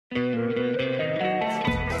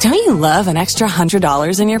Don't you love an extra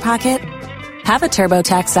 $100 in your pocket? Have a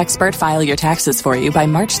TurboTax expert file your taxes for you by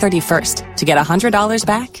March 31st to get $100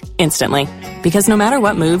 back instantly. Because no matter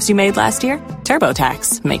what moves you made last year,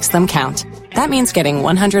 TurboTax makes them count. That means getting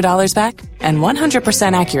 $100 back and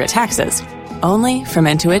 100% accurate taxes, only from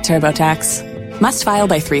Intuit TurboTax. Must file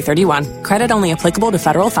by 3/31. Credit only applicable to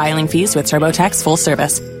federal filing fees with TurboTax full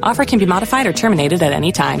service. Offer can be modified or terminated at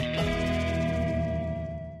any time.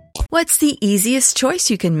 What's the easiest choice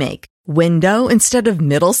you can make? Window instead of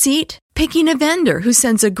middle seat? Picking a vendor who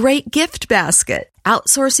sends a great gift basket?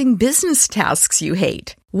 Outsourcing business tasks you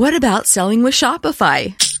hate? What about selling with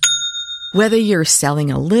Shopify? Whether you're selling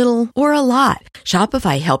a little or a lot,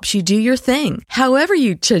 Shopify helps you do your thing, however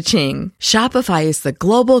you cha-ching. Shopify is the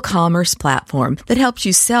global commerce platform that helps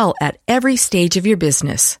you sell at every stage of your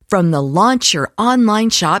business. From the launch your online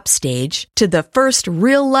shop stage to the first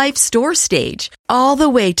real-life store stage, all the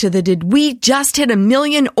way to the did we just hit 1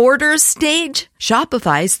 million orders stage.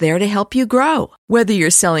 Shopify's there to help you grow. Whether you're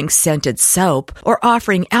selling scented soap or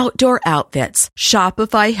offering outdoor outfits,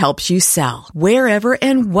 Shopify helps you sell. Wherever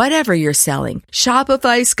and whatever you're selling,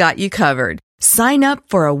 Shopify's got you covered. Sign up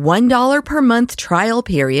for a $1 per month trial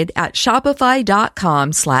period at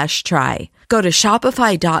shopify.com/try. Go to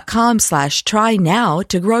shopify.com/try now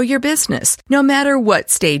to grow your business, no matter what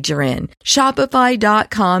stage you're in.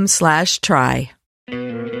 Shopify.com/try.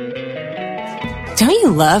 Don't you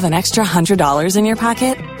love an extra $100 in your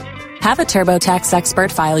pocket? Have a TurboTax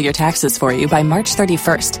expert file your taxes for you by March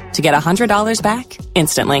 31st to get $100 back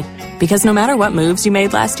instantly. Because no matter what moves you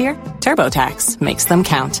made last year, TurboTax makes them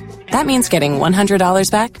count. That means getting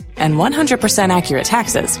 $100 back and 100% accurate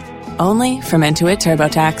taxes, only from Intuit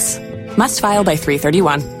TurboTax. Must file by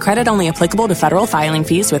 3/31. Credit only applicable to federal filing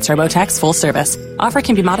fees with TurboTax full service. Offer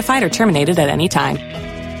can be modified or terminated at any time.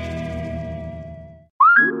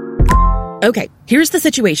 Okay, here's the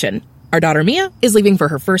situation. Our daughter Mia is leaving for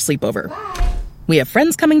her first sleepover. We have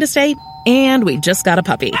friends coming to stay, and we just got a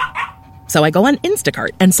puppy. So I go on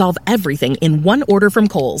Instacart and solve everything in one order from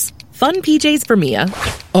Kohl's. Fun PJs for Mia.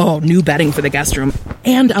 Oh, new bedding for the guest room.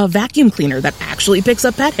 And a vacuum cleaner that actually picks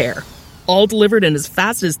up pet hair. All delivered in as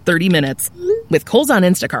fast as 30 minutes. With Kohl's on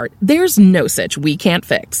Instacart, there's no such we can't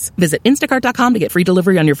fix. Visit instacart.com to get free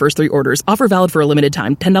delivery on your first 3 orders. Offer valid for a limited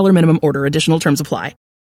time. $10 minimum order. Additional terms apply.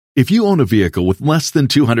 If you own a vehicle with less than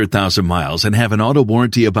 200,000 miles and have an auto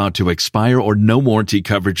warranty about to expire or no warranty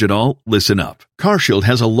coverage at all, listen up. CarShield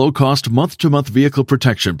has a low-cost month-to-month vehicle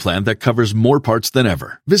protection plan that covers more parts than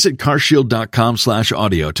ever. Visit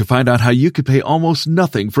carshield.com/audio to find out how you could pay almost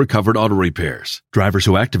nothing for covered auto repairs. Drivers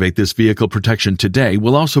who activate this vehicle protection today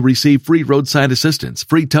will also receive free roadside assistance,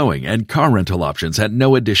 free towing, and car rental options at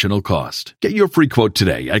no additional cost. Get your free quote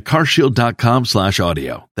today at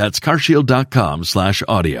carshield.com/audio. That's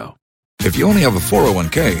carshield.com/audio. If you only have a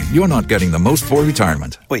 401k, you're not getting the most for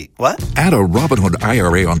retirement. Wait, what? Add a Robinhood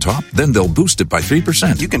IRA on top, then they'll boost it by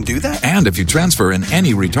 3%. You can do that? And if you transfer in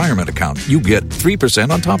any retirement account, you get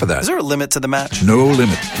 3% on top of that. Is there a limit to the match? No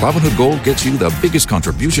limit. Robinhood Gold gets you the biggest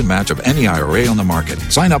contribution match of any IRA on the market.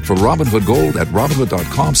 Sign up for Robinhood Gold at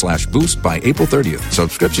Robinhood.com/boost by April 30th.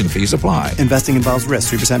 Subscription fees apply. Investing involves risk.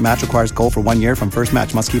 3% match requires gold for 1 year from first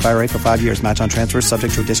match. Must keep IRA for 5 years. Match on transfers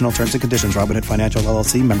subject to additional terms and conditions. Robinhood Financial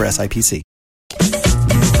LLC, member SIPC.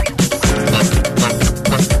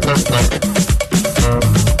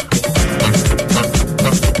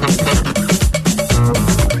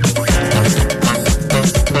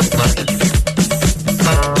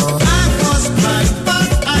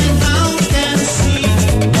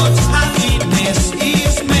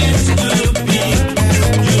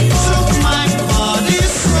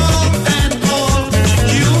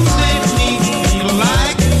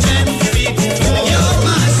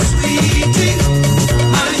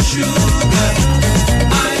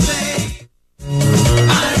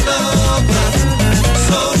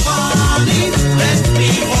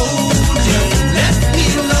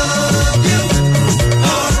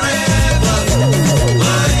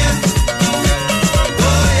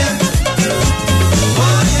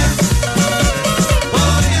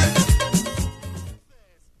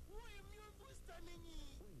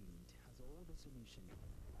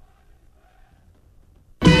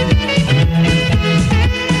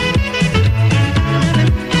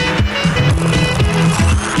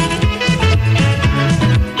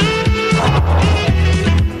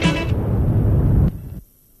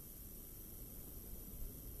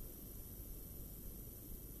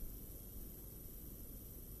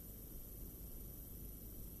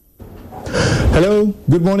 Hello,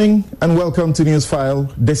 good morning, and welcome to Newsfile.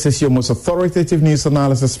 This is your most authoritative news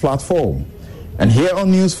analysis platform. And here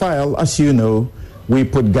on Newsfile, as you know, we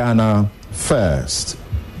put Ghana first.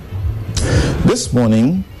 This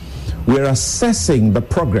morning, we're assessing the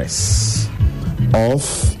progress of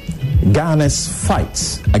Ghana's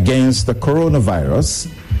fight against the coronavirus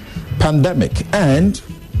pandemic and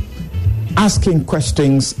asking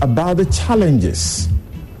questions about the challenges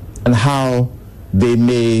and how they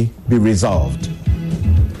may be resolved.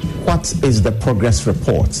 What is the progress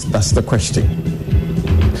report? That's the question.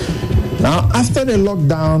 Now, after the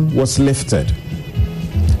lockdown was lifted,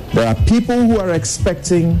 there are people who are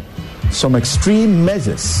expecting some extreme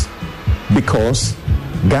measures because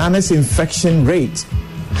Ghana's infection rate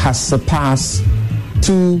has surpassed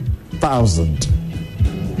 2,000.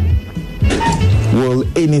 Will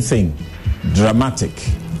anything dramatic,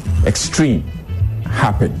 extreme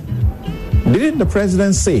happen? Didn't the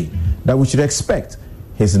president say that we should expect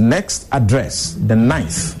his next address, the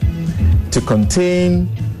 9th, to contain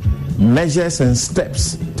measures and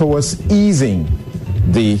steps towards easing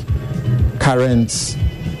the current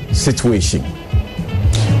situation?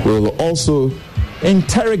 We will also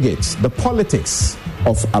interrogate the politics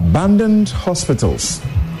of abandoned hospitals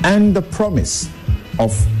and the promise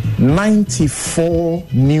of 94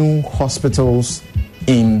 new hospitals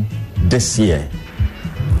in this year.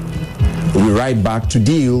 We'll be right back to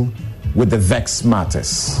deal with the vexed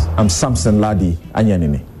matters. I'm Samson Ladi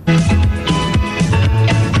Anyanini.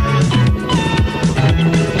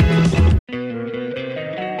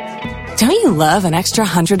 Don't you love an extra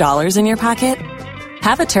 $100 in your pocket?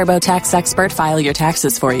 Have a TurboTax expert file your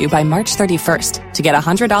taxes for you by March 31st to get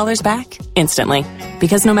 $100 back instantly.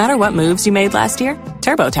 Because no matter what moves you made last year,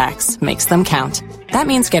 TurboTax makes them count. That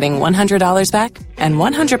means getting $100 back and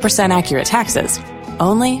 100% accurate taxes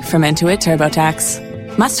only from Intuit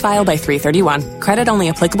TurboTax. Must file by 3/31. Credit only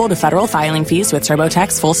applicable to federal filing fees with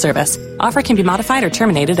TurboTax full service. Offer can be modified or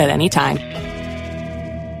terminated at any time.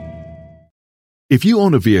 If you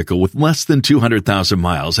own a vehicle with less than 200,000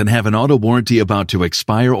 miles and have an auto warranty about to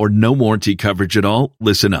expire or no warranty coverage at all,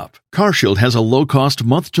 listen up. CarShield has a low-cost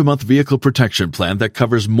month-to-month vehicle protection plan that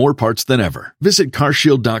covers more parts than ever. Visit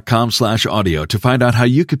carshield.com/audio to find out how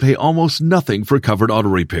you could pay almost nothing for covered auto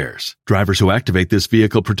repairs. Drivers who activate this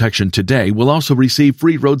vehicle protection today will also receive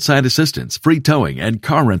free roadside assistance, free towing, and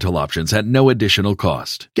car rental options at no additional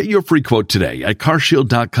cost. Get your free quote today at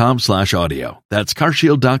carshield.com/audio. That's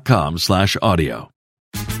carshield.com/audio.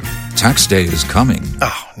 Tax day is coming.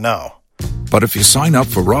 Oh, no. But if you sign up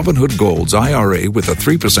for Robinhood Gold's IRA with a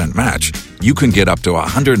 3% match, you can get up to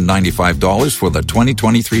 $195 for the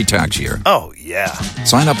 2023 tax year. Oh, yeah.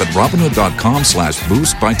 Sign up at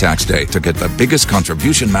Robinhood.com/boost by tax day to get the biggest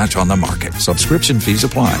contribution match on the market. Subscription fees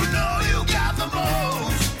apply.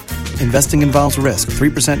 Investing involves risk.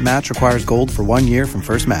 3% match requires gold for 1 year from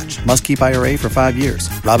first match. Must keep IRA for 5 years.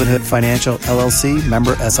 Robinhood Financial, LLC,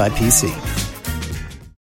 member SIPC.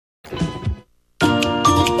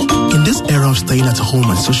 In this era of staying at home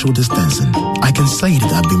and social distancing, I can say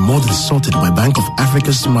that I've been more than sorted by Bank of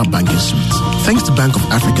Africa's Smart Banking Suite. Thanks to Bank of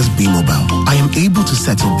Africa's B-Mobile, I am able to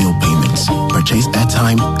settle bill payments, purchase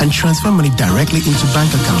airtime, and transfer money directly into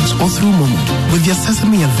bank accounts or through Momo. With their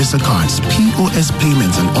Sesame and Visa cards, POS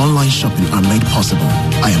payments and online shopping are made possible.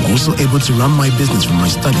 I am also able to run my business from my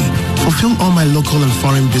study, fulfill all my local and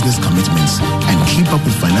foreign business commitments, and keep up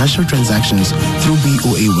with financial transactions through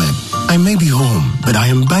BOA Web. I may be home, but I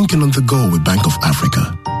am banking on the go with Bank of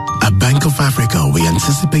Africa. At Bank of Africa, we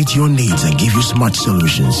anticipate your needs and give you smart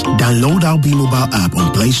solutions. Download our B-Mobile app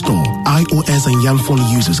on Play Store. iOS and Yam phone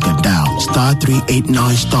users can dial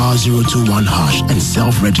 *389*021# and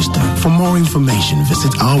self-register. For more information,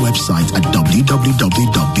 visit our website at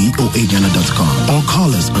www.boaghana.com or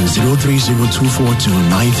call us on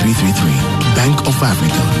 030-242-9333. Bank of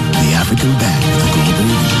Africa, the African bank with a global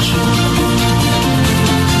reach.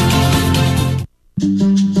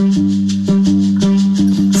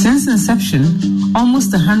 Since inception,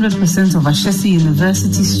 almost 100% of Ashesi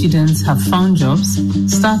University students have found jobs,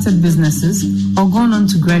 started businesses, or gone on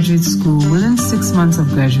to graduate school within 6 months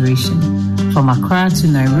of graduation. From Accra to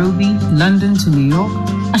Nairobi, London to New York,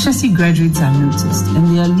 Ashesi graduates are noticed and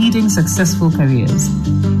they are leading successful careers.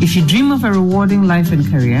 If you dream of a rewarding life and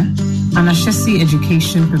career, an Ashesi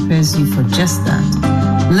education prepares you for just that.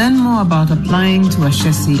 Learn more about applying to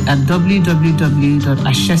Ashesi at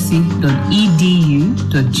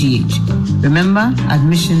www.ashesi.edu.gh. Remember,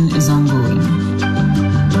 admission is ongoing.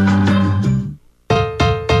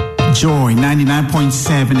 Joy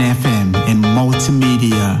 99.7 FM and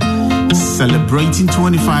multimedia, celebrating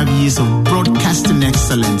 25 years of broadcasting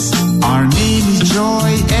excellence. Our name is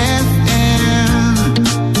Joy FM,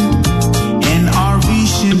 and our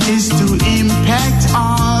vision is to impact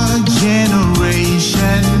our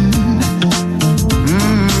generation.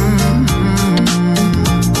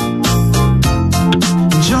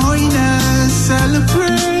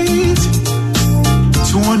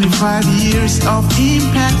 years of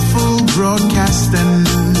impactful broadcasting.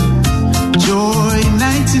 Joy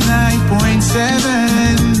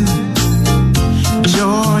 99.7.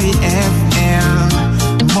 Joy FM.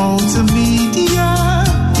 Multimedia.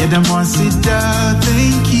 Yeah, the Monsita,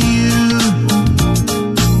 thank you.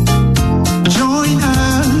 Join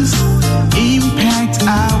us. Impact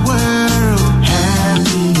our world.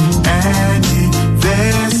 Happy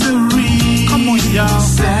anniversary. Come on, y'all.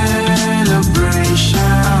 Celebration.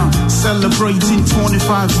 Celebrating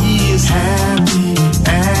 25 years. Happy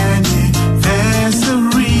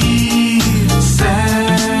anniversary.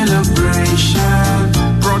 Celebration.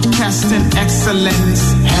 Broadcasting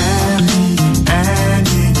excellence. Happy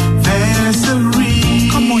anniversary.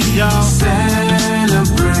 Come on, y'all.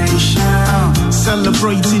 Celebration.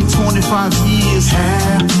 Celebrating 25 years.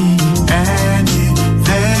 Happy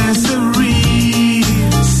anniversary.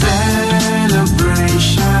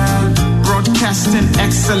 Celebration. Broadcasting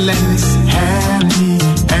excellence. Happy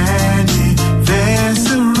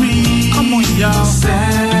anniversary. Come on, y'all.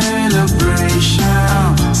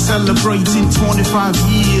 Celebration. Celebrating 25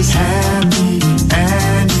 years. Happy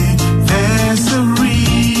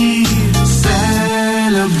anniversary.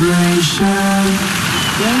 Celebration.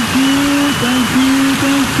 Thank you.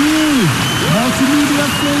 Multimedia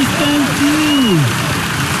says thank you.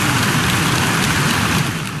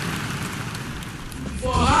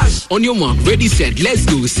 On your mark, ready, set, let's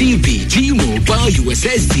go. CV, G-Mobile,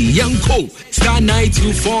 USSD, Young Co. Star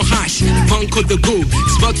 924 hash, Punk the go.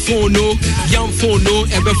 Smartphone, no, Young phone, no,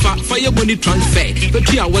 ever fire money transfer. For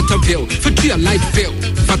 3 hour water bill, for 3 light bill.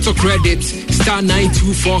 Factor credit, star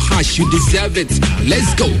 924 hash, you deserve it.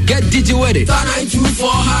 Let's go, get digi with it. Star 924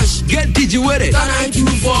 hash, get digi with it. Star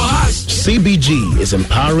 924 hash. CBG is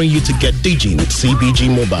empowering you to get digi with CBG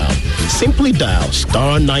Mobile. Simply dial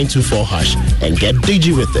star 924 hash and get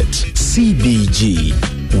digi with it. CBG,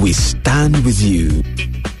 we stand with you.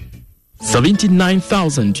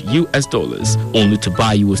 $79,000 only to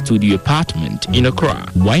buy you a studio apartment in Accra.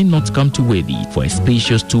 Why not come to Weli for a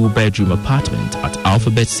spacious 2-bedroom apartment at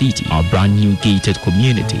Alphabet City, our brand new gated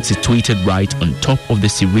community situated right on top of the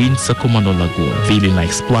serene Sakomano Lagoon. Feeling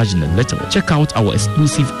like splashing a little? Check out our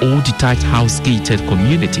exclusive all detached house gated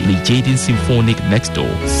community, the Jaden Symphonic next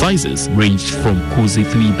door. Sizes ranged from cozy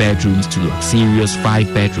 3 bedrooms to luxurious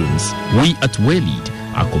 5 bedrooms. We at Weli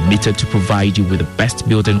are committed to provide you with the best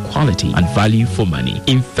building quality and value for money.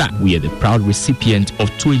 In fact, we are the proud recipient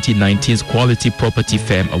of 2019's Quality Property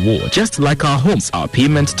Firm Award. Just like our homes, our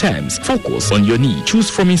payment terms focus on your need. Choose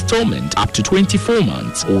from installment up to 24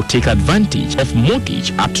 months or take advantage of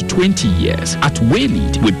mortgage up to 20 years. At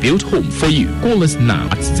Waylead, we build home for you. Call us now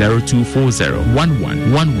at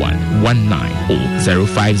 0240-111119 or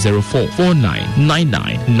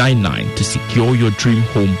 0504-499999 to secure your dream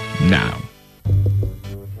home now.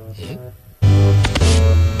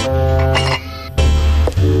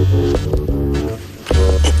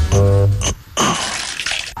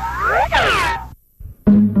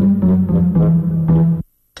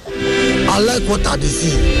 I like what I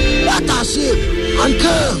see. What I shape and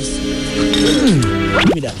curves. Give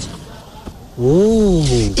me that. Oh,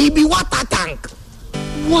 it be water tank.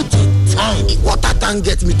 Water tank. Water tank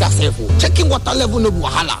gets me that level. Checking water level no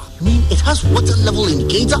wahala. I mean, it has water level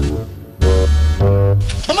indicator.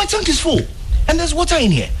 But my tank is full, and there's water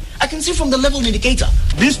in here. I can see from the level indicator.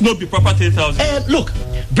 This not be proper 10,000. Look,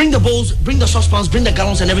 bring the bowls, bring the saucepans, bring the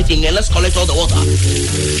gallons and everything, and let's collect all the water.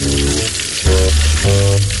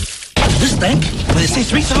 This tank, when they say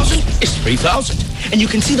 3,000, it's 3,000. And you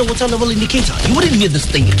can see the water level indicator. You wouldn't need this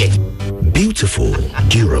thing again. Beautiful,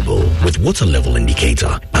 durable, with water level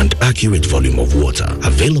indicator and accurate volume of water.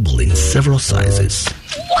 Available in several sizes.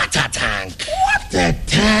 Water tank. Water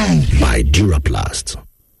tank. By Duraplast.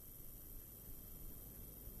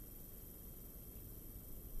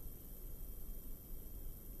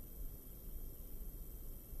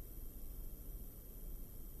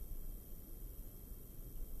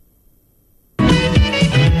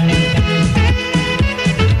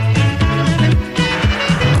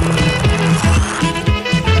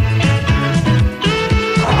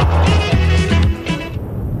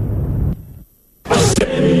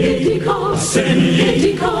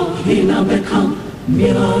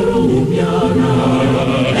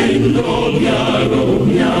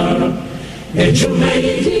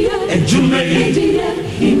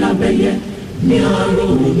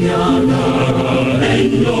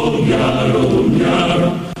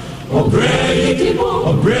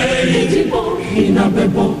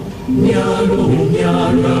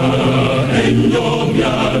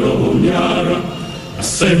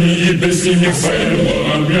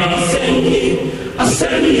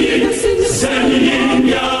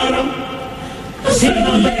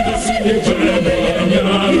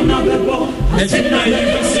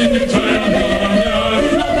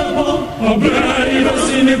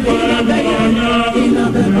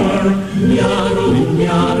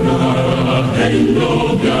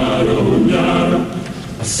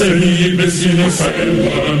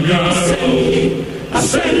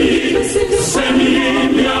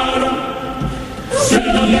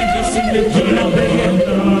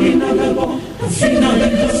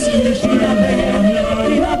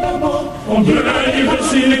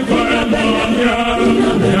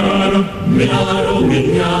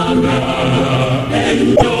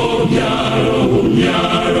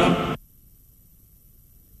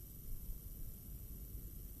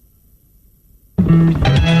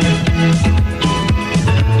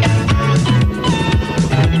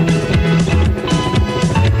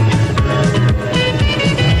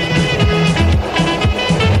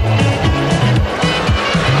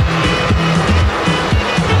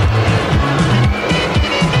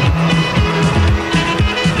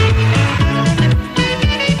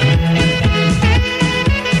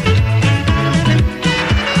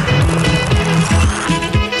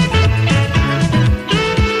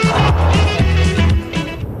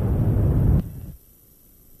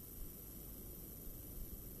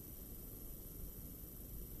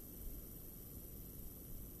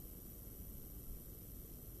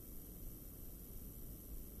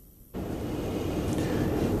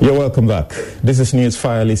 You're welcome back. This is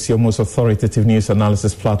Newsfile. It's your most authoritative news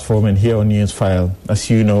analysis platform, and here on Newsfile, as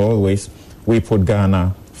you know always, we put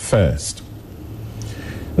Ghana first.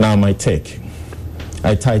 Now my take.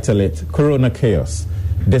 I title it, Corona Chaos.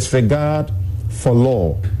 Disregard for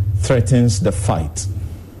law threatens the fight.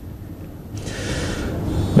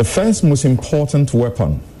 The first most important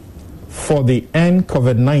weapon for the end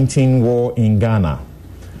COVID-19 war in Ghana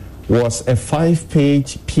was a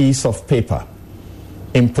 5-page piece of paper,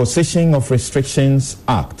 Imposition of Restrictions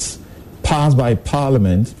Act, passed by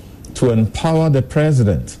Parliament to empower the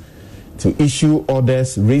President to issue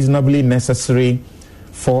orders reasonably necessary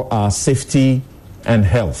for our safety and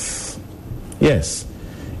health. Yes,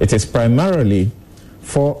 it is primarily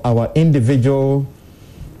for our individual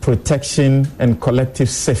protection and collective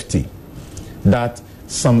safety that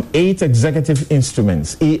some 8 executive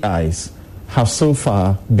instruments, EIs, have so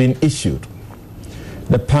far been issued.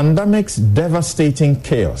 The pandemic's devastating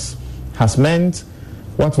chaos has meant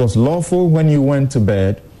what was lawful when you went to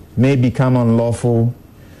bed may become unlawful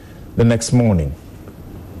the next morning.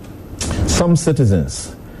 Some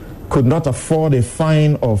citizens could not afford a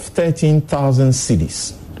fine of 13,000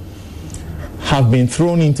 cedis, have been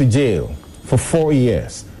thrown into jail for 4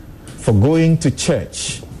 years for going to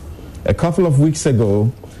church. A couple of weeks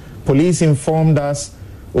ago, police informed us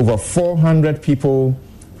over 400 people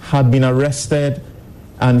had been arrested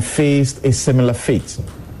and faced a similar fate.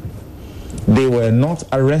 They were not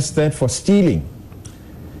arrested for stealing.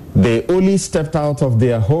 They only stepped out of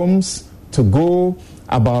their homes to go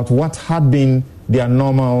about what had been their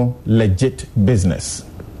normal, legit business.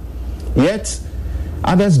 Yet,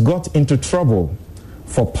 others got into trouble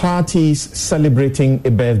for parties celebrating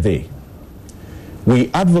a birthday.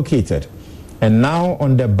 We advocated, and now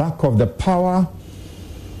on the back of the power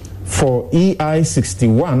for EI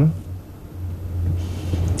 61,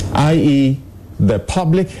 i.e. the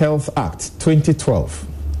Public Health Act 2012,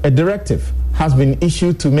 a directive has been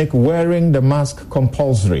issued to make wearing the mask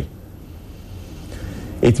compulsory.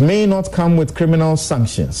 It may not come with criminal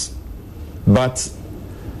sanctions, but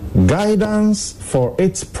guidance for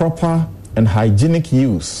its proper and hygienic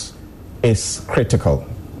use is critical.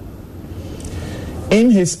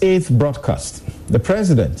 In his 8th broadcast, the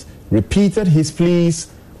President repeated his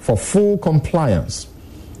pleas for full compliance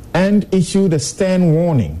and issued a stern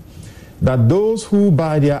warning that those who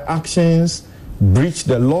by their actions breach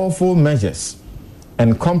the lawful measures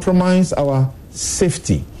and compromise our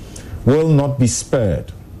safety will not be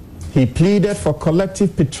spared. He pleaded for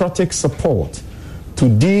collective patriotic support to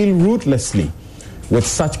deal ruthlessly with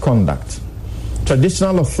such conduct.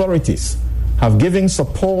 Traditional authorities have given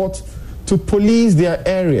support to police their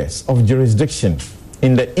areas of jurisdiction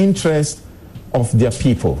in the interest of their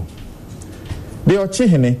people. The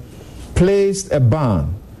Ochihene placed a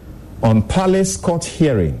ban on palace court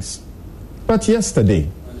hearings, but yesterday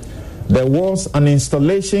there was an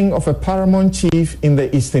installation of a paramount chief in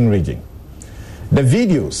the eastern region. The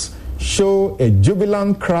videos show a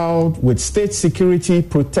jubilant crowd with state security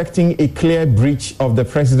protecting a clear breach of the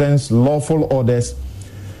president's lawful orders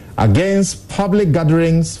against public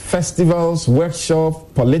gatherings, festivals,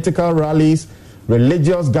 workshops, political rallies,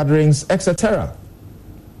 religious gatherings, etc.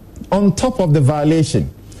 On top of the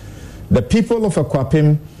violation, the people of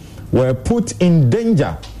Akwapim were put in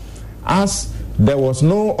danger as there was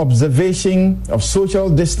no observation of social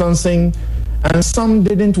distancing and some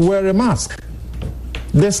didn't wear a mask.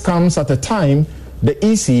 This comes at a time the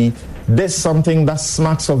EC did something that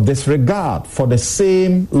smacks of disregard for the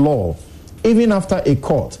same law, even after a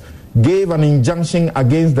court gave an injunction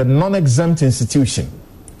against the non-exempt institution.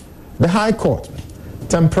 The High Court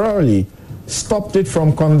temporarily stopped it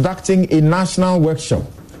from conducting a national workshop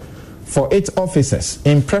for its officers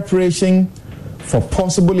in preparation for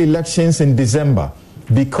possible elections in December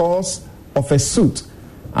because of a suit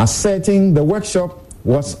asserting the workshop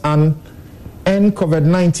was an End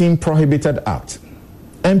COVID-19 Prohibited Act.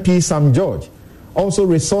 MP Sam George also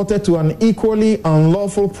resorted to an equally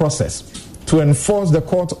unlawful process to enforce the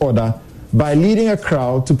court order by leading a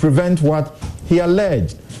crowd to prevent what he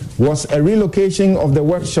alleged was a relocation of the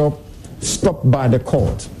workshop stopped by the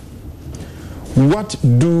court. What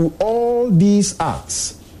do all these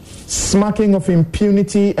acts, smacking of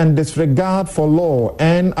impunity and disregard for law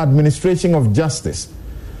and administration of justice,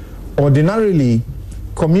 ordinarily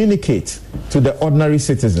communicate to the ordinary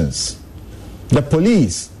citizens? The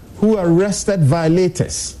police who arrested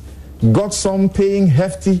violators got some paying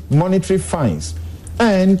hefty monetary fines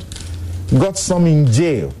and got some in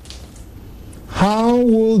jail. How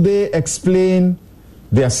will they explain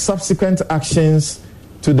their subsequent actions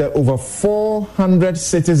to the over 400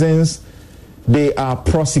 citizens they are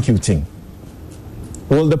prosecuting?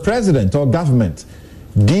 Will the president or government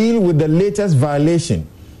deal with the latest violation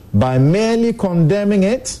by merely condemning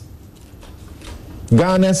it?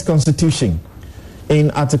 Ghana's constitution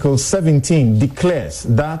in Article 17 declares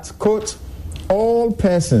that, quote, all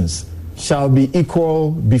persons shall be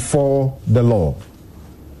equal before the law,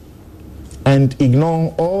 and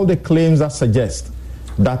ignore all the claims that suggest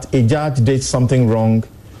that a judge did something wrong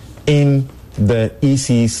in the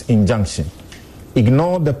EC's injunction.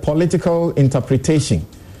 Ignore the political interpretation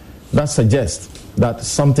that suggests that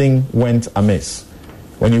something went amiss.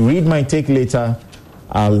 When you read my take later,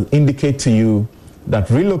 I'll indicate to you that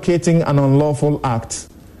relocating an unlawful act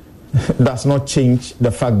does not change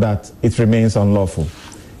the fact that it remains unlawful.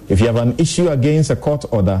 If you have an issue against a court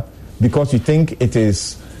order because you think it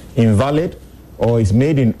is invalid or is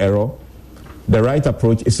made in error, the right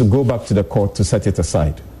approach is to go back to the court to set it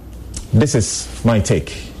aside. This is my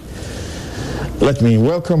take. Let me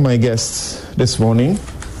welcome my guests this morning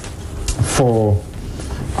for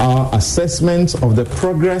our assessment of the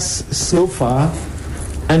progress so far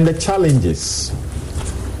and the challenges.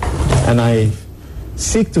 And I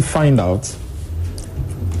seek to find out,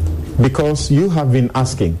 because you have been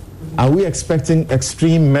asking, are we expecting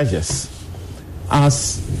extreme measures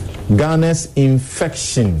as Ghana's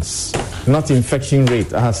infections, not infection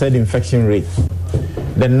rate, I have said infection rate,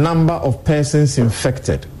 the number of persons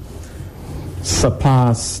infected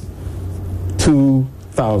surpassed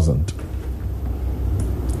 2,000.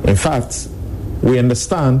 In fact, we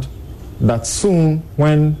understand that soon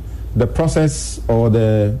when the process or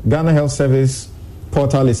the Ghana Health Service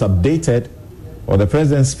portal is updated or the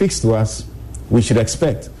president speaks to us, we should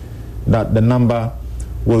expect that the number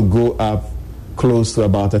will go up close to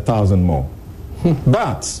about 1,000 more.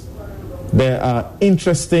 But there are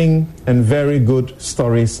interesting and very good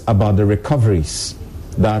stories about the recoveries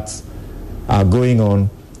that are going on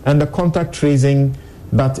and the contact tracing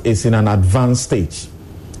that is in an advanced stage.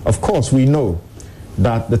 Of course, we know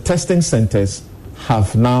that the testing centers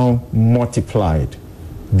have now multiplied,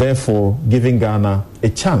 therefore giving Ghana a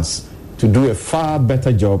chance to do a far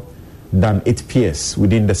better job than its peers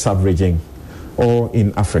within the sub-region or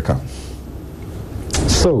in Africa.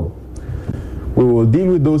 So, we will deal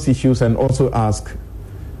with those issues and also ask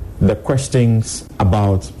the questions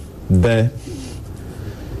about the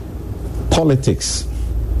politics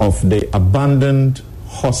of the abandoned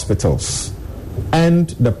hospitals and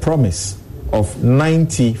the promise of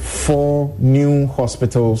 94 new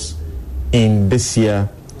hospitals in this year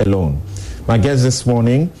alone. My guest this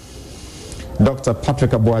morning, Dr.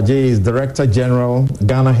 Patrick Aboagye, is Director General,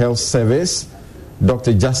 Ghana Health Service.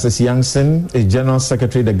 Dr. Justice Youngson is General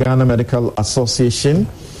Secretary, the Ghana Medical Association.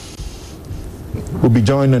 We'll be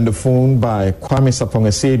joined on the phone by Kwame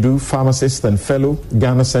Sapong-Esedu, pharmacist and fellow,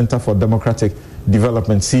 Ghana Center for Democratic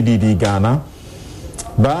Development, CDD Ghana.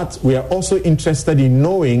 But we are also interested in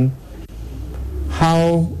knowing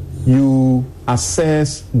how you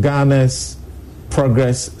assess Ghana's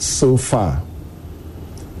progress so far,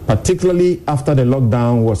 particularly after the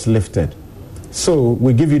lockdown was lifted. So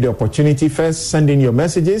we give you the opportunity. First, send in your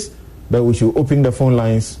messages, but we should open the phone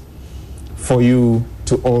lines for you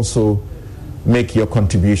to also make your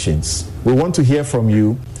contributions. We want to hear from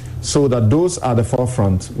you so that those at the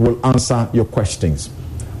forefront will answer your questions.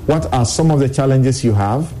 What are some of the challenges you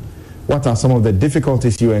have? What are some of the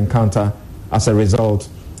difficulties you encounter as a result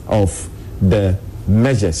of the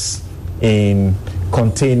measures in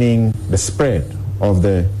containing the spread of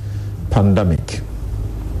the pandemic?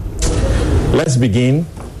 Let's begin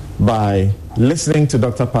by listening to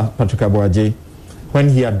Dr. Patrick Aboagye when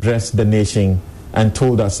he addressed the nation and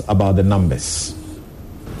told us about the numbers.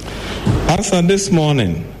 As of this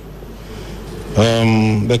morning,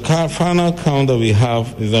 the final count that we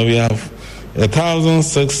have is that we have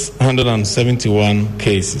 1,671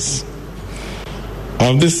 cases.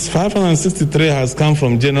 Of this, 563 has come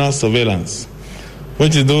from general surveillance,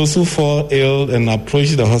 which is those who fall ill and approach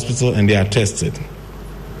the hospital and they are tested.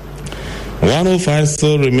 105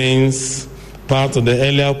 still remains part of the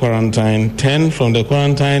earlier quarantine, 10 from the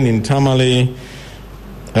quarantine in Tamale,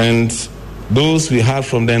 and those we had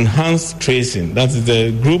from the enhanced tracing. That is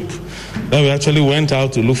the group that we actually went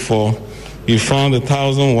out to look for. We found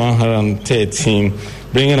 1,113,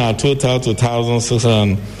 bringing our total to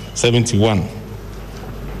 1,671.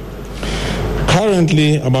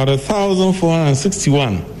 Currently, about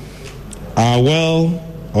 1,461 are well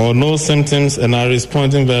or no symptoms and are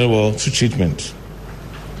responding very well to treatment.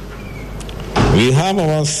 We have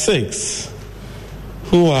about 6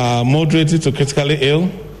 who are moderately to critically ill,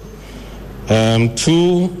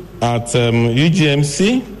 2 at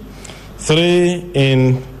UGMC, 3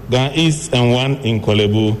 in Ghana East, and 1 in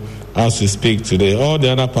Kolebu as we speak today. All the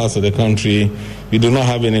other parts of the country, we do not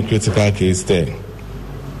have any critical case there.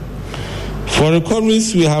 For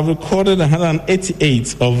recoveries, we have recorded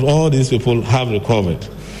 188 of all these people have recovered.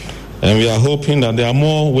 And we are hoping that there are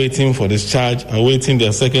more waiting for discharge, awaiting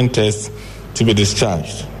their second test to be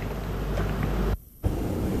discharged.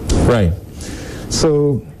 Right.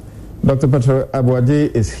 So, Dr. Patrick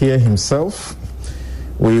Aboagye is here himself.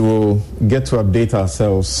 We will get to update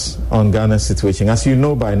ourselves on Ghana's situation. As you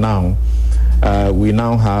know by now, we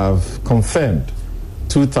now have confirmed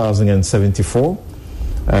 2,074.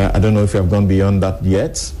 I don't know if you have gone beyond that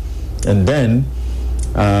yet. And then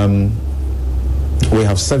we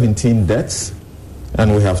have 17 deaths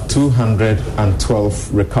and we have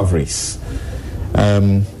 212 recoveries.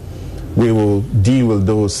 We will deal with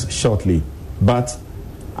those shortly. But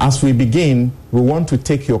as we begin, we want to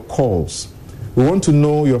take your calls. We want to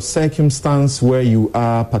know your circumstance, where you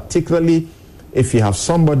are, particularly if you have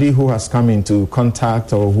somebody who has come into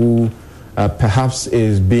contact or who perhaps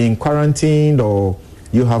is being quarantined, or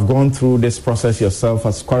you have gone through this process yourself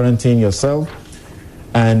as quarantine yourself,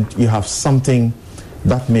 and you have something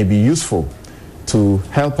that may be useful to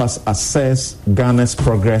help us assess Ghana's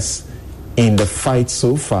progress in the fight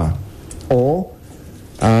so far, or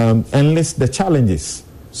enlist the challenges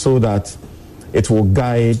so that it will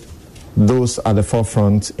guide those at the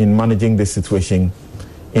forefront in managing this situation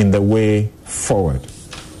in the way forward.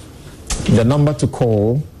 The number to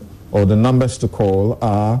call, or the numbers to call,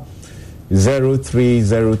 are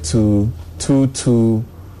 0302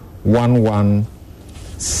 2211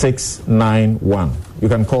 691. You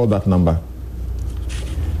can call that number.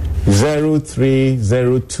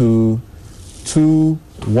 0302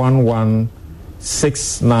 211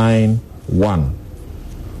 691.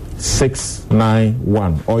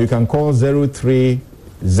 691. Or you can call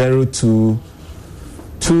 0302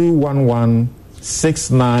 211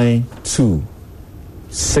 692.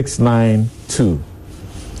 692.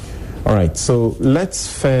 All right, so let's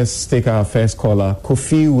first take our first caller,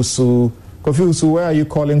 Kofi Wusu. Kofi Wusu, where are you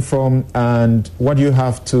calling from and what do you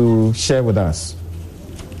have to share with us?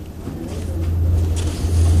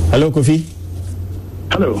 Hello, Kofi.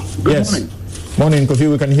 Hello, good morning. Morning, Kofi,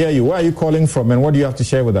 we can hear you. Where are you calling from and what do you have to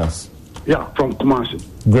share with us? Yeah, from Kumasi.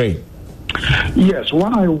 Great. Yes,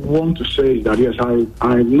 what I want to say is that, yes,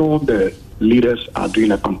 I know the leaders are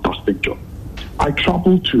doing a fantastic job. I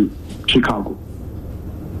traveled to Chicago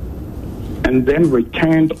and then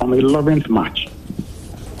returned on 11th March.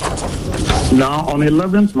 Now, on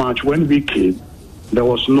 11th March, when we came, there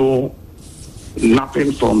was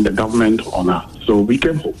nothing from the government on us. So we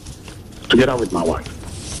came home together with my wife.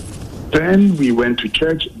 Then we went to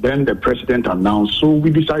church. Then the president announced. So we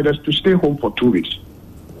decided to stay home for 2 weeks,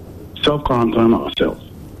 self-quarantine ourselves.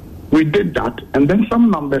 We did that, and then some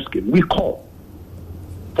numbers came. We called.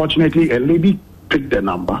 Fortunately, a lady picked the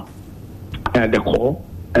number, the call,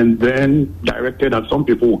 and then directed that some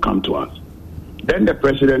people will come to us. Then the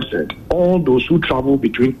president said, all those who travel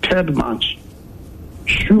between 3rd March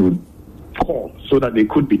should call so that they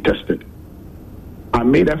could be tested. I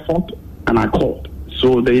made effort and I called.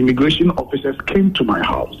 So the immigration officers came to my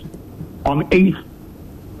house on 8th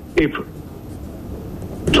April,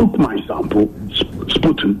 took my sample,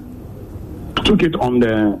 sputum, took it on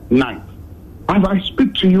the 9th. As I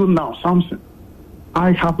speak to you now, Samson,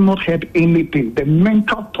 I have not heard anything. The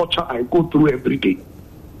mental torture I go through every day.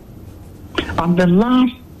 And the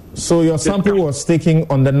last... So your sample was taken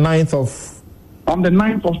on the 9th of... On the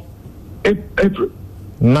 9th of April.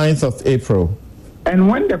 9th of April. And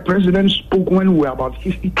when the president spoke when we were about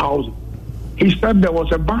 60,000, he said there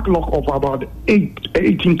was a backlog of about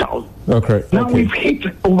 18,000. Okay. Now we've hit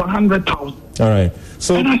over 100,000. All right.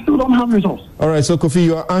 So, and I still don't have results. All right. So, Kofi,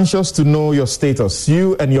 you are anxious to know your status.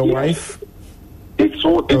 You and your wife? Thank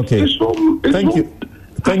you.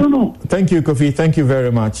 Thank you, Kofi. Thank you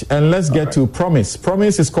very much. And let's get to Promise.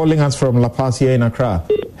 Promise is calling us from La Paz here in Accra.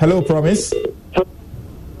 Hello, Promise.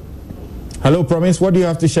 Hello, Promise. What do you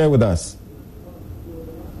have to share with us?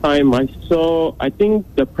 Hi, Mike. So I think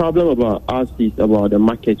the problem about us is about the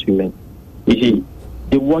market women. You see,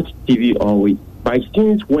 they watch TV always. But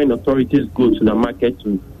since when authorities go to the market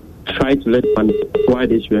to try to let money, why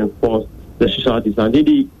they should enforce the social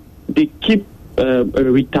distance, they keep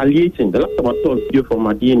retaliating. The last time I saw a video from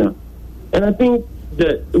Medina, and I think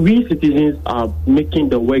that we citizens are making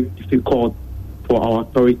the work difficult for our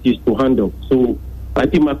authorities to handle. So I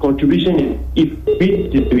think my contribution is,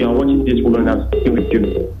 if we are watching this woman as with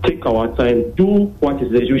you, take our time, do what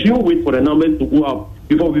is necessary. We shouldn't wait for the numbers to go up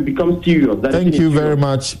before we become serious. Thank you very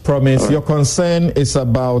much, Promise. Right. Your concern is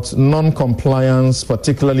about non-compliance,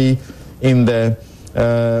 particularly in the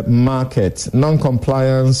market,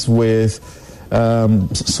 non-compliance with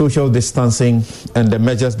social distancing and the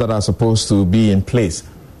measures that are supposed to be in place.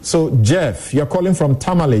 So, Jeff, you're calling from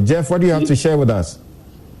Tamale. Jeff, what do you have to share with us?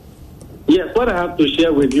 Yes, what I have to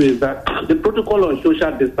share with you is that the protocol on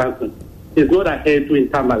social distancing is not adhered to in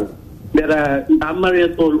Tamale. There are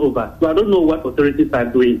areas all over. So I don't know what authorities are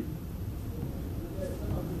doing.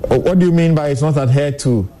 What do you mean by it's not adhered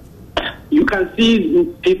to? You can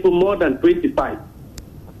see people more than 25.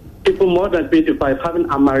 People more than 25 having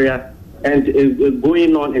amaria and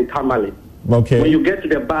going on in Tamale. Okay. When you get to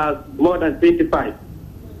the bars, more than 25.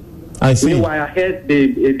 I see. Meanwhile, I heard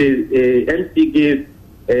the MC gave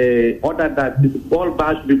order that all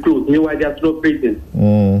bars should be closed. Meanwhile, they are still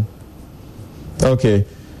operating. Okay.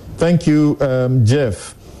 Thank you,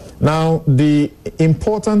 Jeff. Now, the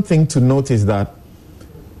important thing to note is that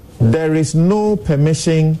there is no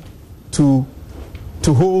permission to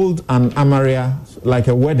hold an amaria like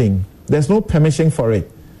a wedding. There's no permission for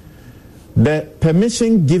it. The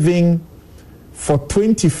permission given for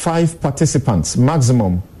 25 participants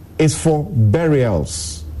maximum is for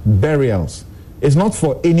burials. Burials. It's not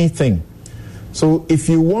for anything. So if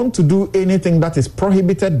you want to do anything that is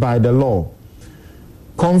prohibited by the law,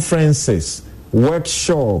 conferences,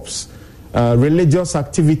 workshops, religious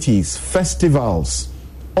activities, festivals,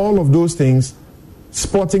 all of those things,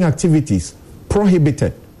 sporting activities,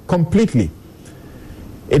 prohibited completely.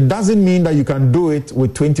 It doesn't mean that you can do it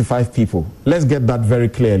with 25 people. Let's get that very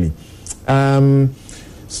clearly.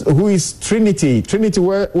 So who is Trinity? Trinity,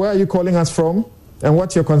 where are you calling us from? And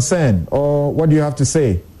what's your concern? Or what do you have to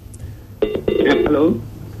say? Hello?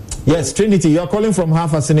 Yes, Trinity, you're calling from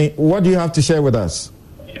Hafasini. What do you have to share with us?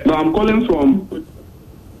 No, I'm calling from...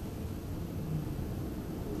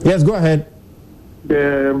 Yes, go ahead.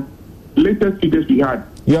 The latest figures we had.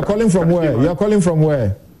 You're calling from where? You're calling from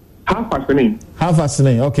where? Hafasini.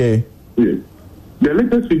 Hafasini, okay. Yes. The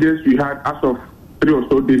latest figures we had as of 3 or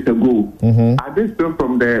so days ago, are they still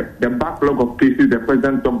from the backlog of cases the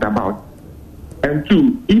president talked about? And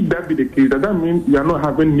two, if that be the case, does that mean we are not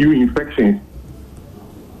having new infections?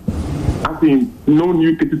 I mean, no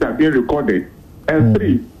new cases are being recorded. And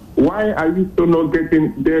three, why are you still not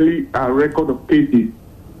getting daily record of cases?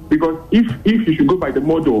 Because if you should go by the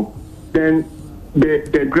model, then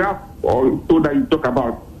the graph or so that you talk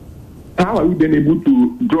about, how are we then able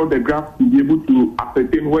to draw the graph to be able to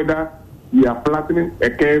ascertain whether we are flattening a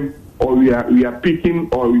curve or we are peaking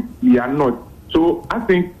or we are not? So I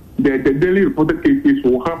think the daily reported cases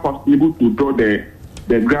will help us be able to draw the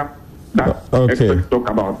graph that experts talk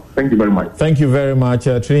about. Thank you very much. Thank you very much.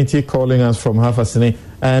 Trinity calling us from Hafasini.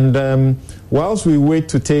 And whilst we wait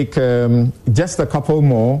to take just a couple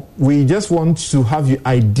more, we just want to have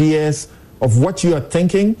ideas of what you are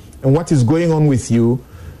thinking and what is going on with you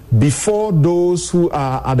before those who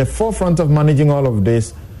are at the forefront of managing all of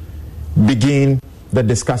this begin the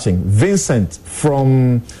discussion. Vincent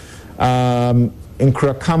from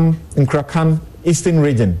Nkrakan, Eastern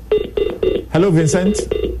Region. Hello, Vincent.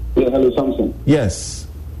 Yeah, hello, Samson. Yes.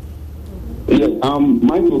 Yes.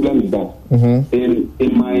 My problem is that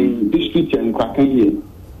in my district here in Nkrakan here,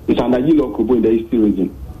 it's under Yilo Kobo in the Eastern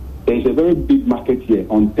Region. There is a very big market here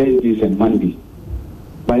on Thursdays and Mondays.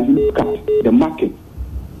 But if you look at the market,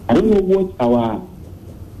 I don't know what our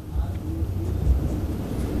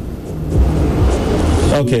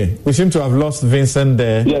Okay, we seem to have lost Vincent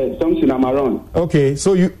there. Yeah, something I'm around. Okay,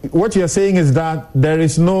 so what you're saying is that there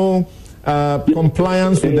is no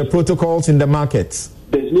compliance with the protocols in the market.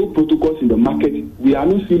 There's no protocols in the market. We are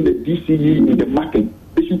not seeing the DCE in the market.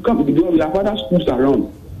 They should come because we have other schools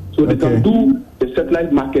around. So they can do the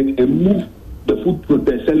satellite market and move the food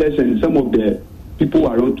the sellers and some of the people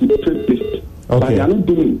around to trade places. But they are not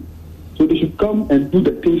doing it. So they should come and do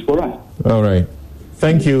the things for us. All right.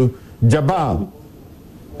 Thank you. Jabal.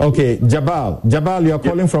 Okay, Jabal, you are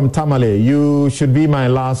calling from Tamale. You should be my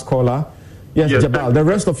last caller. Yes, Jabal. The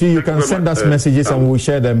rest of you can send us messages and we'll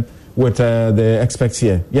share them with the experts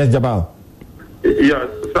here. Yes, Jabal. Yes,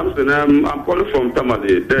 Samson, I'm calling from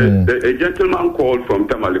Tamale. A gentleman called from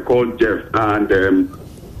Tamale called Jeff, and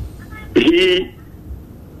he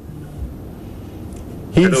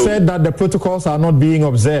said that the protocols are not being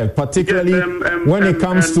observed, particularly when it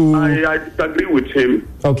comes to... I disagree with him.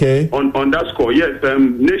 Okay. On that score. Yes,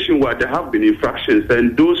 nationwide there have been infractions,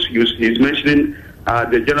 and those he's mentioning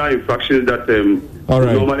the general infractions that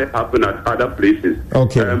normally happen at other places.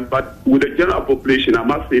 Okay. But with the general population, I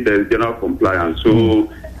must say there is general compliance. So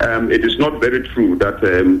it is not very true that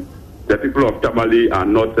the people of Tamale are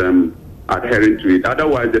not adhering to it.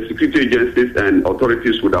 Otherwise, the security agencies and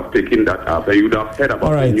authorities would have taken that up, and you would have heard about it.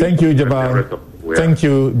 All right, thank you, Jabal. Thank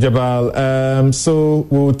you, Jabal. So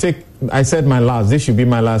we'll take, I said my last, this should be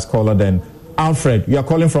my last caller then. Alfred, you are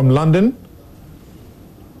calling from London?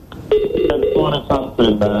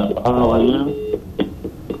 How are you?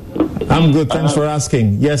 I'm good, thanks for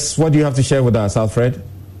asking. Yes, what do you have to share with us, Alfred?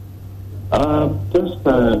 Just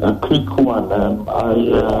a quick one.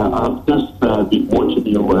 I've just been watching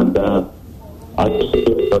you, and I just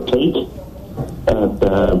your take and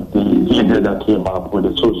the video that came up with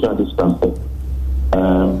the social distancing.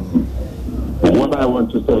 What I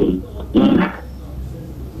want to say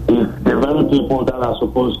is the very people that are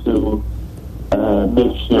supposed to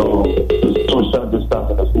make sure the social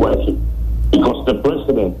distancing is working, because the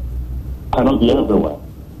president cannot be everywhere.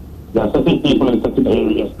 There are certain people in certain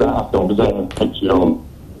areas that have to observe and make sure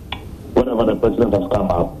whatever the president has come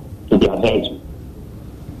up to be adhered to.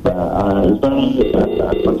 It's very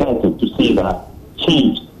pathetic to see that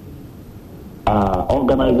chiefs are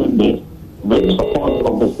organizing this with support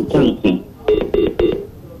of the security.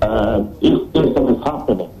 If this is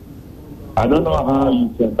happening, I don't know how you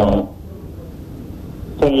can tell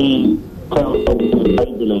something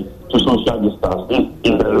regulate to social distance.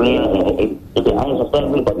 This is a real, in the eyes of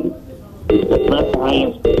everybody. The first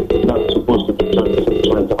highest that's supposed to be 26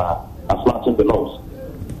 are flattening the laws.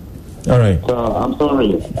 All right. So I'm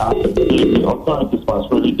sorry. The authorities must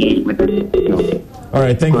really deal with it. All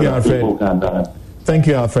right. Thank you, Alfred. Thank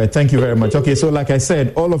you, Alfred. Thank you very much. Okay, so like I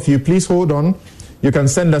said, all of you, please hold on. You can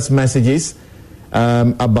send us messages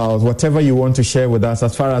about whatever you want to share with us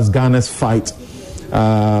as far as Ghana's fight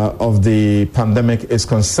of the pandemic is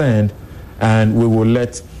concerned, and we will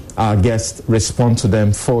let our guests respond to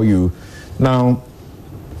them for you. Now,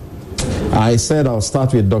 I said I'll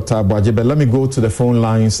start with Dr. Aboagye, but let me go to the phone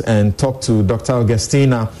lines and talk to Dr.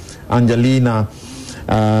 Augustina Angelina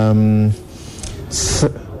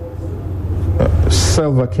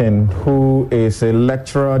Silverkin, who is a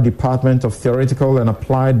lecturer, Department of Theoretical and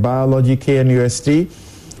Applied Biology, KNUST,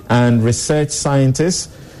 and research scientist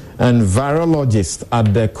and virologist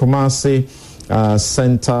at the Kumasi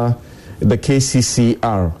Center, the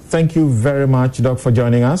KCCR. Thank you very much, Doc, for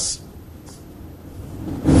joining us.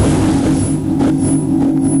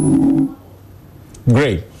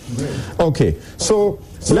 Great. Okay, so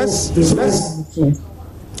let's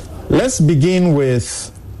begin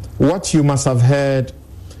with what you must have heard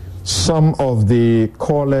some of the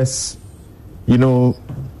callers,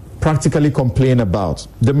 practically complain about.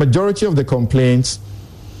 The majority of the complaints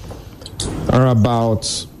are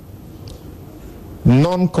about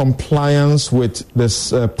non-compliance with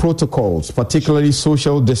this protocols, particularly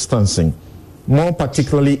social distancing, more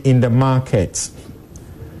particularly in the markets.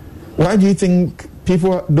 Why do you think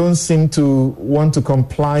people don't seem to want to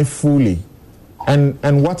comply fully?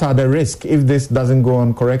 And what are the risks if this doesn't go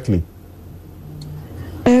on correctly?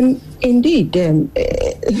 Indeed.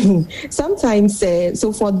 Sometimes,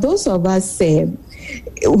 so for those of us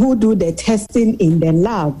who do the testing in the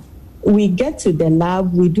lab, we get to the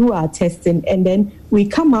lab, we do our testing, and then we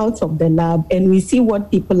come out of the lab and we see what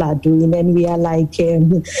people are doing, and we are like,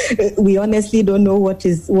 we honestly don't know what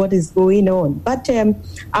is going on. But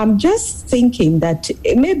I'm just thinking that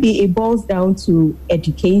maybe it boils down to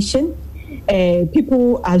education.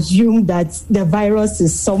 people assume that the virus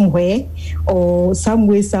is somewhere, or some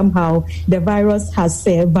way, somehow, the virus has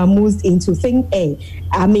vamoosed into thin air.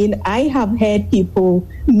 I mean, I have heard people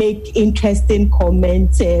make interesting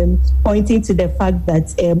comments pointing to the fact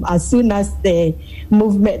that as soon as the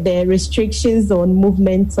restrictions on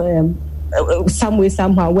movement some way,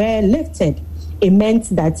 somehow were lifted, it meant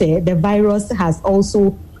that the virus has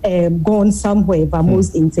also gone somewhere,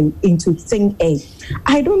 vamoosed into thin air.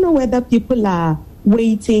 I don't know whether people are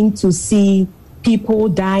waiting to see people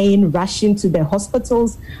dying, rushing to the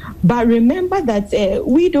hospitals, but remember that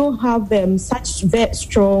we don't have such very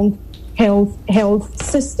strong health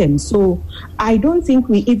system. So I don't think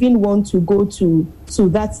we even want to go to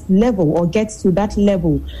that level or get to that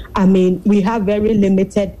level. I mean, we have very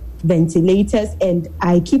limited ventilators, and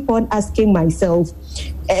I keep on asking myself,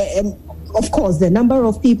 of course, the number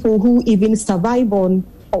of people who even survive on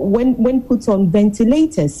when put on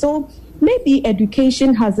ventilators. So maybe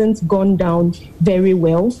education hasn't gone down very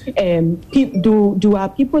well. Do our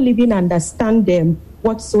people even understand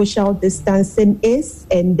what social distancing is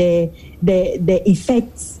and the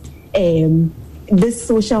effects this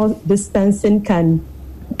social distancing can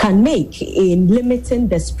make in limiting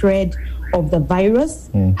the spread of the virus?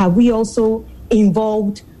 Have we also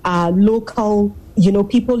involved our local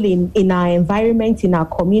people in our environment, in our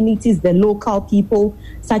communities, the local people,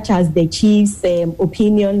 such as the chiefs,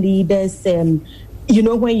 opinion leaders?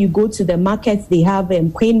 When you go to the markets, they have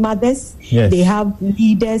queen mothers, they have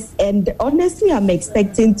leaders, and honestly, I'm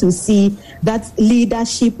expecting to see that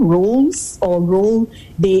leadership role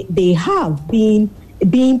they have been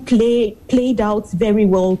played out very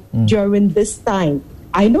well during this time.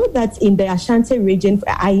 I know that in the Ashanti region,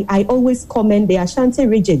 I always comment the Ashanti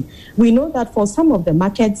region. We know that for some of the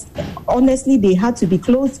markets, honestly, they had to be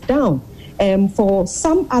closed down. For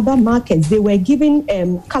some other markets, they were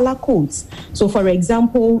given color codes. So, for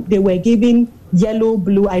example, they were given yellow,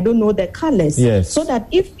 blue, I don't know the colors. Yes. So that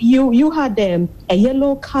if you had a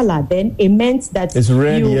yellow color, then it meant that it's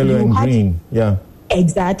red, yellow, and green. Yeah.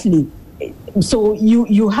 Exactly. So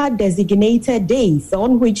you had designated days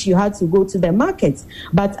on which you had to go to the markets.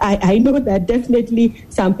 But I know that definitely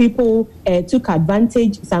some people took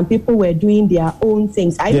advantage. Some people were doing their own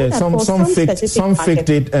things. I know that some faked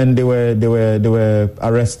it, and they were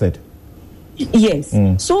arrested. Yes.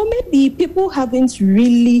 So maybe people haven't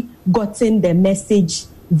really gotten the message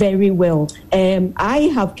very well. I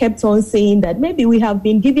have kept on saying that maybe we have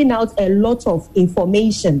been giving out a lot of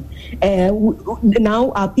information.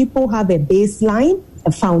 Now our people have a baseline,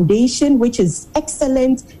 a foundation, which is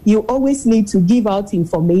excellent. You always need to give out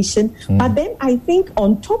information. But then I think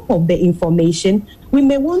on top of the information, we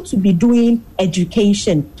may want to be doing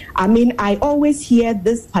education. I mean, I always hear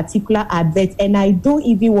this particular advert and I don't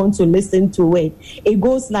even want to listen to it. It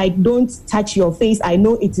goes like, don't touch your face. I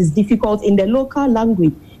know it is difficult in the local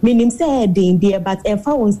language. Meaning say but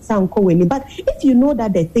if you know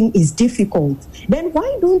that the thing is difficult, then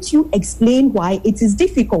why don't you explain why it is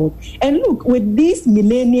difficult? And look, with these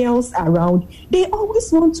millennials around, they always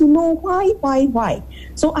want to know why.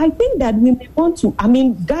 So I think that we may want to,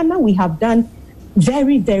 Ghana, we have done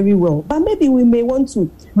very, very well, but maybe we may want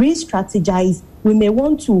to re-strategize. We may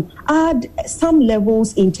want to add some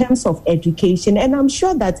levels in terms of education. And I'm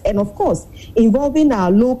sure that, and of course, involving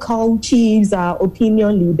our local chiefs, our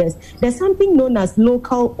opinion leaders, there's something known as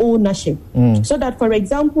local ownership. So that, for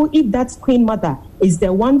example, if that queen mother is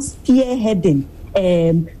the one spearheading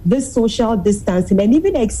this social distancing and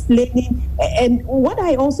even explaining, and what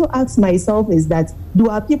I also ask myself is that, do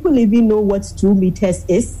our people even know what 2 meters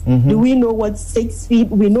is? Do we know what 6 feet?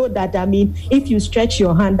 We know that, if you stretch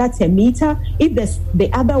your hand, that's a meter. If the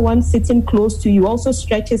other one sitting close to you also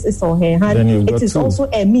stretches his or her hand, it is also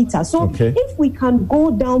a meter. So if we can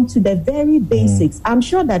go down to the very basics, I'm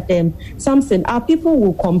sure that our people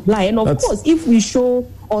will comply. And of course, if we show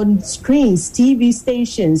on screens, TV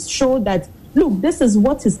stations, show that, look, this is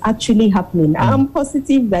what is actually happening, I'm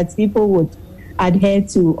positive that people would adhere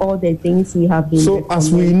to all the things we have been So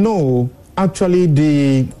as we know, actually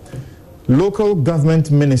the local government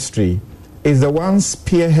ministry is the one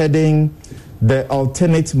spearheading the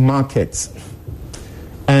alternate markets.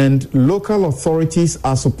 And local authorities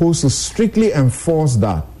are supposed to strictly enforce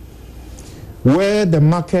that. Where the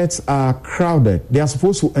markets are crowded, they are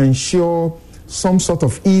supposed to ensure some sort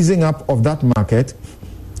of easing up of that market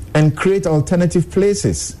and create alternative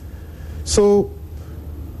places. So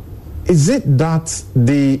is it that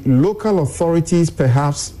the local authorities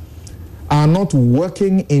perhaps are not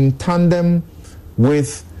working in tandem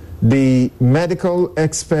with the medical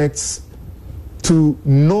experts to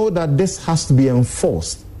know that this has to be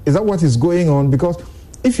enforced? Is that what is going on? Because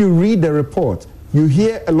if you read the report, you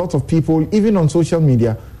hear a lot of people, even on social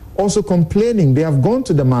media, also complaining. They have gone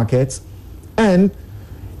to the markets and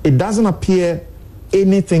it doesn't appear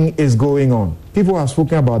anything is going on. People have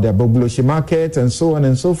spoken about their Boboloshi market and so on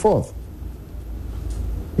and so forth.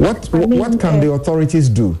 What can the authorities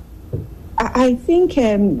do? I think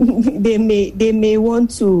they may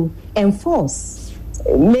want to enforce,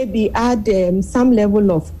 maybe add some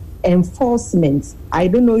level of enforcement. I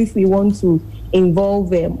don't know if we want to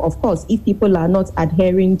involve, of course, if people are not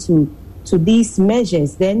adhering to these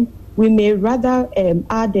measures, then we may rather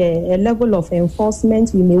add a level of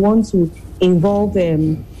enforcement. We may want to involve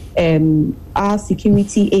our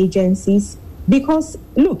security agencies, because,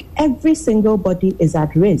 look, every single body is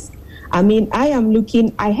at risk. I mean, I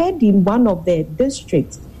heard in one of the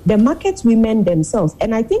districts, the market women themselves,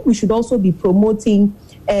 and I think we should also be promoting,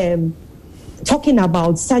 talking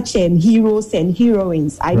about such heroes and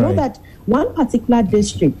heroines. I know that one particular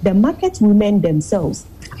district, the market women themselves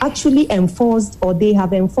actually enforced, or they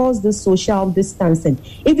have enforced the social distancing,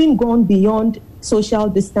 even gone beyond social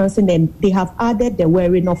distancing, and they have added the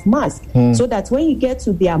wearing of masks, so that when you get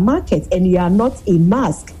to their market and you are not in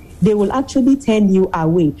mask, they will actually turn you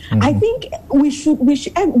away. I think we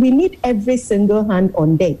need every single hand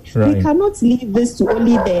on deck. We cannot leave this to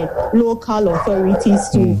only the local authorities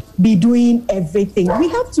to be doing everything. We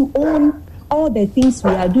have to own all the things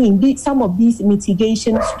we are doing, some of these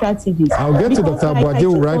mitigation strategies. I'll get to Dr.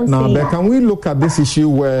 Aboagye right now, but can we look at this issue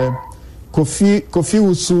where Kofi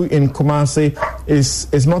Wusu in Kumasi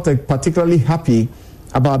is not particularly happy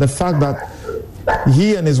about the fact that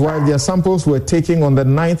he and his wife, their samples were taken on the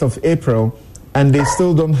 9th of April, and they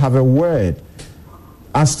still don't have a word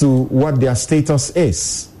as to what their status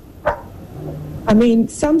is. I mean,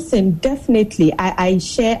 Samson, definitely, I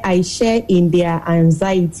share in their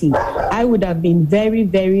anxiety. I would have been very,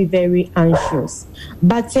 very, very anxious.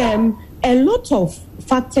 But a lot of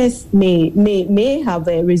factors may have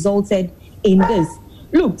resulted in this.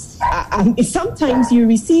 Look, sometimes you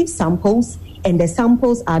receive samples and the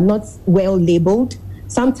samples are not well labeled.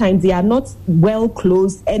 Sometimes they are not well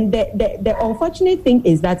closed. And the unfortunate thing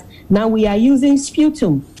is that now we are using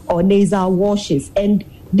sputum or nasal washes, and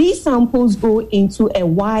these samples go into a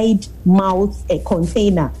wide mouth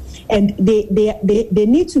container, and they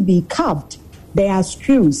need to be capped. They are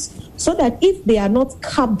screws, so that if they are not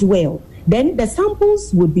capped well, then the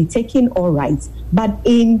samples would be taken all right. But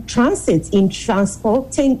in transit, in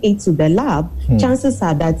transporting it to the lab, chances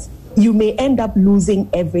are that you may end up losing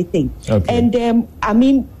everything. And I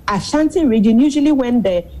mean, Ashanti region, usually when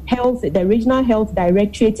the regional health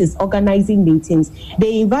directorate is organizing meetings,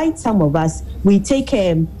 they invite some of us. We take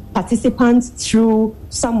participants through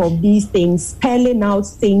some of these things, spelling out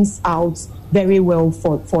things out very well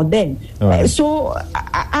for them. So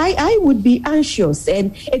I would be anxious,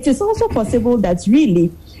 and it is also possible that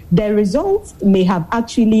really the results may have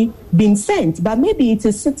actually been sent, but maybe it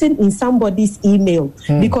is sitting in somebody's email,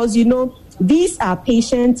 because these are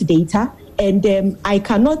patient data, and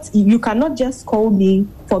you cannot just call me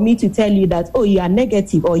for me to tell you that, oh, you are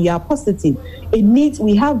negative or you are positive.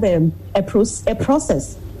 We have a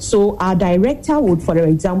process. So our director would, for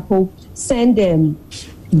example, send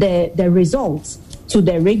the results to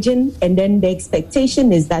the region, and then the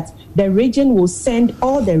expectation is that the region will send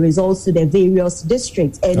all the results to the various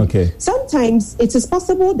districts. And sometimes it is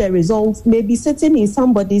possible the results may be sitting in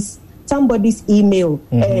somebody's email,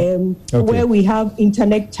 where we have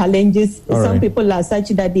internet challenges. Some people are such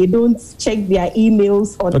that they don't check their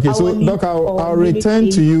emails on so Doc, I'll return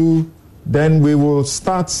to you. Then we will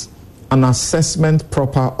start an assessment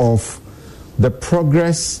proper of the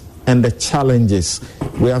progress and the challenges.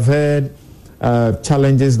 We have heard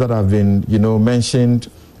challenges that have been, mentioned,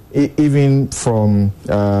 even from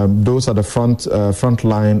those at the front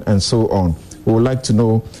line and so on. We would like to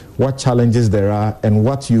know what challenges there are and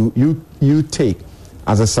what you take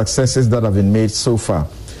as the successes that have been made so far.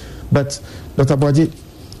 But Dr. Aboagye,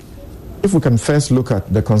 if we can first look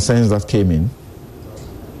at the concerns that came in.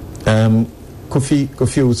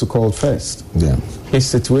 Kofi was called first. Yeah. His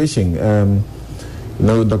situation,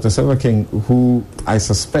 Dr. Silver King, who I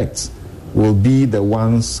suspect will be the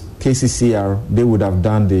ones, KCCR, they would have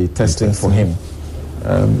done the testing for him.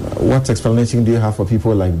 What explanation do you have for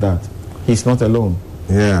people like that? He's not alone.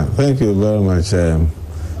 Yeah, thank you very much,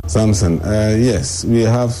 Samson. Yes, we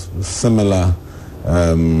have similar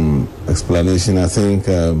explanation. I think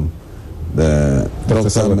the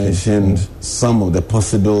doctor mentioned some of the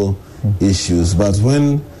possible issues, but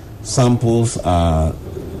when samples are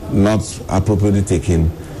not appropriately taken,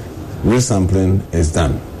 resampling is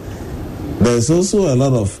done. There is also a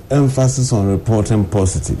lot of emphasis on reporting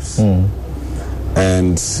positives.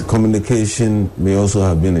 and communication may also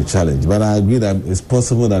have been a challenge. But I agree that it's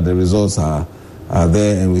possible that the results are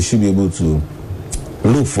there, and we should be able to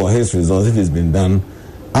look for his results. If it's been done,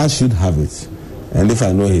 I should have it. And if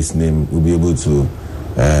I know his name, we'll be able to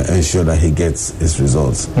ensure that he gets his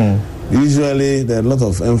results. Usually, there are a lot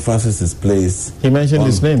of emphasis is placed. He mentioned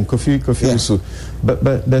his name, Kofi Usu. But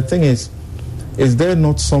the thing is there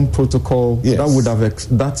not some protocol that would have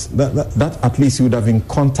that at least you would have been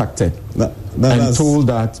contacted and told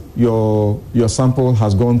that your sample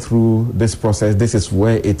has gone through this process, this is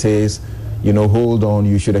where it is, hold on,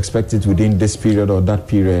 you should expect it within this period or that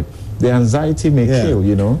period. The anxiety may kill,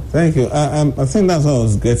 Thank you. I think that's what I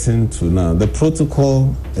was getting to now. The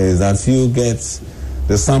protocol is that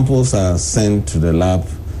the samples are sent to the lab,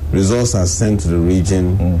 results are sent to the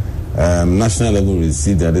region, national level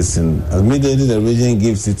receive their listing. Immediately the region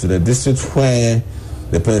gives it to the district where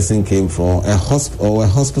the person came from, a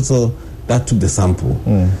hospital that took the sample.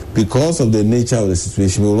 Because of the nature of the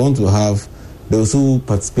situation, we want to have those who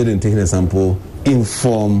participate in taking the sample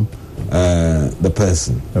inform the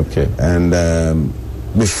person. Okay. And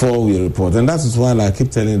before we report. And that is why I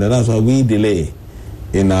keep telling you that's why we delay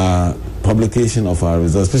in our publication of our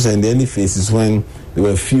results, especially in the early phases when there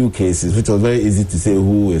were few cases, which was very easy to say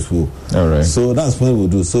who is who. All right. So that's what we'll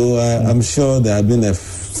do. So I'm sure there have been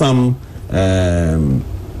some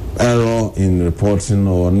error in reporting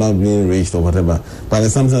or not being reached or whatever, but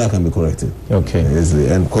it's something that can be corrected. Okay. Easily.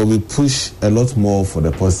 And because we push a lot more for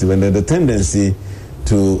the positive, and there's the tendency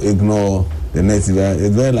to ignore the negative.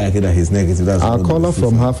 It's very likely that he's negative. That's our caller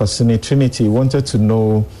from Half-Assini, Trinity, wanted to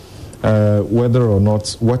know whether or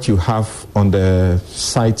not what you have on the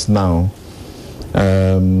site now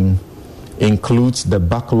includes the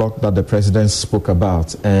backlog that the president spoke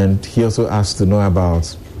about, and he also asked to know about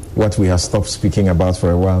what we have stopped speaking about for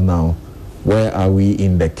a while now. Where are we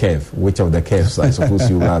in the curve? Which of the curves, I suppose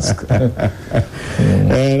you will ask?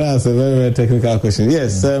 That's a very, very technical question.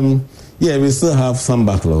 Yes, we still have some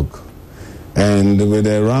backlog, and with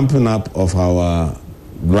the ramping up of our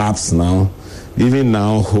labs now, even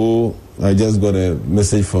now, I just got a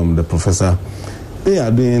message from the professor. They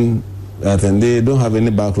are doing that, and they don't have any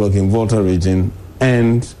backlog in Volta region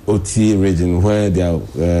and OT region where they are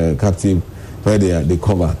captive, where they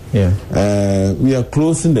cover. Yeah. We are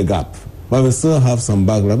closing the gap, but we still have some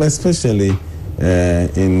backlog, especially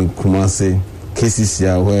in Kumasi, cases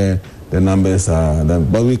here where the numbers are.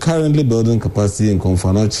 But we're currently building capacity in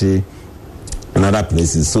Konfanochi and other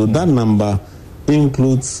places. So that number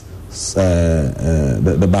includes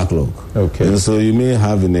the backlog. Okay. And so you may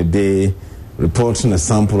have in a day reporting a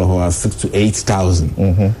sample of about 6,000 to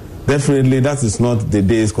 8,000. Definitely that is not the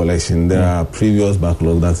day's collection. There are previous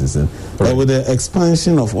backlog that is in. But with the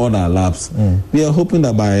expansion of all our labs, we are hoping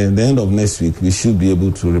that by the end of next week we should be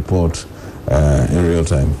able to report in real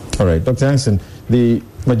time. All right, Dr. Hansen, the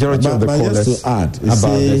majority of the callers just to add,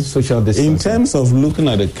 about the social distancing. In terms of looking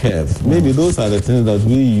at the curve, maybe those are the things that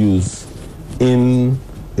we use in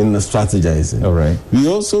the strategizing. All right. We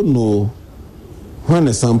also know when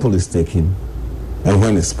a sample is taken and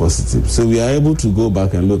when it's positive. So we are able to go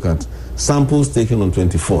back and look at samples taken on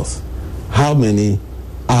 24th. How many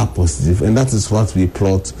are positive? And that is what we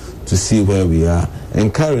plot to see where we are.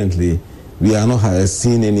 And currently, we are not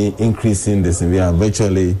seeing any increase in this, and we are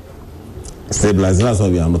virtually stabilizing. That's why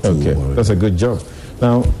we are not too worried. That's a good job.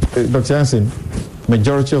 Now, Dr. Hansen,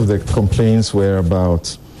 majority of the complaints were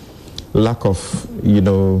about lack of,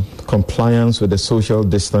 compliance with the social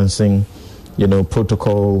distancing,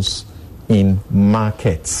 protocols in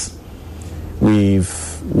markets. We've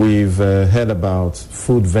heard about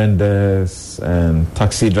food vendors and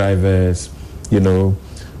taxi drivers,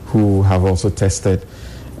 who have also tested.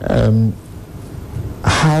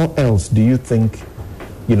 How else do you think,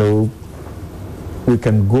 we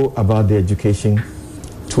can go about the education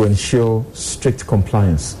to ensure strict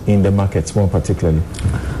compliance in the markets more particularly?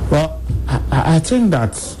 Well, I think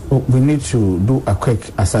that we need to do a quick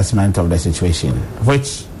assessment of the situation,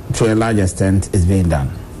 which to a large extent is being done.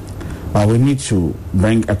 But we need to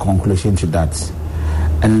bring a conclusion to that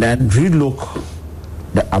and then relook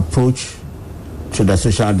the approach to the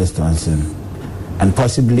social distancing and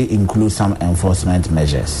possibly include some enforcement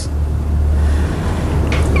measures.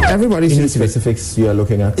 Everybody Any seems specifics you are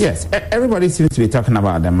looking at? Yes, everybody seems to be talking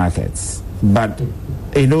about the markets, but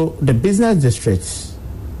the business districts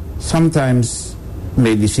sometimes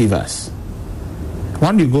may deceive us.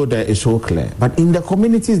 When you go there, it's so clear. But in the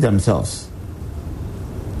communities themselves,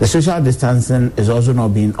 the social distancing is also not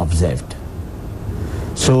being observed.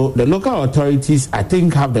 So the local authorities, I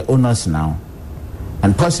think, have the onus now,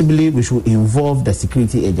 and possibly we should involve the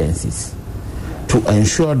security agencies to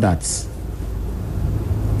ensure that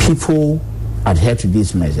people adhere to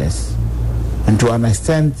these measures and to an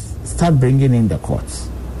extent start bringing in the courts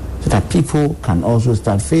so that people can also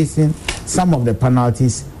start facing some of the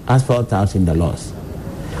penalties as spelled out in the laws.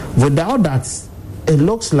 Without that, it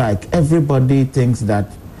looks like everybody thinks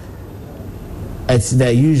that it's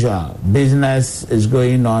the usual, business is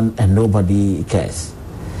going on and nobody cares.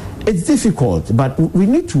 It's difficult, but we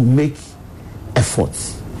need to make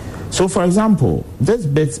efforts. So, for example, this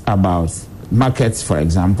bit about markets, for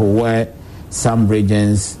example, where some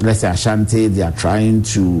regions, let's say Ashanti, they are trying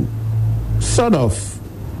to sort of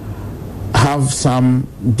have some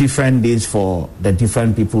different days for the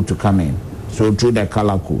different people to come in. So through the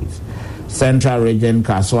color codes. Central region,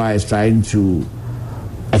 Kaswa is trying to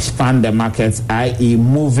expand the markets, i.e.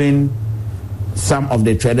 moving some of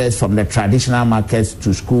the traders from the traditional markets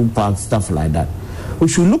to school parks, stuff like that. We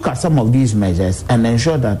should look at some of these measures and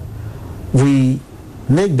ensure that we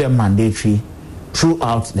make them mandatory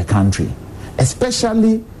throughout the country,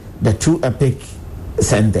 especially the two epic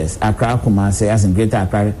centers, Accra, Kumasi, as in Greater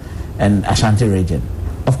Accra and Ashanti region.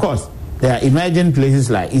 Of course, there are emerging places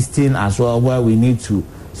like Eastern as well, where we need to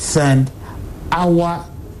send our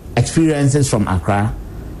experiences from Accra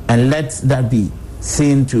and let that be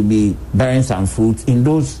seen to be bearing some fruit in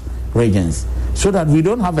those regions, so that we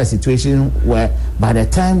don't have a situation where by the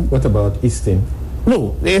time... What about Eastern?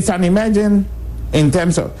 No, it's an emerging in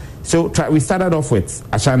terms of... So we started off with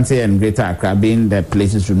Ashanti and Greater Accra being the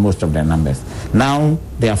places with most of their numbers. Now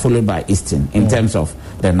they are followed by Eastern in terms of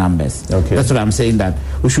their numbers. Okay. That's what I'm saying, that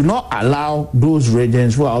we should not allow those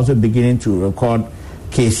regions who are also beginning to record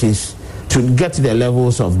cases to get to the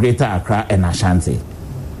levels of Greater Accra and Ashanti.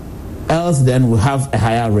 Else then we have a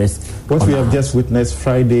higher risk. What we have just witnessed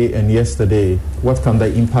Friday and yesterday, what can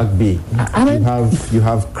the impact be? You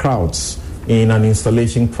have crowds in an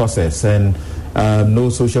installation process and no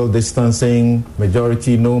social distancing,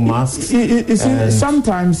 majority no masks. You see,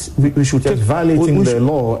 sometimes we should just take violating the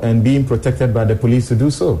law and being protected by the police to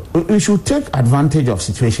do so. We should take advantage of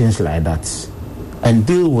situations like that and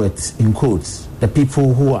deal with, in quotes, the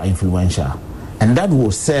people who are influential, and that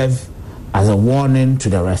will serve as a warning to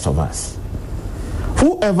the rest of us.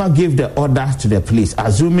 Whoever gave the order to the police,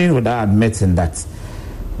 assuming without admitting that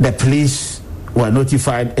the police were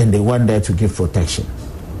notified and they went there to give protection,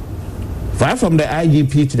 right from the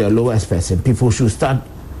IGP to the lowest person, people should start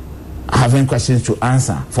having questions to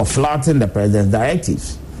answer for flouting the president's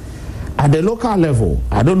directives. At the local level,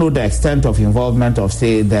 I don't know the extent of involvement of,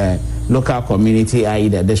 say, the local community, i.e.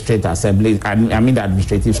 the district assembly, I mean the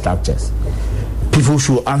administrative structures. People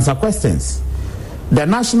should answer questions. The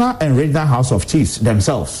National and Regional House of Chiefs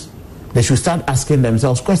themselves, they should start asking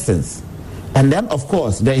themselves questions. And then, of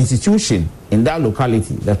course, the institution in that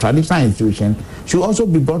locality, the traditional institution, should also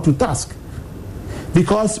be brought to task.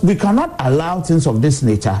 Because we cannot allow things of this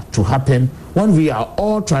nature to happen when we are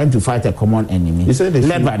all trying to fight a common enemy. You said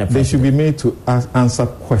they should be made to answer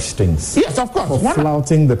questions. Yes, of course. For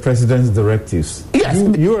flouting the president's directives.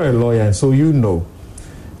 Yes. You are a lawyer, and so you know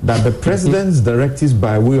that the president's directives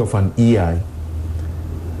by way of an EI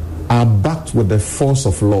are backed with the force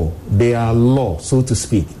of law. They are law, so to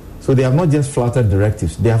speak. So they have not just flouted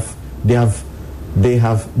directives. They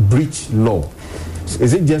have breached law.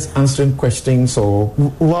 Is it just answering questions, or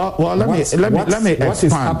let me expand. What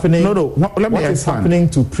is happening? What is happening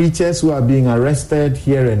to preachers who are being arrested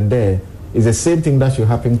here and there is the same thing that should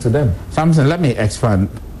happen to them. Samson, let me expand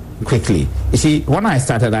quickly. You see, when I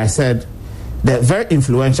started, I said the very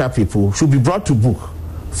influential people should be brought to book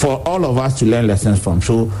for all of us to learn lessons from.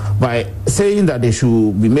 So by saying that they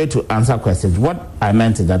should be made to answer questions, what I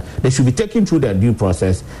meant is that they should be taken through their due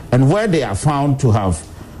process, and where they are found to have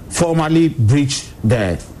formally breached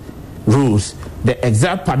the rules, the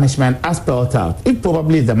exact punishment as spelled out, it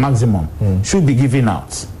probably is the maximum, should be given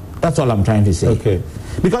out. That's all I'm trying to say. Okay.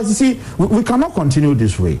 Because you see, we cannot continue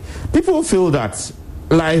this way. People feel that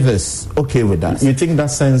life is okay with us. You think that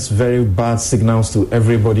sends very bad signals to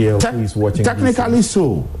everybody else who is watching? Technically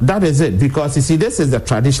so. That is it. Because you see, this is the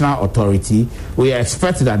traditional authority. We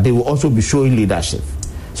expect that they will also be showing leadership.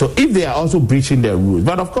 So if they are also breaching their rules,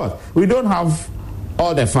 but of course, we don't have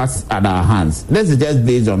all the facts at our hands. This is just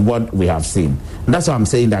based on what we have seen. And that's why I'm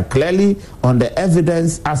saying that clearly on the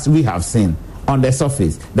evidence as we have seen on the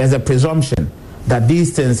surface, there's a presumption that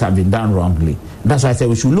these things have been done wrongly. That's why I say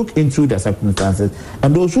we should look into the circumstances,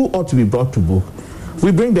 and those who ought to be brought to book,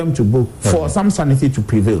 we bring them to book for some sanity to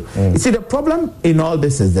prevail. You see, the problem in all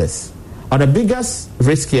this is this, or the biggest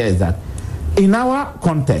risk here is that in our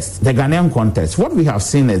context, the Ghanaian context, what we have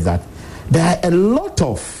seen is that there are a lot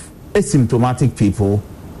of asymptomatic people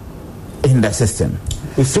in the system.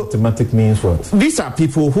 Asymptomatic means what? These are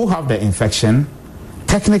people who have the infection,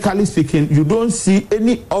 technically speaking, you don't see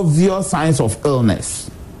any obvious signs of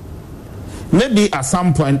illness. Maybe at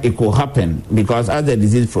some point it could happen because as the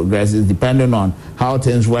disease progresses, depending on how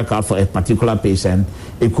things work out for a particular patient,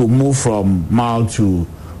 it could move from mild to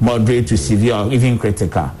moderate to severe or even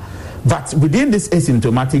critical. But within this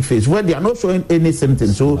asymptomatic phase, where they are not showing any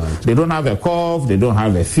symptoms, so they don't have a cough, they don't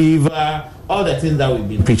have a fever, all the things that we've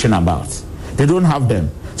been preaching about, they don't have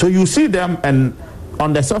them. So you see them, and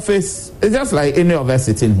on the surface, it's just like any of us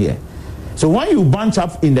sitting here. So when you bunch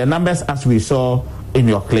up in the numbers as we saw in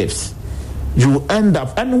your clips, you end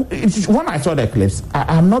up, and when I saw the clips,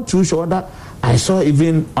 I'm not too sure that I saw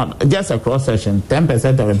even just a cross section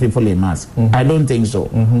 10% of the people in mask. I don't think so.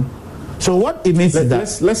 So what it means is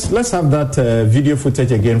that let's have that video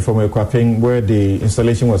footage again from Ekwaping where the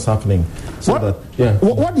installation was happening. So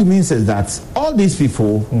what it means is that all these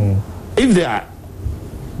people, if there are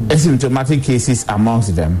asymptomatic cases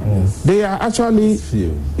amongst them, they are actually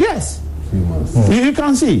yes. You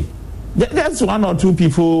can see. There's one or two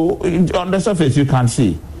people on the surface you can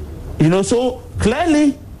see. So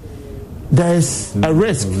clearly there's a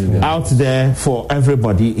risk out there for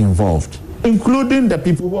everybody involved, including the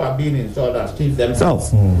people who are being installed as chiefs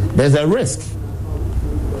themselves. There's a risk.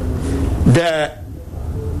 The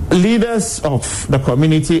leaders of the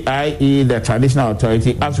community, i.e. the traditional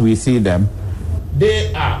authority, as we see them,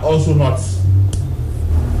 they are also not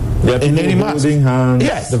in any holding hands.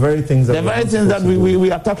 Yes, the very things that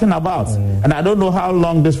we are talking about. And I don't know how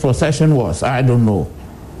long this procession was. I don't know.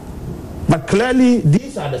 But clearly,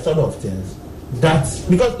 these are the sort of things that,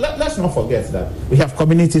 because let's not forget that we have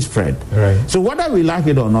community spread. Right. So whether we like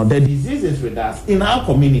it or not, the disease is with us in our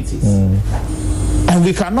communities. And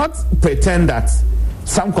we cannot pretend that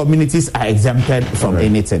some communities are exempted from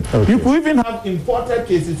anything. You could even have imported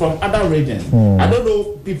cases from other regions. I don't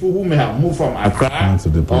know, people who may have moved from Accra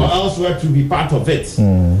or elsewhere to be part of it.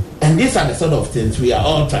 And these are the sort of things we are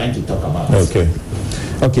all trying to talk about.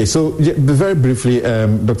 Okay, so very briefly,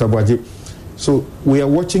 Dr. Boaji, so we are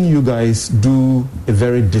watching you guys do a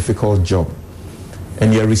very difficult job.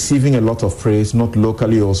 And you're receiving a lot of praise, not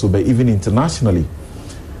locally also, but even internationally.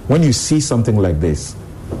 When you see something like this,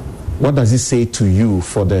 what does it say to you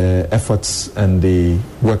for the efforts and the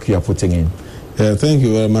work you are putting in? Thank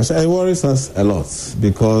you very much. It worries us a lot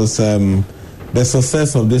because the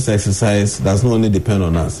success of this exercise does not only depend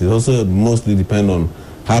on us. It also mostly depends on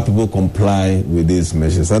how people comply with these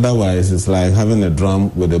measures. Otherwise, it's like having a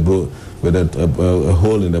drum with a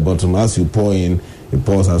hole in the bottom. As you pour in, it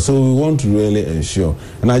pours out. So we want to really ensure.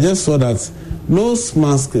 And I just saw that nose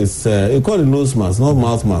mask is, you call it nose mask, not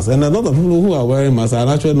mouth mask. And a lot of people who are wearing masks are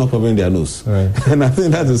actually not covering their nose. And I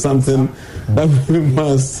think that is something that we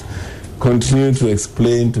must continue to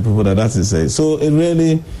explain to people that is it. So it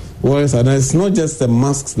really worries. And it's not just the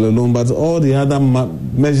masks alone, but all the other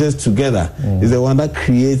measures together is the one that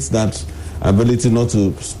creates that ability not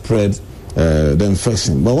to spread the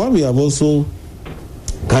infection. But what we have also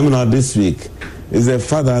coming out this week is the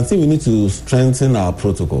fact that I think we need to strengthen our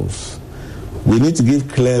protocols. We are going to give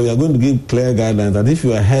clear guidelines that if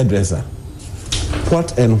you are a hairdresser,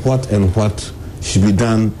 what should be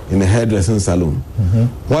done in a hairdressing salon,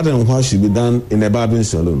 what and what should be done in a barbering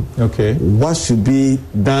salon, what should be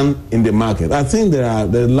done in the market. I think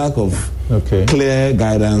there's lack of clear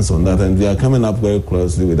guidance on that, and we are coming up very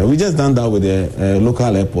closely with that. We just done that with the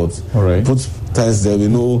local airports. Put tests there. We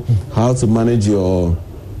know how to manage your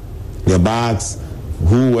bags,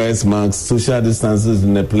 who wears masks, social distances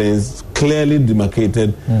in the planes, clearly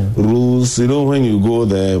demarcated rules. When you go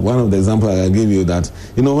there, one of the examples I give you that,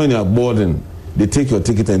 when you are boarding, they take your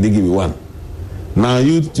ticket and they give you one. Now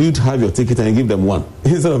you have your ticket and you give them one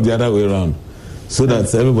instead of the other way around, so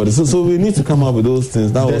that's everybody. So we need to come up with those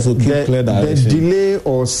things that also keep clear direction. The delay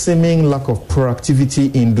or seeming lack of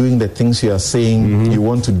proactivity in doing the things you are saying you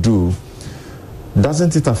want to do,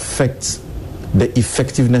 doesn't it affect the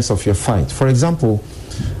effectiveness of your fight? For example,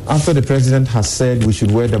 after the president has said we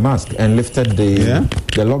should wear the mask and lifted the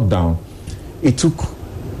lockdown, it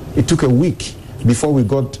took a week before we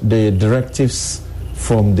got the directives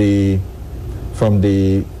from you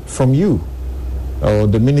or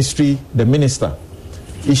the ministry, the minister,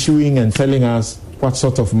 issuing and telling us what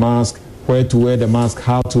sort of mask, where to wear the mask,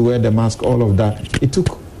 how to wear the mask, all of that. It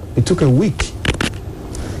took a week.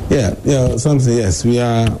 Something. Yes, we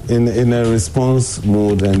are in a response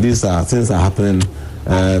mode, and these things are happening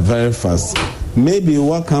very fast. Maybe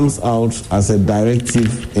what comes out as a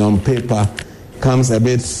directive on paper comes a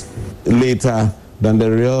bit later than the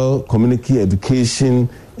real community education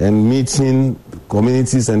and meeting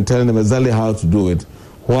communities and telling them exactly how to do it.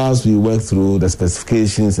 whilst we work through the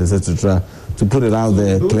specifications, etc., to put it out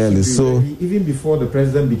there clearly. So even before the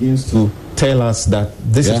president begins to tell us that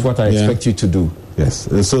this is what I expect you to do. Yes.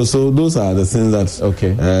 So those are the things that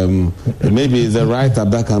maybe the write-up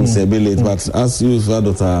that comes a bit late, but as you heard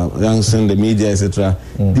Dr. Youngson, the media, etc.,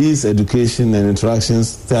 these education and interactions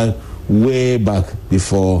start way back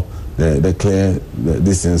before the clear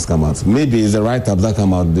these things come out. Maybe it's the write-up that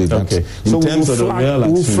come out. Okay. So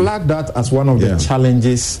we'll flag that as one of the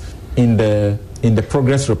challenges in the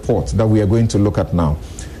progress report that we are going to look at now.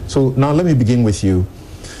 So now let me begin with you.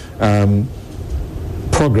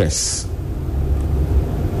 Progress.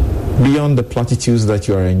 Beyond the platitudes that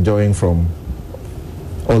you are enjoying from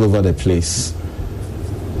all over the place,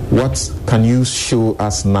 what can you show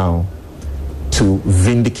us now to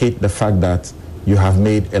vindicate the fact that you have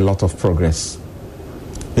made a lot of progress?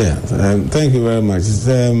 Yeah, thank you very much.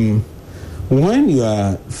 When you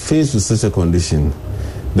are faced with such a condition,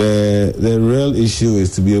 the real issue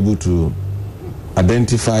is to be able to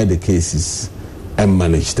identify the cases and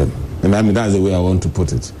manage them. And I mean, that's the way I want to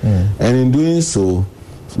put it. And in doing so,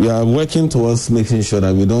 we are working towards making sure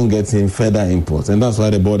that we don't get in further imports, and that's why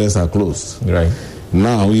the borders are closed. Right.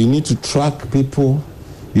 Now, you need to track people,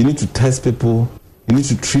 you need to test people, you need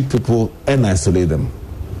to treat people and isolate them.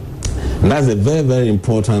 And that's a very, very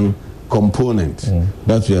important component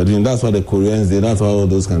that we are doing. That's what the Koreans did, that's what all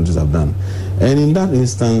those countries have done. And in that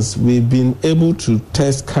instance, we've been able to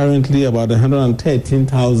test currently about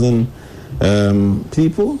 113,000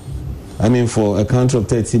 people. I mean, for a country of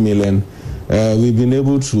 30 million, we've been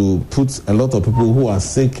able to put a lot of people who are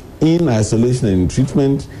sick in isolation and in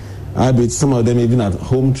treatment. Albeit some of them even at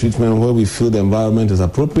home treatment where we feel the environment is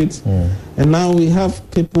appropriate. And now we have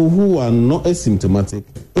people who are not asymptomatic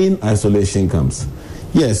in isolation camps.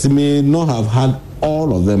 Yes, we may not have had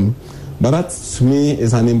all of them, but that to me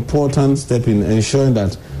is an important step in ensuring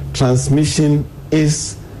that transmission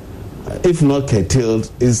is, if not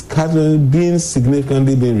curtailed, is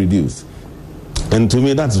significantly being reduced. And to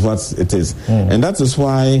me, that's what it is. And that is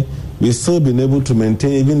why we've still been able to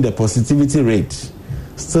maintain even the positivity rate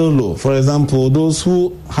still low. For example, those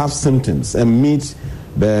who have symptoms and meet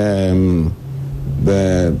the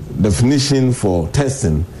definition for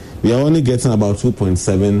testing, we are only getting about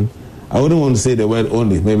 2.7. I wouldn't want to say the word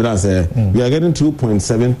only. Maybe that's we are getting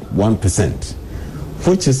 2.71%,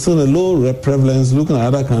 which is still a low prevalence looking at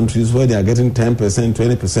other countries where they are getting 10%,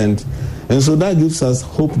 20%. And so that gives us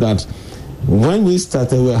hope that when we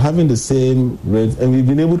started, we were having the same rate, and we've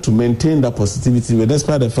been able to maintain that positivity rate,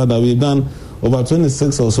 despite the fact that we've done over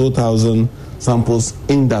 26 or so thousand samples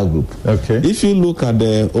in that group. Okay. If you look at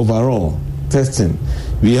the overall testing,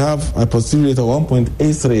 we have a positivity rate of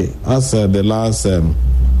 1.83 as the last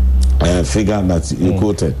figure that you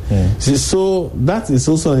quoted. So that is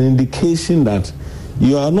also an indication that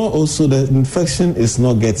you are not also, the infection is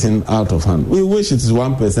not getting out of hand. We wish it is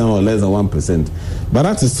 1% or less than 1%, but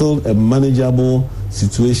that is still a manageable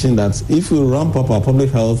situation that if we ramp up our public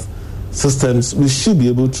health systems, we should be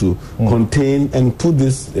able to contain and put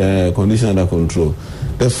this condition under control.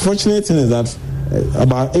 The fortunate thing is that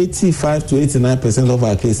about 85 to 89% of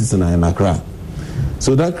our cases are in Accra.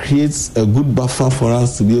 So that creates a good buffer for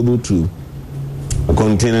us to be able to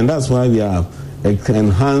contain, and that's why we are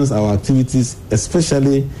enhance our activities,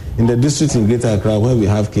 especially in the district in Greater Accra where we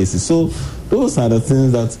have cases. So those are the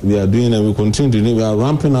things that we are doing, and we continue to do. We are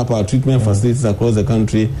ramping up our treatment facilities across the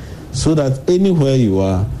country so that anywhere you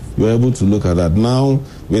are able to look at that. Now,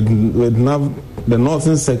 with the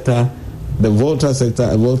northern sector, the Volta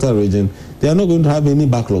sector, Volta region, they are not going to have any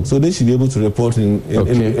backlog. So they should be able to report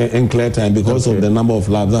in clear time because of the number of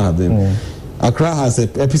labs that have been. Accra has an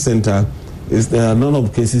epicenter. There are none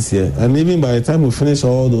of cases here, and even by the time we finish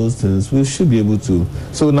all those things, we should be able to.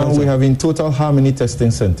 So now we have in total how many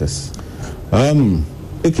testing centers?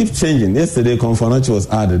 It keeps changing. Yesterday, Konfanachi was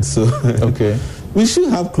added, so we should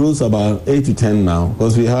have close about 8 to 10 now,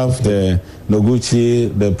 because we have the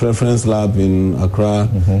Noguchi, the preference lab in Accra.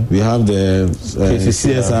 We have the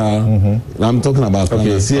CSR. I'm talking about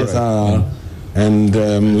CSR, and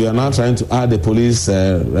we are now trying to add the police.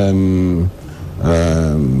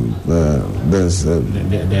 There's the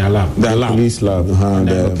police lab,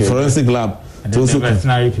 the forensic lab, and the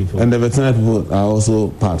veterinary people. And the veterinary people are also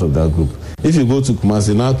part of that group. If you go to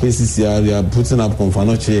Kumasi, now KCCR, they are putting up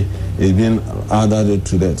Konfanoche, is being added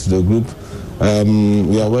to the group.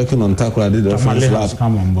 We are working on Takoradi, the reference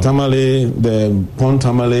lab. Tamale, the Pont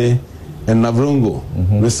Tamale, and Navrongo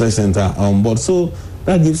Research Center are on board. So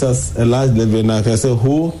that gives us a large level. Like I said,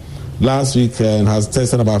 who last week has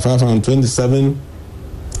tested about 527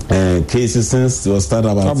 cases since it was started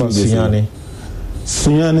about 2 days ago.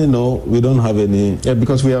 Sunyani, no, we don't have any. Yeah,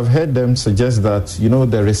 because we have heard them suggest that,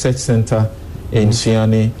 the research center in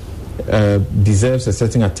Sunyani deserves a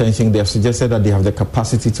certain attention. They have suggested that they have the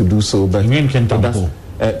capacity to do so. But you mean Kintampo?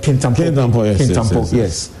 Kintampo,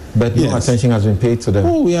 yes. But no attention has been paid to them.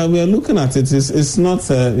 Oh, we are looking at it. It's not,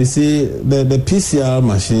 you see, the PCR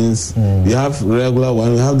machines, we have regular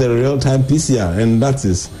one, we have the real-time PCR, and that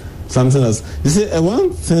is something else. You see,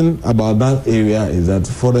 one thing about that area is that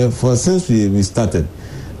since we started,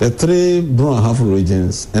 the 3 Brong-Ahafo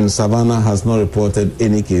regions and Savannah has not reported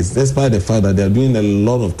any case, despite the fact that they are doing a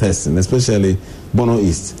lot of testing, especially Bono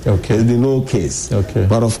East. Okay. There's been no case. Okay.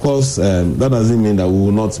 But of course, that doesn't mean that we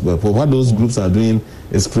will not. But what those groups are doing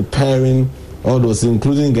is preparing all those,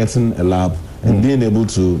 including getting a lab and being able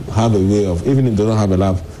to have a way of, even if they don't have a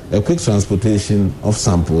lab, a quick transportation of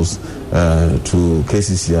samples to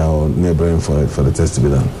KCCR or neighboring for the test to be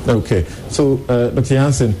done. Okay. So, Dr.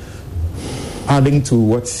 Jansen, adding to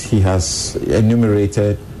what he has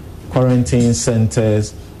enumerated, quarantine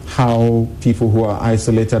centers, how people who are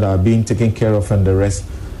isolated are being taken care of and the rest,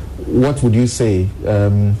 what would you say?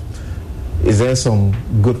 Is there some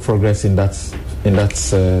good progress in that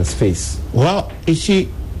space? Well, you see,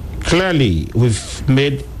 clearly we've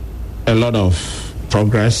made a lot of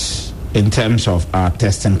progress in terms of our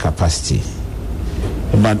testing capacity.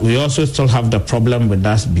 But we also still have the problem with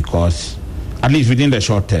us because, at least within the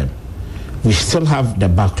short term, we still have the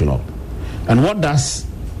backlog. And what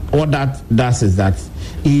that does is that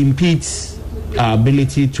it impedes our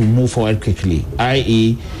ability to move forward quickly,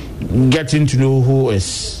 i.e., getting to know who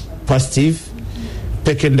is positive,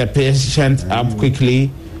 picking the patient up quickly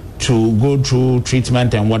to go through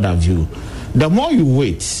treatment and what have you. The more you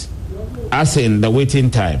wait, as in the waiting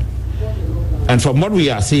time, and from what we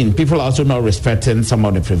are seeing, people are also not respecting some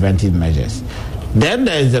of the preventive measures, then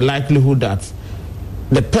there is the likelihood that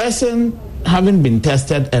the person having been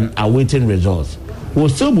tested and awaiting results will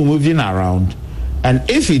still be moving around, and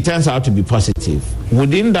if he turns out to be positive,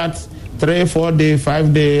 within that 3, 4 day,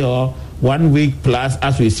 5 day, or 1 week plus,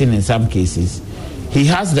 as we've seen in some cases, he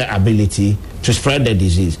has the ability to spread the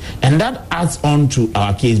disease, and that adds on to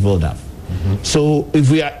our case buildup. So if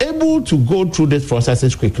we are able to go through these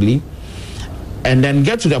processes quickly and then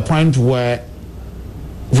get to the point where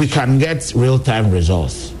we can get real-time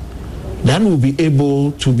results, then we'll be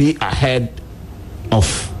able to be ahead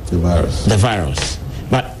of the virus.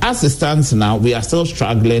 But as it stands now, we are still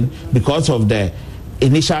struggling because of the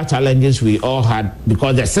initial challenges we all had,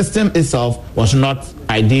 because the system itself was not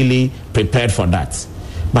ideally prepared for that.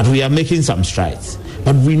 But we are making some strides.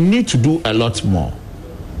 But we need to do a lot more.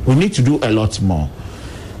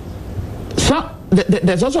 So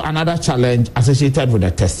there's also another challenge associated with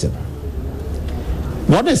the testing.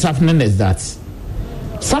 What is happening is that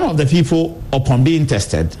some of the people, upon being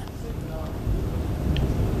tested,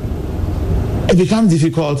 it becomes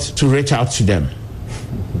difficult to reach out to them.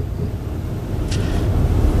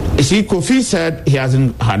 You see, Kofi said he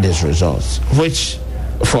hasn't had his results, which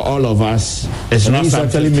for all of us is not he's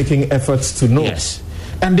actually making efforts to know. Yes.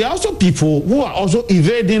 And there are also people who are also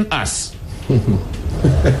evading us.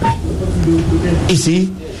 You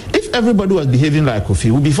see, if everybody was behaving like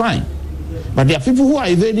Kofi, we'll be fine. But there are people who are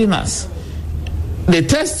evading us. They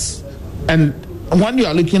test, and when you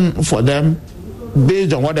are looking for them,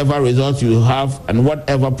 based on whatever results you have and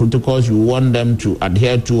whatever protocols you want them to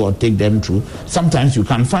adhere to or take them through, sometimes you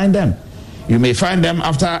can't find them. You may find them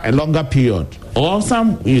after a longer period, or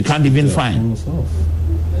some you can't even find.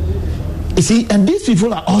 You see, and these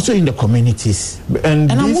people are also in the communities. And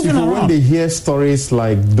these people, when they hear stories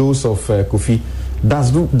like those of Kofi,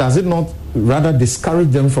 does it not rather discourage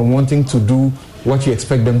them from wanting to do what you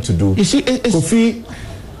expect them to do? You see, Kofi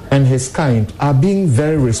and his kind are being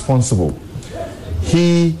very responsible.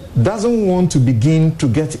 He doesn't want to begin to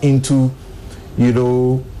get into,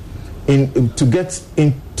 to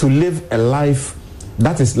live a life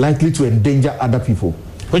that is likely to endanger other people.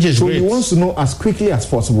 Which is great. He wants to know as quickly as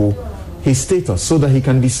possible his status so that he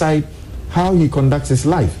can decide how he conducts his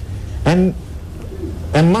life. And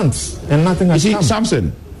months, and nothing has come. You see,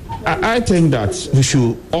 Samson, I think that we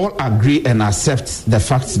should all agree and accept the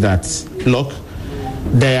fact that, look,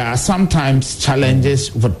 there are sometimes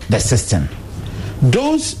challenges with the system.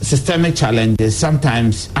 Those systemic challenges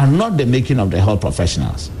sometimes are not the making of the health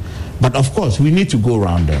professionals. But of course, we need to go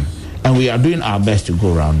around them. And we are doing our best to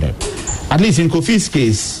go around them. At least in Kofi's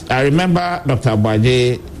case, I remember Dr.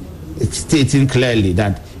 Abaje stating clearly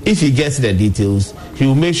that if he gets the details, he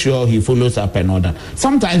will make sure he follows up and all that.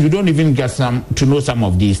 Sometimes we don't even get to know some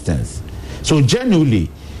of these things. So genuinely,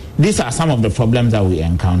 these are some of the problems that we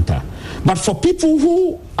encounter. But for people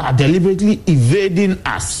who are deliberately evading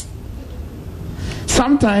us,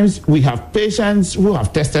 Sometimes we have patients who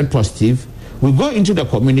have tested positive. We go into the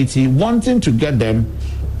community wanting to get them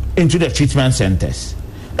into the treatment centers,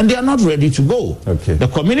 and they are not ready to go. Okay. The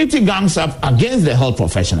community gangs up against the health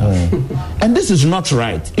professionals. And this is not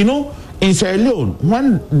right. You know, in Sierra Leone,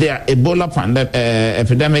 when the Ebola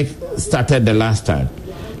epidemic started the last time,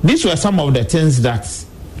 these were some of the things that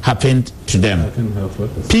happened to them.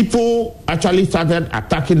 People actually started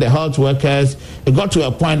attacking the health workers. It got to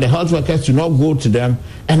a point the health workers did not go to them,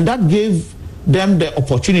 and that gave them the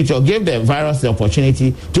opportunity, or gave the virus the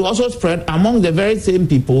opportunity to also spread among the very same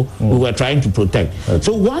people we were trying to protect.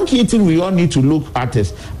 So one key thing we all need to look at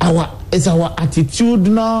is our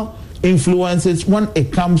attitudinal influences when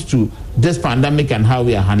it comes to this pandemic and how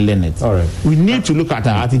we are handling it. All right. We need to look at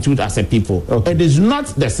our attitude as a people. It is not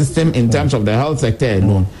the system in terms of the health sector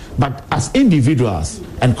alone, but as individuals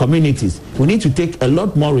and communities, we need to take a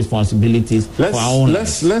lot more responsibilities for our own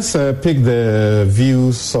lives. Let's pick the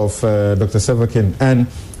views of Dr. Sevakin. And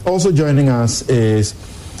also joining us is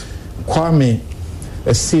Kwame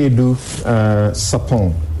Esiedu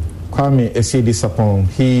Sapong. Kwame Esiedu Sapong.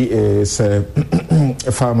 He is a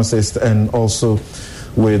pharmacist and also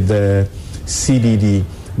with the CDD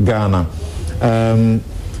Ghana.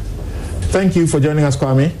 Thank you for joining us,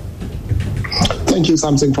 Kwame. Thank you,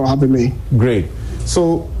 Samson, for having me. Great.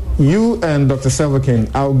 So you and Dr.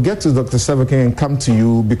 Sevakin, I'll get to Dr. Sevakin and come to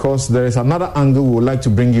you because there is another angle we would like to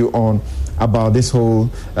bring you on about this whole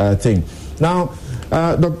thing. Now,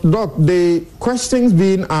 Doc, the questions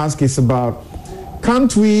being asked is about,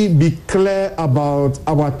 can't we be clear about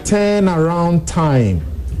our turnaround time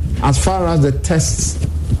as far as the tests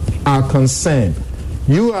are concerned?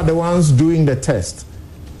 You are the ones doing the test.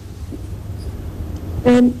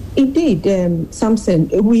 Indeed, Samson,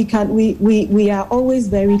 we are always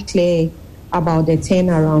very clear about the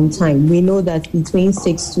turnaround time. We know that between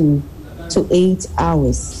 6 to 8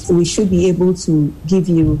 hours, we should be able to give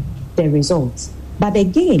you the results. But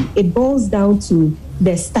again, it boils down to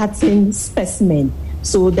the starting specimen.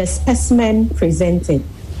 So the specimen presented.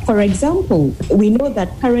 For example, we know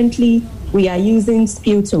that currently we are using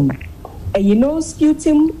sputum.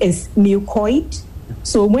 Sputum is mucoid.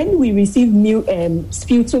 So when we receive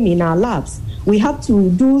sputum in our labs, we have to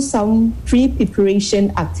do some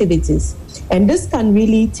pre-preparation activities. And this can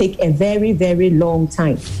really take a very, very long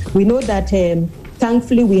time. We know that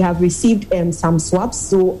thankfully we have received some swabs.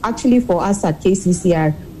 So actually for us at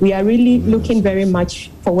KCCR, we are really looking very much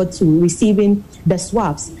forward to receiving the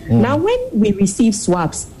swabs. Now, when we receive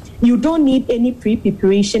swabs, you don't need any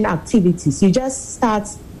pre-preparation activities. You just start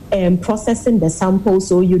processing the sample.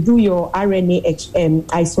 So you do your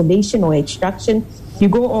RNA isolation or extraction. You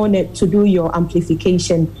go on to do your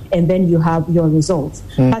amplification, and then you have your results.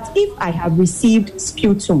 But if I have received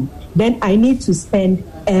sputum, then I need to spend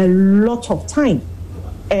a lot of time.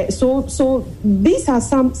 So these are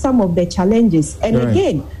some of the challenges. And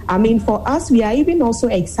again, for us, we are even also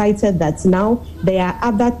excited that now there are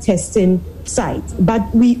other testing sites.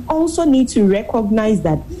 But we also need to recognize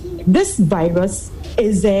that this virus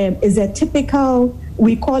is a typical,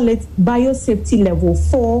 we call it biosafety level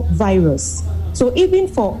 4 virus. So even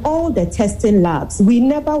for all the testing labs, we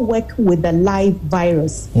never work with the live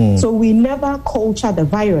virus. So we never culture the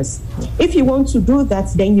virus. If you want to do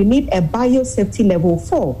that, then you need a biosafety level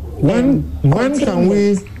 4. When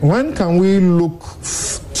can we look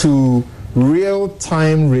to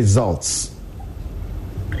real-time results?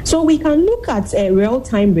 So we can look at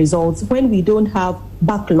real-time results when we don't have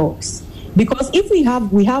backlogs. Because if we have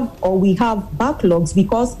backlogs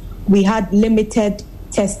because we had limited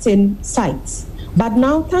testing sites. But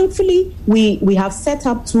now, thankfully, we have set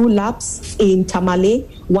up 2 labs in Tamale,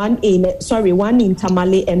 one in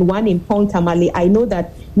Tamale and one in Pong Tamale. I know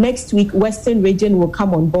that next week, Western Region will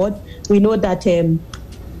come on board. We know that in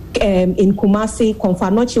Kumasi,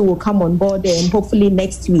 Konfanoche will come on board and hopefully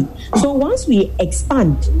next week. So once we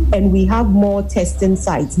expand and we have more testing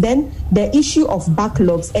sites, then the issue of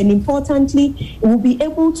backlogs, and importantly, we'll be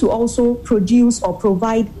able to also produce or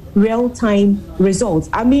provide real-time results.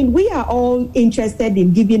 We are all interested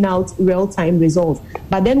in giving out real-time results,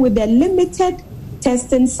 but then with the limited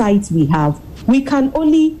testing sites we have, we can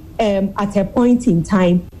only, at a point in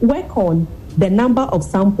time, work on the number of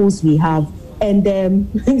samples we have. And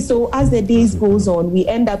so as the days goes on, we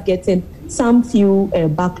end up getting some few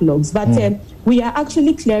backlogs. But we are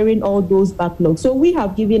actually clearing all those backlogs. So we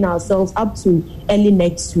have given ourselves up to early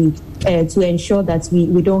next week to ensure that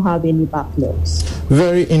we don't have any backlogs.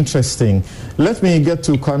 Very interesting. Let me get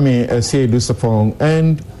to Kwame Esiedu Sapong.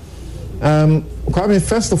 And Kwame,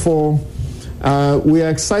 first of all, we are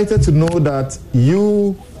excited to know that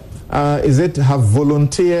you is it, have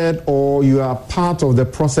volunteered, or you are part of the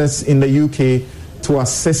process in the UK to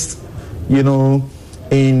assist,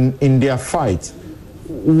 in their fight.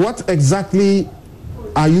 What exactly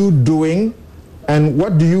are you doing, and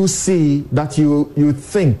what do you see that you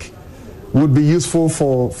think would be useful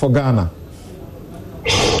for Ghana?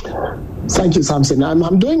 Thank you, Samson.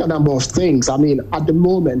 I'm doing a number of things. I mean, at the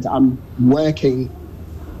moment, I'm working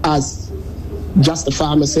as just a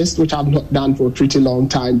pharmacist, which I've not done for a pretty long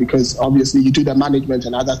time, because obviously you do the management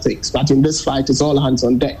and other things. But in this fight, it's all hands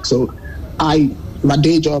on deck. So my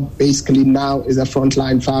day job basically now is a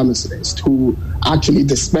frontline pharmacist who actually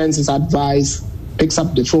dispenses advice, picks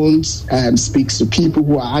up the phones, speaks to people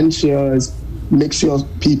who are anxious, makes sure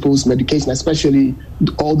people's medication, especially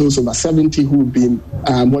all those over 70 who've been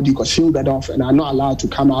shielded off and are not allowed to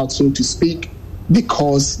come out, so to speak,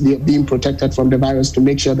 because they're being protected from the virus, to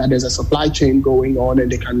make sure that there's a supply chain going on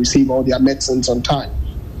and they can receive all their medicines on time.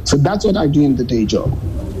 So that's what I do in the day job.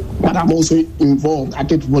 But I'm also involved. I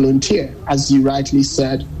did volunteer, as you rightly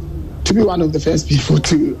said, to be one of the first people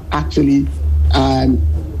to actually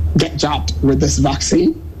get jabbed with this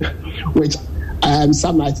vaccine, which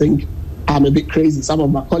some might think I'm a bit crazy. Some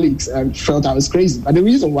of my colleagues felt I was crazy. But the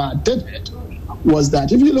reason why I did it was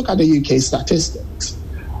that if you look at the UK statistics,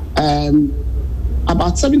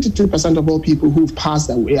 about 72% of all people who've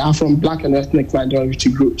passed away are from black and ethnic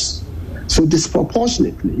minority groups. So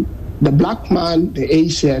disproportionately, the black man, the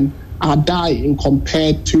Asian, are dying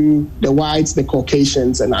compared to the whites, the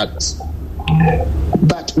Caucasians, and others.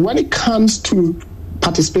 But when it comes to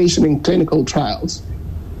participation in clinical trials,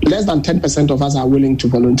 less than 10% of us are willing to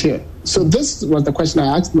volunteer. So this was the question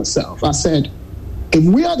I asked myself. I said, if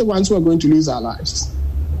we are the ones who are going to lose our lives,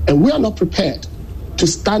 and we are not prepared to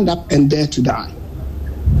stand up and dare to die,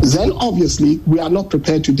 then obviously we are not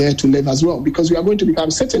prepared to dare to live as well, because we are going to become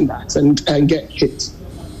sitting backs and get hit.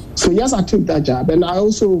 So yes, I took that job, and I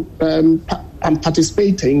also am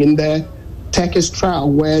participating in the Turkish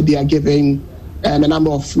trial where they are giving a number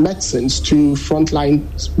of medicines to frontline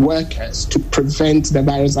workers to prevent the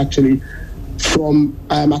virus actually from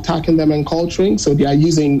attacking them and culturing. So they are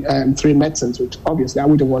using 3 medicines, which obviously I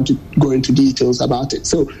wouldn't want to go into details about it.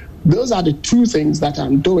 So those are the 2 things that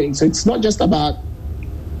I'm doing. So it's not just about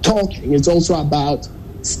talking, it's also about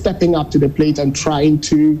stepping up to the plate and trying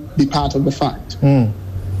to be part of the fight.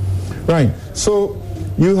 Right. So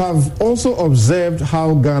you have also observed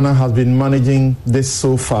how Ghana has been managing this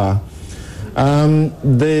so far.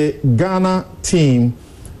 The Ghana team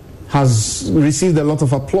has received a lot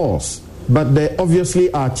of applause, but there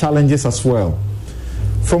obviously are challenges as well.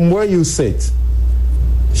 From where you sit,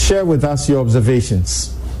 share with us your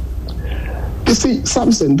observations. You see,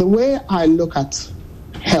 Samson, the way I look at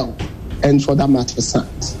help, and for that matter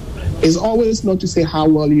science, is always not to say how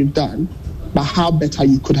well you've done, but how better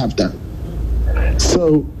you could have done.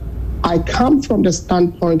 So I come from the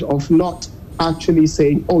standpoint of not actually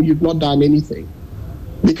saying, oh, you've not done anything.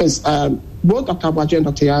 Because both Dr. Abuaji and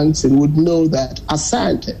Dr. Jansen would know that as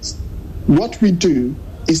scientists, what we do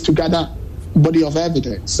is to gather body of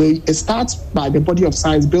evidence. So it starts by the body of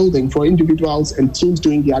science building for individuals and teams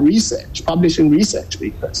doing their research, publishing research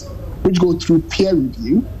papers, which go through peer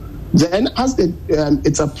review. Then as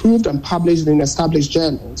it's approved and published in established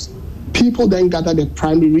journals, people then gather the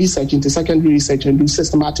primary research into secondary research and do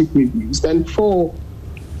systematic reviews. Then for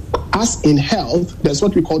us in health, there's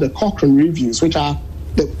what we call the Cochrane reviews, which are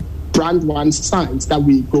the brand one science that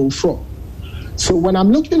we go from. So when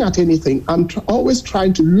I'm looking at anything, I'm always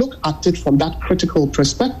trying to look at it from that critical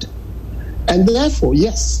perspective. And therefore,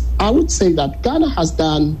 yes, I would say that Ghana has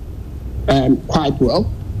done quite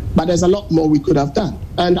well, but there's a lot more we could have done.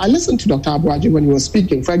 And I listened to Dr. Abuaji when he was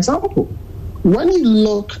speaking. For example, when you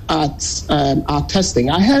look at our testing,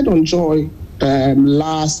 I heard on Joy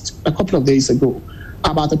a couple of days ago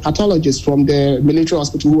about a pathologist from the military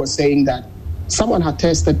hospital who was saying that someone had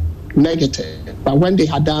tested negative, but when they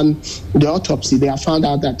had done the autopsy, they had found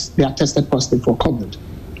out that they had tested positive for COVID.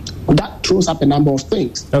 That throws up a number of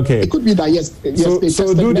things. Okay. It could be that yes they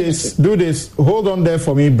tested negative. Do this. Hold on there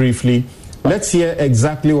for me briefly. Let's hear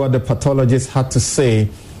exactly what the pathologist had to say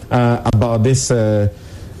about this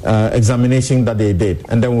examination that they did,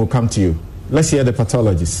 and then we'll come to you. Let's hear the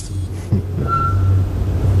pathologist.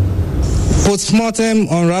 Postmortem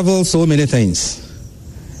unravels so many things.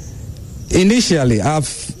 Initially,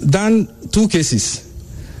 I've done 2 cases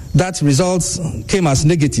that results came as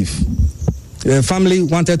negative. The family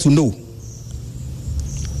wanted to know.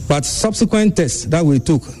 But subsequent tests that we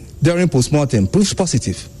took during postmortem proves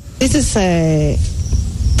positive. This is a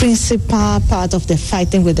principal part of the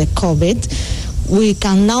fighting with the COVID. we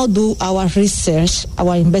can now do our research,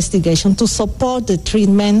 our investigation to support the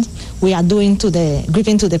treatment we are giving to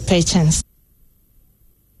the patients.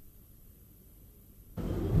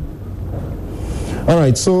 All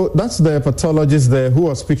right, so that's the pathologist there who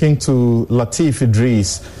was speaking to Lateef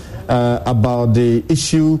Idris about the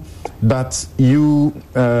issue that you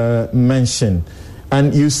mentioned.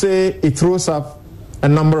 And you say it throws up a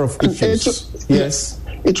number of issues. Yes.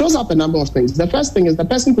 It throws up a number of things. The first thing is the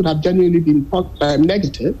person could have genuinely been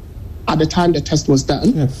negative at the time the test was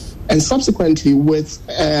done. Yes. And subsequently with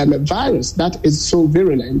a virus that is so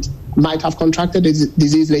virulent, might have contracted the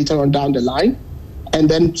disease later on down the line, and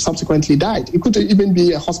then subsequently died. It could even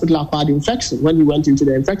be a hospital-acquired infection when we went into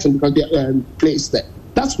the infection because they placed there.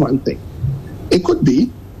 That's one thing. It could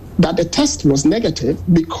be that the test was negative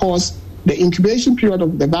because the incubation period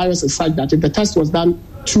of the virus is such that if the test was done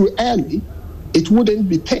too early, it wouldn't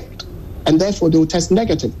be picked, and therefore they will test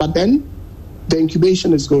negative. But then the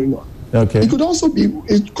incubation is going on. Okay. It could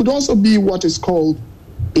also be what is called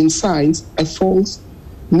in science a false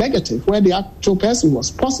negative, where the actual person was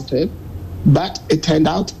positive, but it turned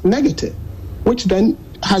out negative, which then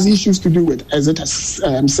has issues to do with, is it a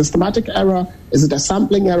systematic error? Is it a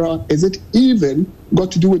sampling error? Is it even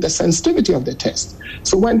got to do with the sensitivity of the test?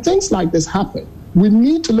 So when things like this happen, we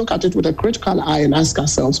need to look at it with a critical eye and ask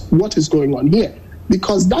ourselves, what is going on here?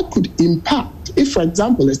 Because that could impact, if, for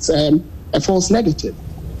example, it's a false negative.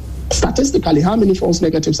 Statistically, how many false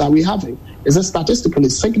negatives are we having? Is it statistically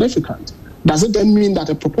significant? Does it then mean that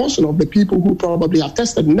a proportion of the people who probably have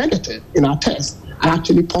tested negative in our test are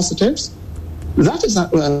actually positives? That is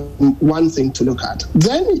one thing to look at.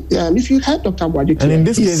 Then, if you heard Dr. Boadu, and in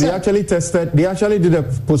this case, they actually did a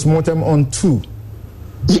postmortem on 2.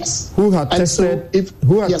 Yes. Who had tested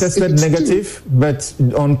negative, but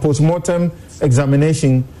on postmortem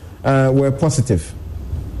examination were positive.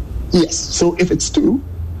 Yes. So if it's 2,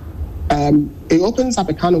 it opens up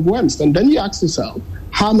a can of worms, and then you ask yourself,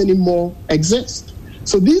 how many more exist?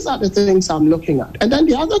 So these are the things I'm looking at. And then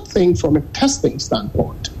the other thing from a testing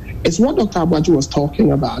standpoint is what Dr. Boadu was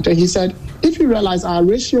talking about. And he said, if you realize our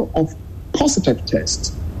ratio of positive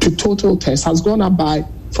tests to total tests has gone up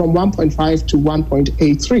from 1.5 to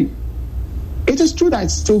 1.83. It is true that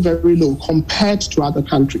it's still very low compared to other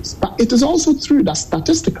countries. But it is also true that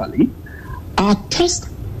statistically, our test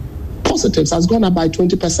positives has gone up by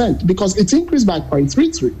 20% because it's increased by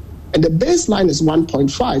 0.33. And the baseline is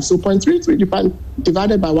 1.5. So 0.33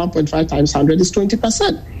 divided by 1.5 times 100 is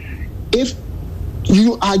 20%. If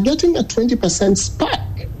you are getting a 20%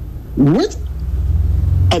 spike with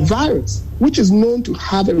a virus which is known to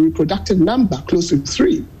have a reproductive number close to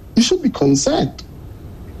 3, you should be concerned.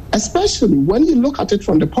 Especially when you look at it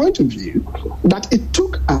from the point of view that it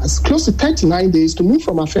took us close to 39 days to move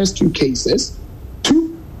from our first 2 cases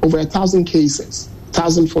to over 1,000 cases,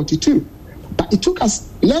 1,042. But it took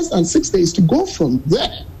us less than 6 days to go from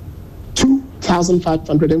there to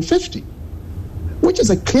 1,550, which is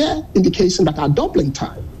a clear indication that our doubling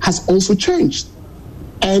time has also changed.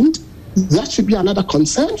 And that should be another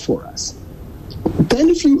concern for us. Then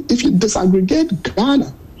if you disaggregate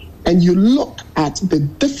Ghana and you look at the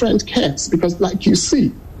different curves, because like you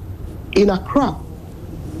see, in Accra,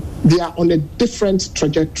 they are on a different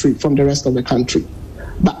trajectory from the rest of the country.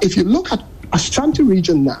 But if you look at Ashanti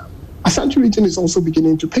region now, Ashanti region is also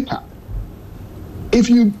beginning to pick up. If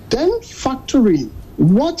you then factor in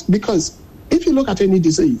because if you look at any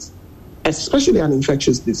disease, especially an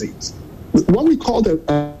infectious disease, what we call the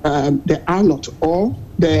R0 or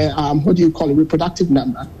the reproductive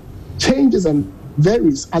number changes and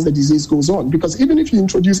varies as the disease goes on. Because even if you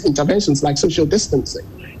introduce interventions like social distancing,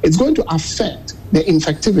 it's going to affect the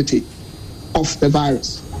infectivity of the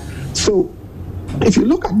virus. So if you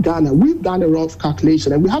look at Ghana, we've done a rough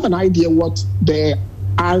calculation and we have an idea what the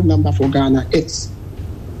R number for Ghana is.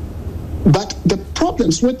 But the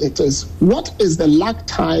problems with it is, what is the lag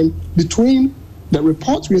time between the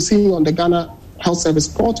reports we're seeing on the Ghana Health Service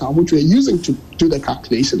portal, which we're using to do the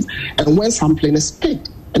calculations, and when sampling is picked?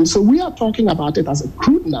 And so we are talking about it as a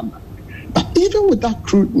crude number. But even with that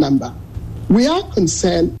crude number, we are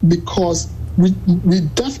concerned because we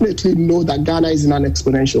definitely know that Ghana is in an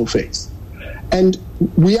exponential phase. And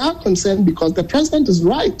we are concerned because the president is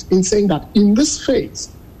right in saying that in this phase,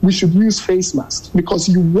 we should use face masks because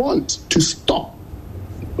you want to stop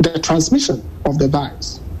the transmission of the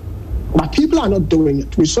virus. But people are not doing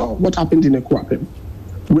it. We saw what happened in Ekwapim.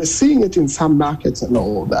 We're seeing it in some markets and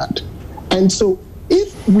all that. And so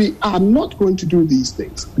if we are not going to do these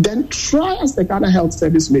things, then try as the Ghana Health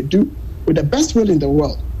Service may do with the best will in the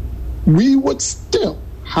world, we would still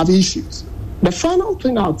have issues. The final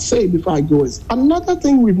thing I would say before I go is another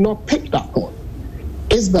thing we've not picked up on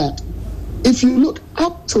is that if you look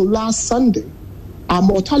up till last Sunday, our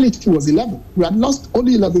mortality was 11. We had lost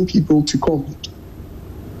only 11 people to COVID.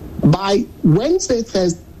 By Wednesday,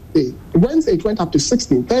 it went up to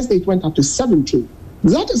 16. Thursday, it went up to 17.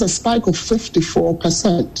 That is a spike of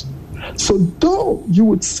 54%. So though you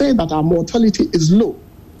would say that our mortality is low,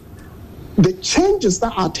 the changes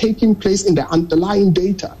that are taking place in the underlying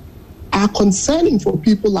data are concerning for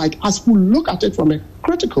people like us who look at it from a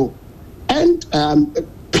critical and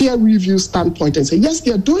peer review standpoint and say, yes,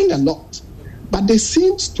 they are doing a lot, but there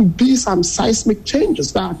seems to be some seismic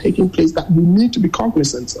changes that are taking place that we need to be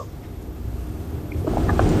cognizant of.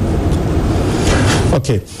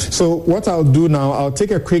 Okay, so what I'll do now, I'll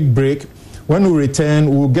take a quick break. When we return,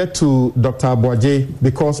 we'll get to Dr. Aboagye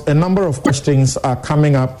because a number of questions are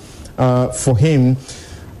coming up for him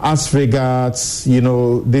as regards,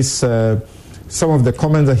 this some of the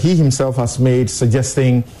comments that he himself has made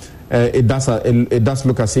suggesting it does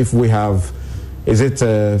look as if we have,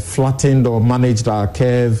 flattened or managed our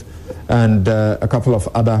curve, and a couple of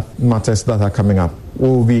other matters that are coming up.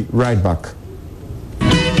 We'll be right back.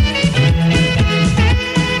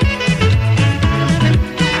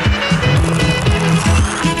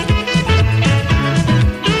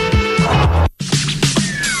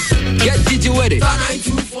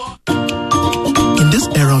 In this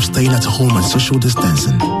era of staying at home and social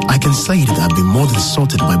distancing, I can say that I've been more than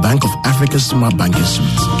sorted by Bank of Africa's Smart Banking Suite.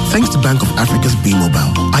 Thanks to Bank of Africa's B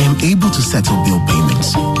Mobile, I am able to settle bill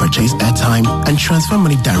payments, purchase airtime, and transfer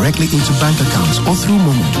money directly into bank accounts or through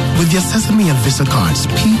Momo. With their Sesame and Visa cards,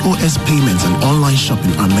 POS payments and online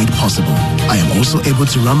shopping are made possible. I am also able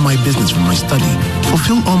to run my business from my study,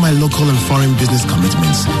 fulfill all my local and foreign business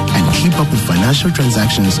commitments, and keep up with financial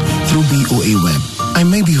transactions through BOA Web. I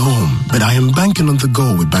may be home, but I am banking on the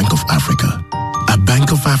go with Bank of Africa. At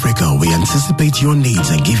Bank of Africa, we anticipate your needs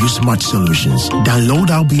and give you smart solutions. Download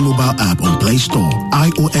our B Mobile app on Play Store.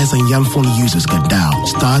 iOS and Yam phone users can dial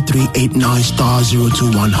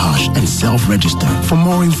 *389*021# and self-register. For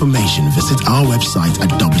more information, visit our website at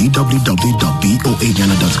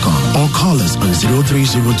www.boaghana.com or call us on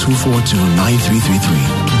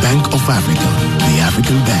 030-242-9333. Bank of Africa, the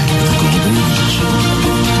African bank with a global reach.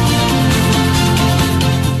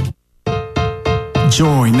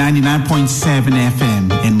 Joy 99.7 FM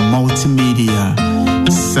and multimedia,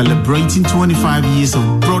 celebrating 25 years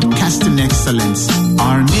of broadcasting excellence.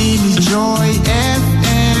 Our name is Joy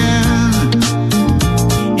FM,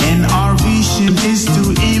 and our vision is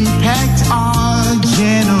to impact our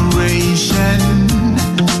generation.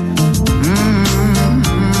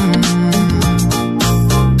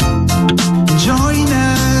 Join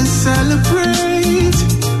us, celebrate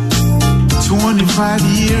 25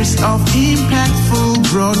 years of impactful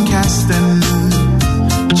broadcasting.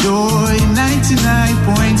 Joy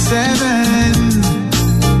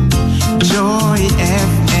 99.7. Joy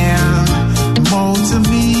FM.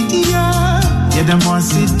 Multimedia.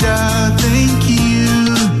 Yadamasida, thank you.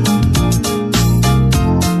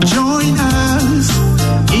 Join us.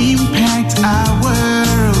 Impact our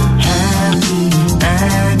world. Happy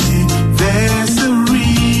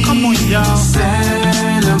anniversary. Come on, y'all.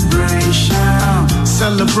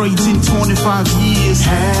 Celebrating 25 years.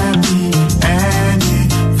 Happy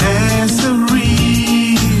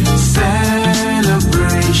anniversary.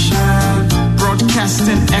 Celebration.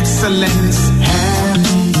 Broadcasting excellence.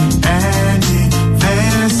 Happy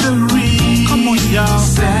anniversary. Come on, y'all.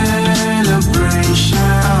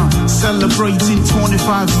 Celebration. Celebrating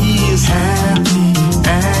 25 years. Happy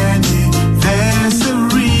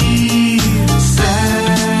anniversary.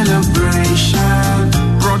 Celebration.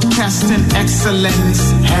 Broadcasting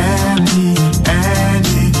excellence. Happy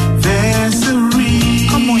anniversary.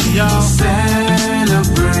 Come on, y'all.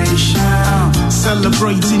 Celebration.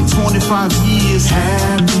 Celebrating 25 years.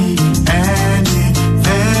 Happy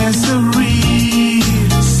anniversary.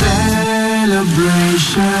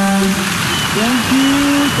 Celebration. Thank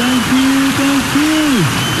you, thank you, thank you.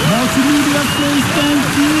 Multimedia friends, thank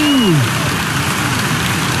you.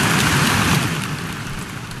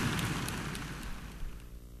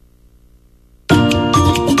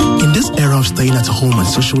 Of staying at home and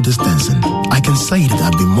social distancing, I can say that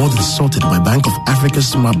I've been more than sorted by Bank of Africa's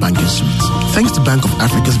Smart Banking Suite. Thanks to Bank of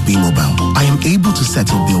Africa's B Mobile, I am able to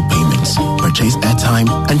settle bill payments, purchase airtime,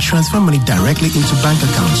 and transfer money directly into bank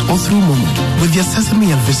accounts or through Momo. With their Sesame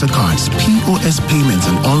and Visa cards, POS payments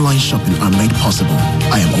and online shopping are made possible.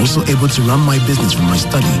 I am also able to run my business from my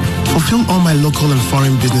study, fulfill all my local and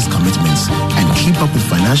foreign business commitments, and keep up with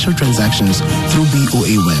financial transactions through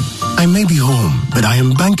BOA Web. I may be home, but I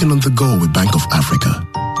am banking on the go with Bank of Africa.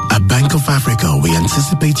 At Bank of Africa, we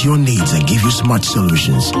anticipate your needs and give you smart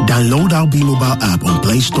solutions. Download our B Mobile app on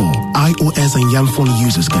Play Store. iOS and Yam phone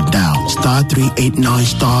users can dial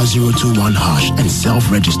 *389*021# and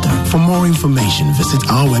self-register. For more information, visit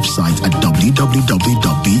our website at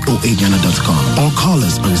www.boaghana.com or call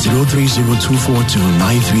us on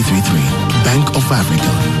 030-242-9333. Bank of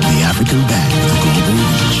Africa, the African Bank with global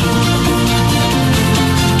reach.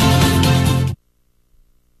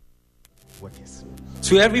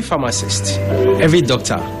 To every pharmacist, every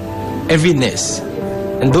doctor, every nurse,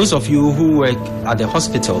 and those of you who work at the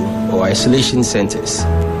hospital or isolation centers,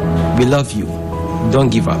 we love you. Don't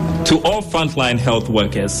give up. To all frontline health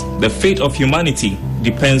workers, the fate of humanity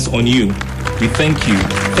depends on you. We thank you.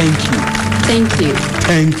 Thank you. Thank you.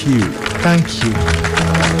 Thank you. Thank you.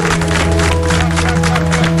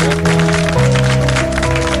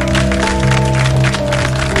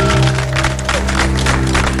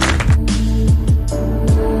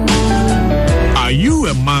 Are you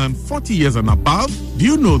a man 40 years and above? Do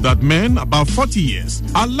you know that men above 40 years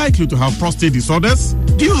are likely to have prostate disorders?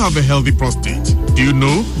 Do you have a healthy prostate? Do you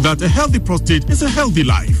know that a healthy prostate is a healthy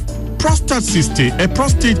life? Prostate Cyste, a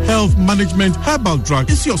prostate health management herbal drug,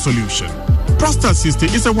 is your solution. Prostate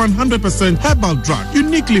Cyste is a 100% herbal drug,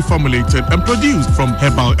 uniquely formulated and produced from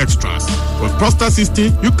herbal extracts. With Prostate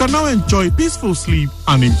Cyste, you can now enjoy peaceful sleep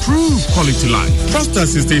and improve quality life. Prostate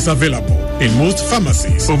Cyste is available in most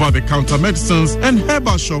pharmacies, over-the-counter medicines, and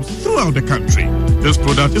herbal shops throughout the country. This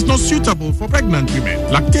product is not suitable for pregnant women,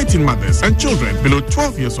 lactating mothers, and children below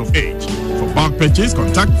 12 years of age. For bulk purchase,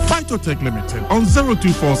 contact Phytotech Limited on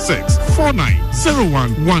 0246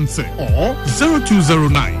 490116 or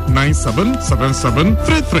 0209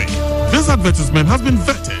 977733. This advertisement has been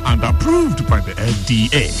vetted and approved by the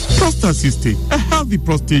FDA. Prostate Cyste, a healthy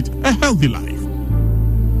prostate, a healthy life.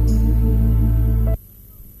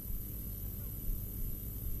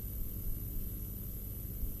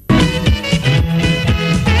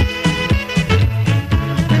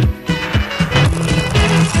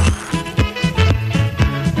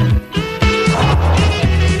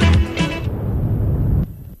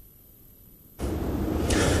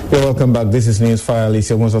 Welcome back. This is Newsfire,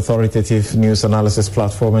 Alicia, most authoritative news analysis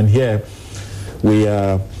platform, and here we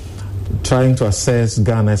are trying to assess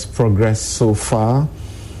Ghana's progress so far.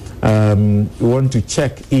 We want to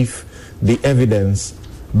check if the evidence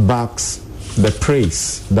backs the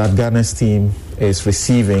praise that Ghana's team is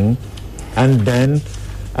receiving, and then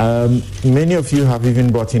many of you have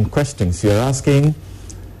even brought in questions. You're asking,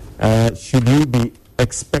 should you be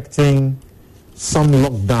expecting some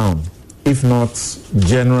lockdown, if not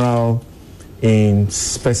general, in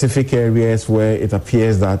specific areas where it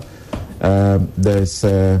appears that there's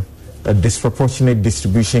a disproportionate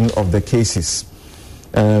distribution of the cases,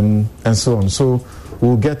 and so on. So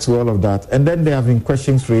we'll get to all of that. And then there have been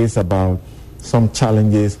questions raised about some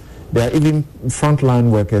challenges. There are even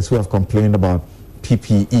frontline workers who have complained about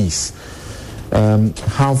PPEs.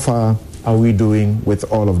 How far are we doing with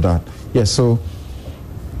all of that? Yes, so,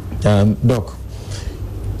 Doc,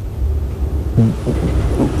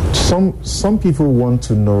 some people want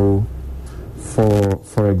to know,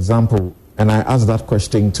 for example, and I asked that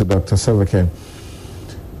question to Dr. Silverken,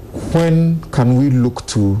 when can we look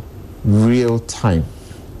to real-time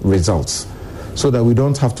results so that we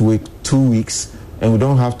don't have to wait 2 weeks and we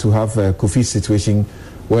don't have to have a Kofi situation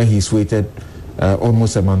where he's waited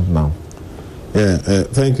almost a month now? Yeah,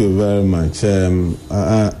 thank you very much.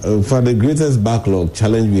 For the greatest backlog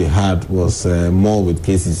challenge we had was more with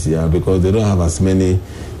KCCR because they don't have as many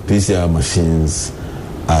PCR machines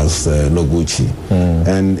as Noguchi.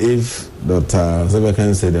 And if Dr.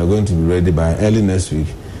 Silverken said they're going to be ready by early next week,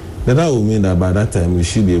 then that will mean that by that time we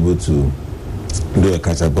should be able to do a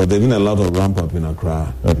catch-up. But there's been a lot of ramp-up in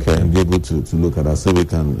Accra, and be able to look at that, so we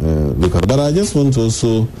can look at it. But I just want to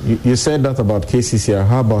also... You said that about KCCR.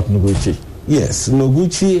 How about Noguchi? Yes,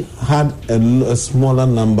 Noguchi had a smaller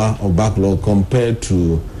number of backlog compared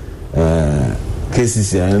to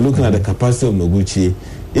KCCR. And looking at the capacity of Noguchi,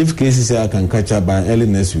 if KCCR can catch up by early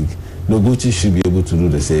next week, Noguchi should be able to do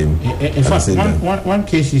the same. In fact, one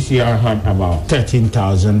KCCR had about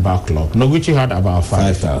 13,000 backlog. Noguchi had about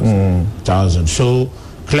 5,000. So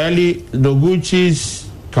clearly, Noguchi's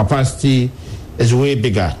capacity is way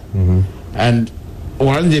bigger. And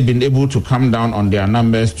once they've been able to come down on their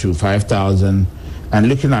numbers to 5,000 and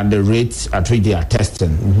looking at the rates at which they are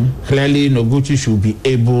testing, clearly Noguchi should be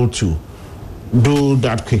able to do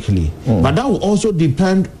that quickly. But that will also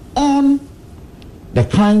depend on the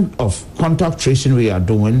kind of contact tracing we are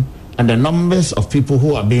doing and the numbers of people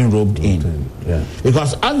who are being roped in.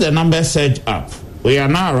 Because as the numbers surge up, we are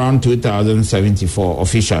now around 2,074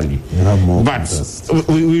 officially. But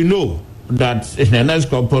we know that in the next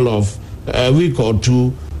couple of week or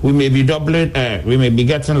two, we may be doubling, we may be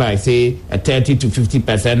getting like, say, a 30 to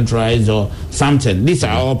 50% rise or something. These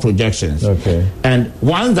are all projections. Okay. And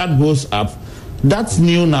once that goes up, that's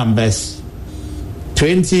new numbers,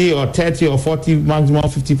 20 or 30 or 40, maximum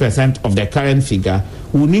 50% of the current figure.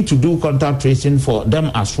 We need to do contact tracing for them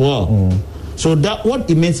as well. So that what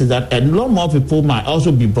it means is that a lot more people might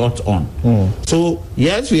also be brought on. So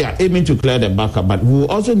yes, we are aiming to clear the backup, but we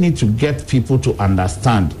also need to get people to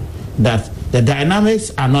understand that the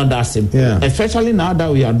dynamics are not that simple, especially now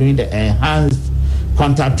that we are doing the enhanced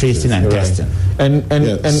contact tracing and testing. And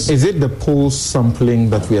is it the pulse sampling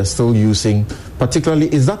that we are still using?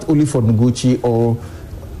 Particularly, is that only for Noguchi or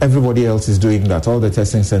everybody else is doing that, all the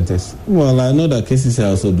testing centers? Well, I know that KCC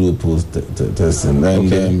also do pulse testing,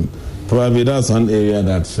 and probably that's one area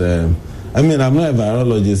that, I mean, I'm not a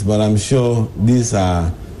virologist, but I'm sure these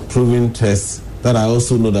are proven tests that I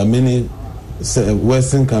also know that many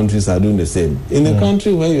Western countries are doing the same. In a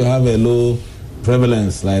country where you have a low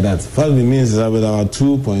prevalence like that, first it means that with about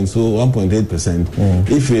 1.8%,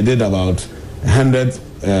 if you did about 100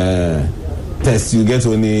 tests, you get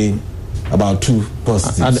only about 2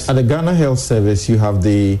 positives. At the Ghana Health Service, you have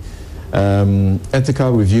the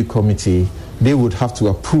Ethical Review Committee. They would have to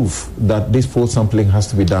approve that this pulse sampling has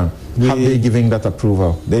to be done. Have they given that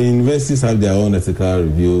approval? The universities have their own ethical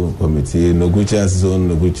review committee. Noguchi has his own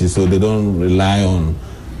Noguchi, so they don't rely on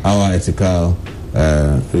our ethical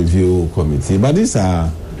review committee. But these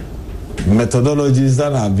are methodologies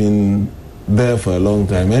that have been there for a long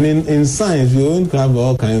time. And in science, we won't have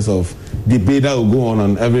all kinds of debate that will go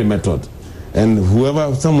on every method. And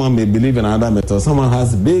someone may believe in another method, someone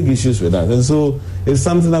has big issues with that. And so it's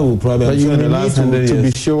something that will probably... But you need to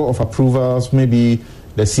be sure of approvals, maybe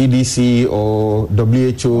the CDC or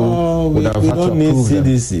WHO would have had to approve them. We don't need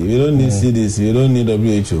CDC, we don't need CDC, we don't need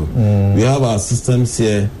WHO. We have our systems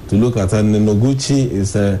here to look at, and Noguchi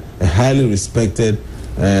is a highly respected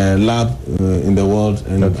lab in the world,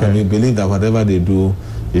 and we believe that whatever they do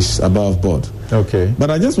is above board. Okay. But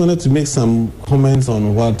I just wanted to make some comments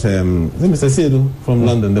on what Mr. Sedu from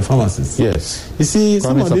London, the pharmacist. Yes. You see,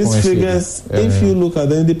 some of these figures, if you look at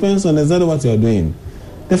them, it depends on exactly what you're doing.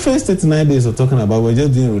 The first 39 days we're talking about, we're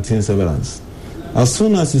just doing routine surveillance. As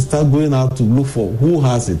soon as you start going out to look for who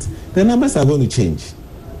has it, the numbers are going to change.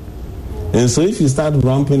 And so if you start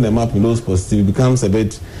ramping them up in those positive, it becomes a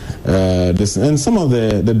bit and some of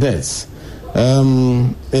the deaths,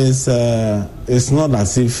 it's not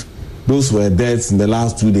as if those were deaths in the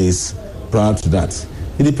last 2 days prior to that.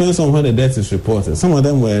 It depends on when the death is reported. Some of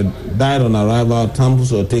them were died on arrival,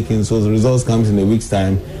 samples were taken, so the results comes in a week's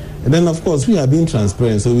time. And then, of course, we are being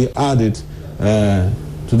transparent, so we add it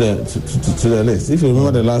to the list. If you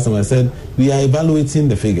remember the last time I said, we are evaluating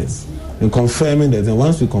the figures and confirming that. And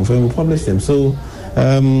once we confirm, we publish them. So,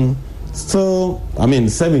 I mean,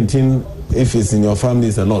 17, if it's in your family,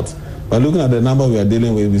 is a lot. But looking at the number we are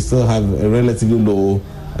dealing with, we still have a relatively low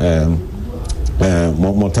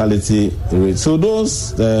mortality rate. So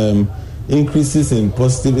those increases in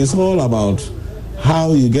positive, it's all about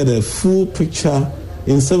how you get a full picture.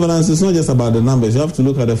 In surveillance, it's not just about the numbers. You have to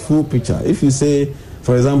look at the full picture. If you say,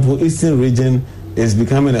 for example, Eastern region is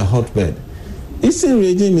becoming a hotbed, Eastern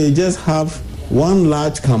region may just have one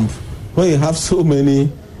large camp where you have so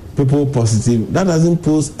many people positive. That doesn't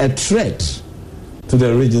pose a threat to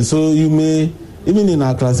the region. So you may, even in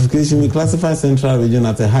our classification, we classify Central region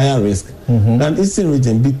at a higher risk than Eastern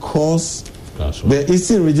region because the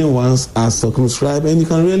Eastern region ones are circumscribed and you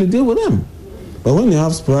can really deal with them. But when you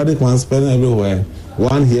have sporadic ones spreading everywhere,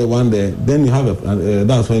 one here, one there, then you have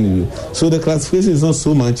that's when you... So the classification is not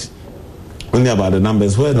so much only about the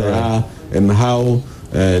numbers, where they are and how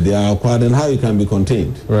they are acquired and how you can be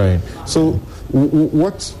contained. Right. So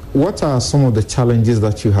what are some of the challenges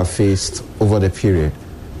that you have faced over the period?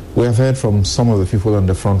 We have heard from some of the people on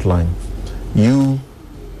the front line. You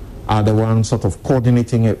are the one sort of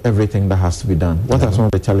coordinating everything that has to be done. What are some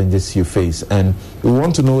of the challenges you face? And we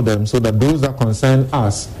want to know them so that those that concern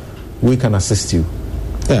us, we can assist you.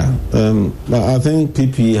 Yeah, I think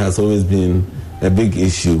PPE has always been a big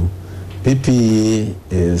issue. PPE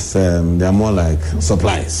is, they're more like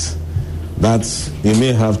supplies that you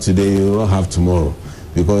may have today, you will have tomorrow,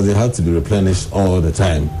 because they have to be replenished all the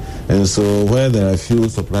time. And so where there are few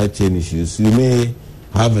supply chain issues, you may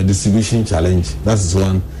have a distribution challenge. That's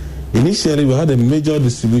one. Initially, we had a major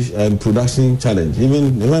distribution production challenge.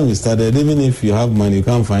 Even when we started, even if you have money, you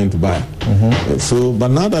can't find to buy. So, but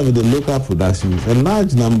now that with the local production, a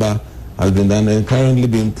large number has been done and currently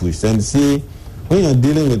being pushed. And see, when you're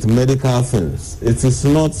dealing with medical things, it is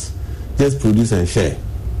not just produce and share.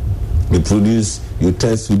 You produce, you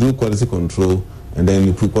test, you do quality control, and then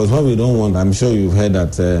you put, because what we don't want, I'm sure you've heard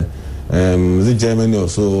that is it Germany or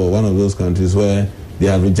so, or one of those countries where they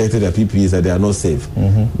have rejected their PPEs, that they are not safe.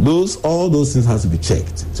 All those things have to be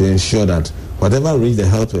checked to ensure that whatever reach the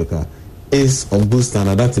health worker is of good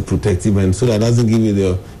standard. That's a protective, and so that doesn't give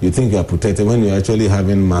you you think you are protected when you're actually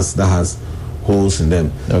having masks that has holes in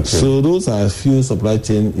them. So those are a few supply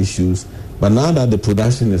chain issues. But now that the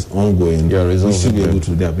production is ongoing, we should be able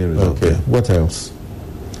to have been resolved. Okay. What else?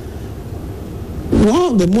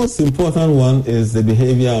 Well, the most important one is the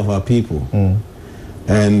behavior of our people.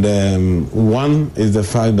 And one is the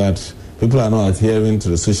fact that people are not adhering to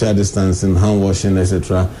the social distancing, hand washing,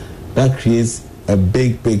 etc. That creates a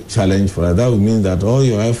big challenge for us. That would mean that all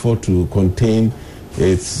your effort to contain,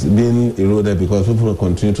 it's been eroded because people will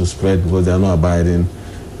continue to spread because they are not abiding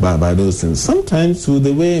by those things. Sometimes with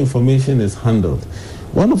the way information is handled,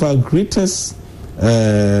 one of our greatest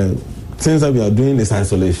things that we are doing is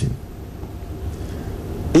isolation.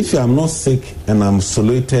 If I'm not sick and I'm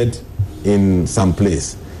isolated in some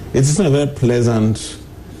place, it is not a very pleasant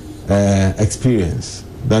experience.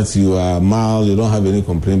 That you are mild, you don't have any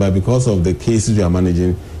complaint, but because of the cases you are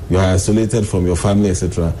managing, you are isolated from your family,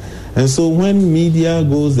 etc. And so when media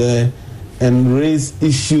goes there and raise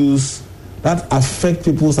issues that affect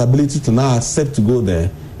people's ability to now accept to go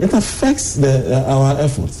there, it affects our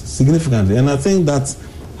efforts significantly. And I think that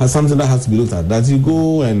has something that has to be looked at. That you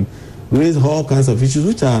go and raise all kinds of issues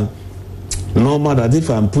which are normal, that if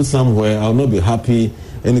I'm put somewhere, I'll not be happy,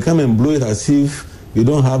 and you come and blow it as if you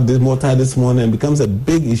don't have this mortar this morning, and becomes a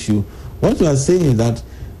big issue. What you are saying is that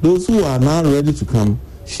those who are now ready to come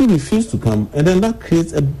should refuse to come, and then that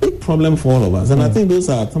creates a big problem for all of us. And I think those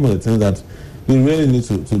are some of the things that we really need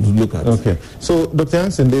to look at. Okay. So, Dr.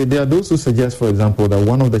 Hansen, there are those who suggest, for example, that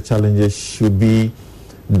one of the challenges should be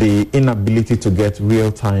the inability to get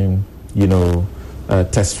real-time,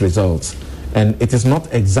 test results. And it is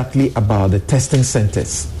not exactly about the testing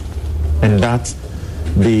centers, and that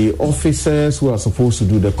the officers who are supposed to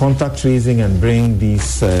do the contact tracing and bring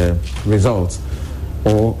these results,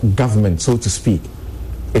 or government, so to speak,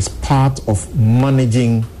 is part of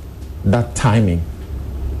managing that timing.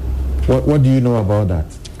 What do you know about that?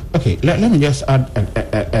 Okay, let me just add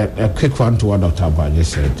a quick one to what Dr. Abba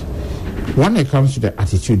just said. When it comes to the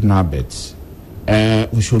attitudinal bits,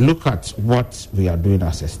 we should look at what we are doing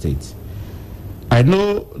as a state. I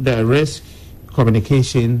know the risk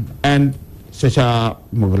communication and social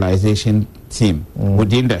mobilization team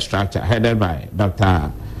within the structure headed by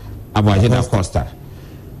Dr. Abba Costa.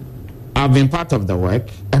 I've been part of the work,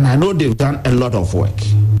 and I know they've done a lot of work,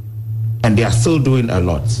 and they are still doing a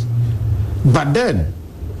lot. But then,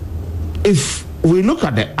 if we look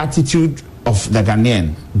at the attitude of the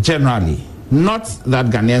Ghanaian generally, not that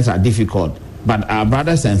Ghanaians are difficult, but our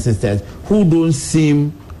brothers and sisters who don't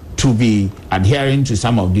seem to be adhering to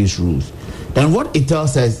some of these rules, then what it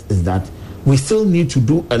tells us is that we still need to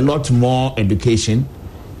do a lot more education,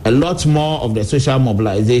 a lot more of the social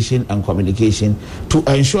mobilization and communication to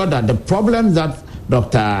ensure that the problems that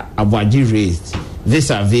Dr. Abuaji raised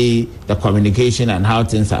vis-a-vis the communication and how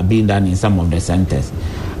things are being done in some of the centers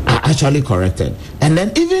are actually corrected. And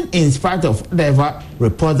then even in spite of whatever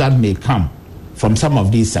report that may come from some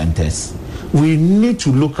of these centers, we need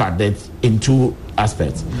to look at it in two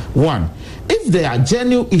aspects. One, if there are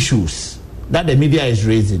genuine issues that the media is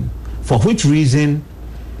raising, for which reason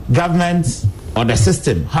government or the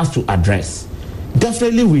system has to address,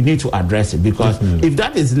 definitely we need to address it, because if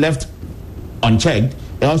that is left unchecked,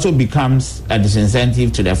 it also becomes a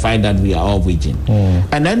disincentive to the fight that we are all waging.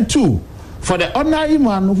 And then two, for the ordinary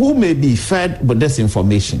man who may be fed with this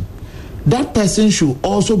information, that person should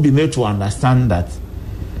also be made to understand that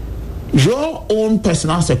your own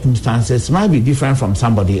personal circumstances might be different from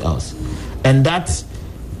somebody else, and that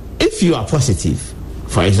if you are positive,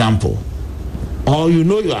 for example, or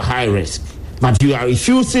you are high risk, but you are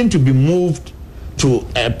refusing to be moved to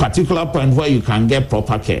a particular point where you can get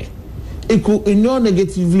proper care, it could inure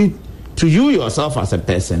negatively to you yourself as a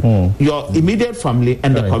person, your immediate family,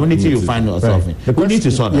 and the community you find yourself in. We need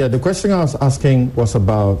to sort that. Yeah, the question I was asking was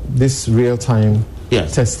about this real-time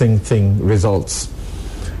testing thing results.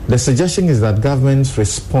 The suggestion is that government's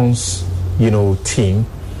response, team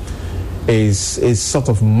is sort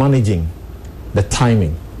of managing the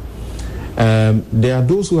timing. There are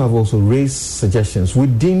those who have also raised suggestions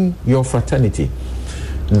within your fraternity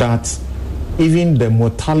that even the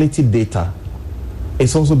mortality data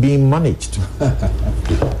is also being managed.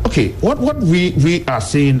 Okay, what we are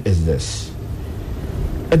saying is this.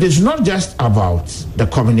 It is not just about the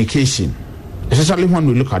communication especially when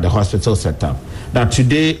we look at the hospital setup, that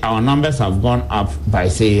today our numbers have gone up by,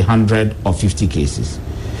 say, 100 or 50 cases.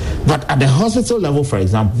 But at the hospital level, for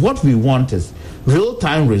example, what we want is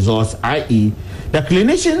real-time results, i.e., the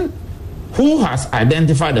clinician who has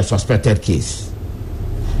identified a suspected case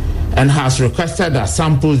and has requested that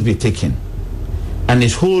samples be taken and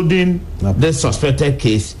is holding this suspected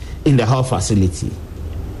case in the health facility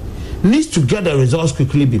needs to get the results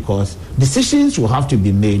quickly, because decisions will have to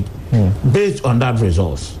be made based on that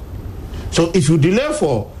results. So if you delay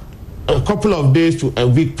for a couple of days to a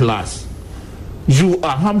week plus, you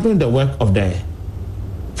are hampering the work of the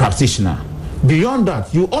practitioner. Beyond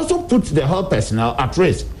that, you also put the health personnel at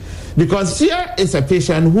risk, because here is a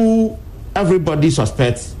patient who everybody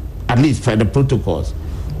suspects, at least for the protocols,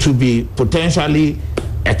 to be potentially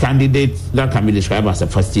a candidate that can be described as a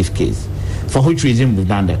positive case, for which reason we've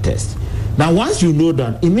done the test. Now, once you know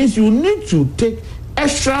that, it means you need to take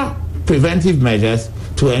extra preventive measures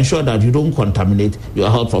to ensure that you don't contaminate your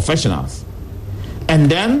health professionals. And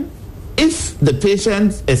then, if the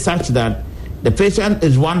patient is such that the patient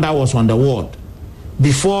is one that was on the ward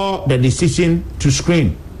before the decision to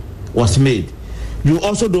screen was made, you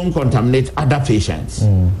also don't contaminate other patients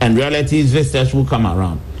and relatives, visitors who come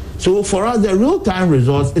around. So for us, the real-time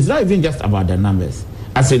results is not even just about the numbers,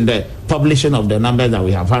 as in the publishing of the numbers that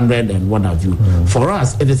we have 100 and what have you. For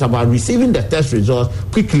us, it is about receiving the test results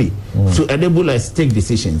quickly to enable us to take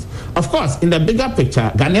decisions. Of course, in the bigger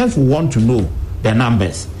picture, Ghanaians will want to know the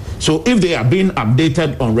numbers. So if they are being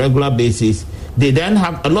updated on regular basis, they then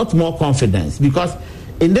have a lot more confidence, because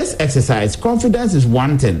in this exercise, confidence is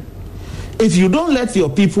one thing. If you don't let your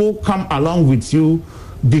people come along with you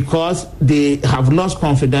because they have lost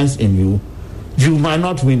confidence in you, you might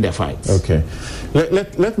not win the fight. Okay.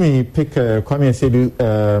 Let me pick Kwame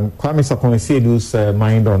Sarpong-Asiedu's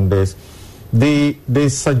mind on this. The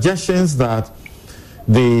suggestions that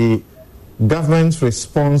the government's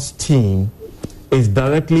response team is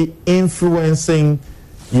directly influencing,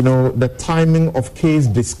 the timing of case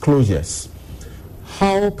disclosures.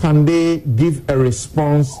 How can they give a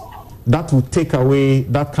response that will take away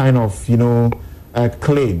that kind of,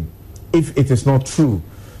 claim, if it is not true?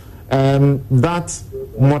 That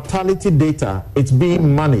mortality data, it's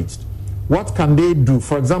being managed. What can they do?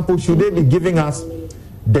 For example, should they be giving us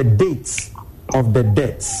the dates of the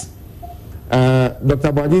deaths?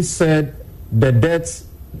 Dr. Badi said the deaths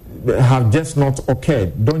have just not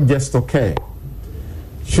occurred, don't just occur.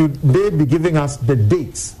 Should they be giving us the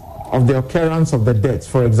dates of the occurrence of the deaths,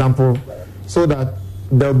 for example, so that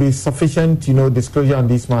there will be sufficient, disclosure on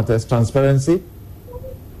these matters, transparency?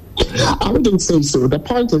 I wouldn't say so. The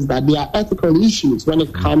point is that there are ethical issues when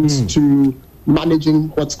it comes to managing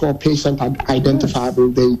what's called patient identifiable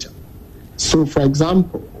data. So, for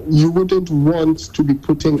example, you wouldn't want to be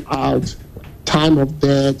putting out time of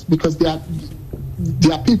death because they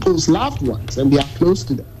are people's loved ones and they are close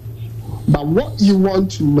to them. But what you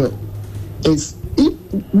want to know is, if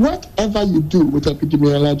whatever you do with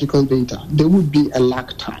epidemiological data, there would be a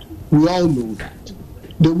lag time. We all know that.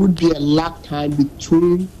 There would be a lag time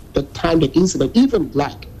between the time the incident, even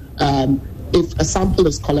like if a sample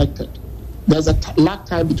is collected, there's a lag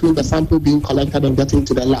time between the sample being collected and getting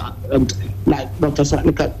to the lab. And like Dr.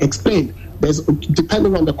 Swanika explained,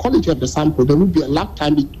 depending on the quality of the sample, there would be a lag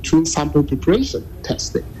time between sample preparation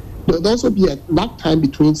testing. There would also be a lag time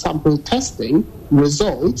between sample testing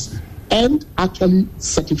results and actually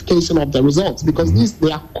certification of the results, because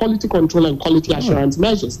they are quality control and quality assurance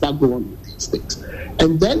measures that go on with these things.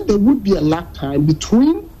 And then there would be a lag time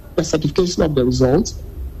between the certification of the results,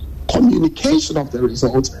 communication of the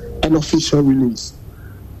results, and official release.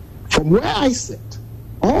 From where I sit,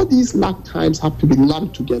 all these lag times have to be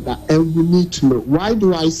lumped together, and we need to know. Why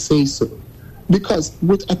do I say so? Because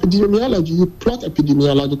with epidemiology, you plot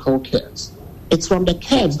epidemiological curves. It's from the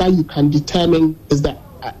curves that you can determine, is the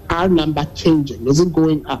R number changing? Is it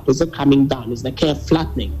going up? Is it coming down? Is the curve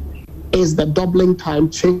flattening? Is the doubling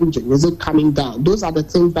time changing? Is it coming down? Those are the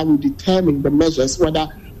things that will determine the measures, whether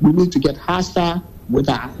we need to get harsher with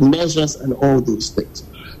our measures and all those things.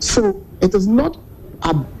 So it is not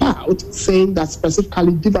about saying that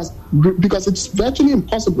specifically give us, because it's virtually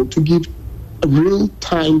impossible to give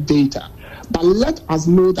real-time data. But let us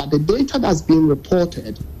know that the data that's being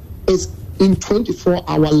reported is in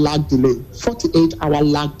 24-hour lag delay, 48-hour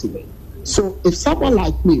lag delay. So if someone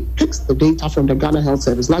like me picks the data from the Ghana Health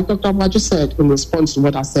Service, like Dr. Abaji said in response to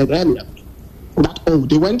what I said earlier, that,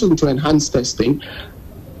 they went into enhanced testing.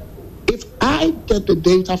 If I get the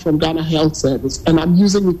data from Ghana Health Service and I'm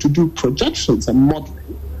using it to do projections and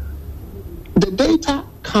modeling, the data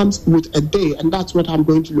comes with a day, and that's what I'm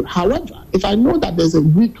going to do. However, if I know that there's a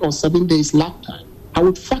week or 7 days lag time, I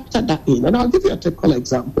would factor that in. And I'll give you a typical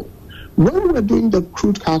example. When we were doing the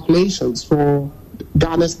crude calculations for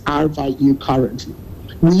Ghana's R-value currently,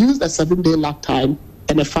 we used a 7-day lag time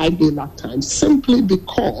and a 5-day lag time simply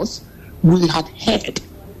because we had heard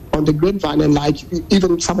on the grapevine, and like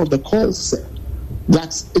even some of the calls said,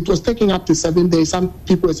 that it was taking up to 7 days. Some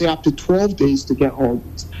people would say up to 12 days to get all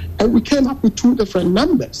this. And we came up with two different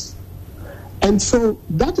numbers. And so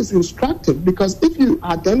that is instructive, because if you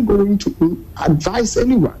are then going to advise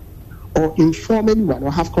anyone or inform anyone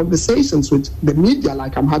or have conversations with the media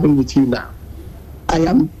like I'm having with you now, I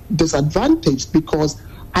am disadvantaged because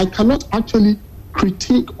I cannot actually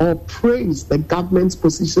critique or praise the government's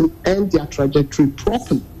position and their trajectory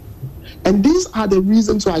properly. And these are the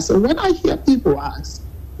reasons why. So when I hear people ask,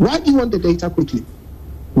 why do you want the data quickly?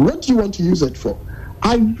 What do you want to use it for?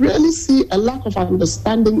 I really see a lack of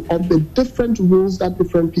understanding of the different roles that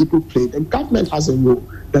different people play. The government has a role.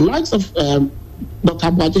 The likes of Dr.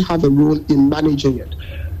 Aboagye have a role in managing it.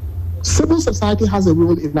 Civil society has a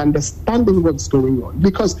role in understanding what's going on,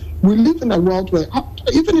 because we live in a world where,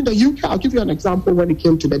 even in the UK, I'll give you an example when it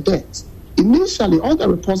came to the deaths. Initially, all the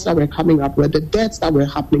reports that were coming up were the deaths that were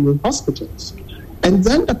happening in hospitals. And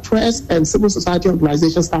then the press and civil society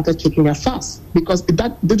organizations started kicking a fuss because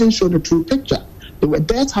that didn't show the true picture. There were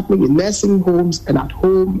deaths happening in nursing homes and at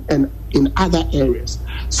home and in other areas.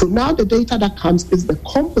 So now the data that comes is the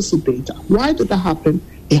composite data. Why did that happen?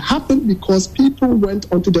 It happened because people went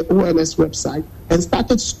onto the ONS website and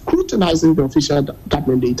started scrutinizing the official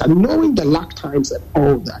government data, knowing the lag times and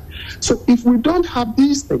all that. So if we don't have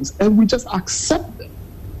these things and we just accept them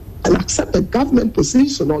and accept the government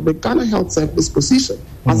position or the Ghana Health Service position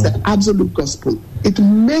as the absolute gospel, it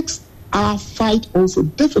makes our fight also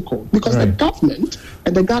difficult, because the government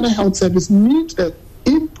and the Ghana Health Service need the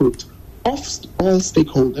input of all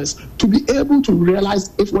stakeholders to be able to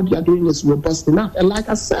realize if what they are doing is robust enough. And like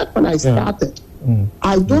I said when I started,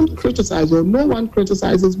 I don't criticize, or no one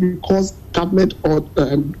criticizes because government or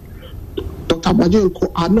Dr. Aboagye and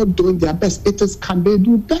co are not doing their best. It is, can they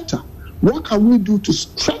do better? What can we do to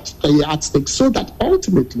stretch the yardstick so that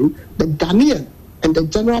ultimately the Ghanaian and the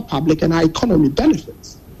general public and our economy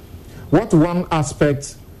benefits? What one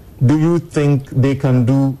aspect do you think they can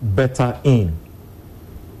do better in?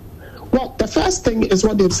 Well, the first thing is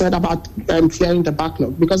what they've said about clearing the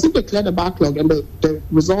backlog. Because if they clear the backlog and the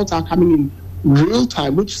results are coming in real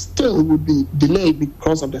time, which still would be delayed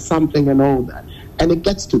because of the sampling and all that, and it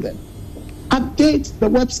gets to them, update the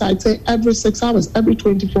website, say every 6 hours, every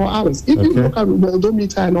 24 hours. If you look at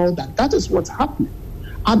Worldometer and all that, that is what's happening.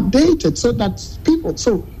 Update it so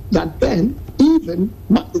that then even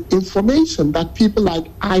information that people like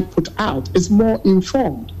I put out is more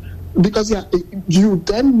informed. Because you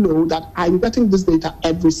then know that I'm getting this data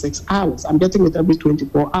every 6 hours. I'm getting it every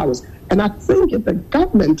 24 hours. And I think if the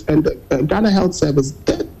government and the Ghana Health Service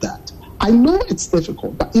did that, I know it's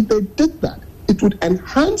difficult, but if they did that, it would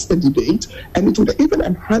enhance the debate, and it would even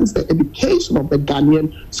enhance the education of the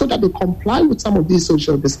Ghanaian so that they comply with some of these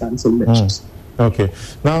social distancing measures. Okay.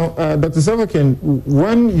 Now, Dr. Savakin,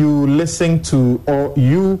 when you listen to, or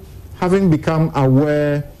you having become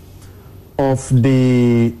aware of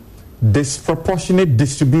the disproportionate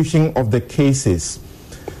distribution of the cases,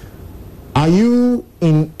 are you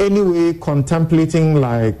in any way contemplating,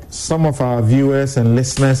 like some of our viewers and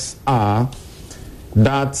listeners are,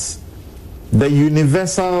 that the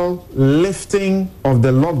universal lifting of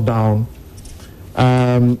the lockdown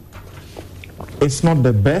is not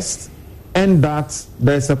the best, and that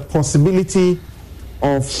there's a possibility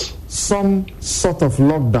of some sort of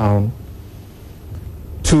lockdown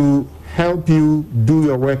to help you do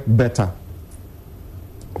your work better?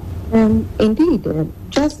 Indeed.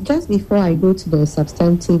 Just before I go to the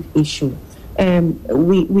substantive issue,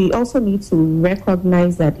 we also need to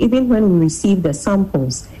recognize that even when we receive the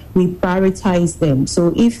samples, we prioritize them.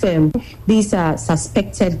 So if these are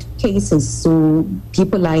suspected cases, so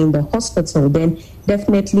people are in the hospital, then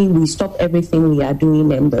definitely we stop everything we are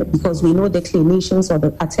doing, and because we know the clinicians or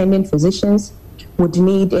the attending physicians would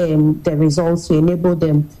need the results to enable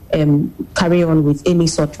them carry on with any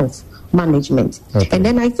sort of management. And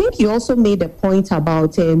then I think you also made a point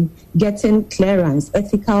about getting clearance,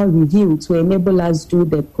 ethical review to enable us do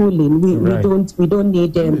the pooling. We don't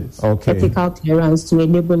need ethical clearance to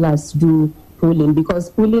enable us do pooling, because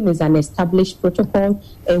pooling is an established protocol.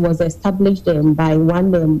 It was established by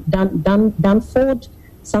one Danford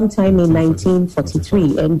sometime in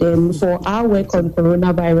 1943, and then for our work on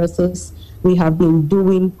coronaviruses, we have been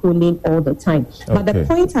doing pooling all the time. But the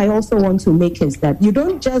point I also want to make is that you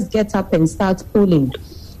don't just get up and start pooling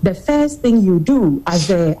the first thing you do as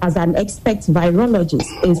an expert virologist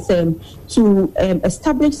is to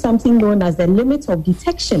establish something known as the limit of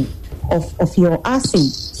detection of your assay.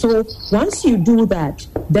 So once you do that,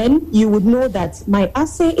 then you would know that my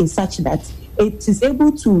assay is such that it is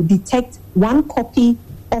able to detect one copy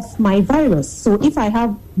of my virus. So if I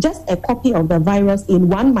have just a copy of the virus in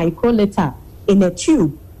 1 microliter in a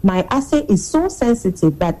tube, my assay is so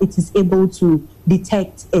sensitive that it is able to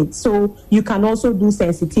detect it. So you can also do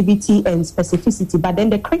sensitivity and specificity, but then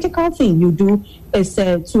the critical thing you do is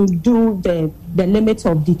to do the limit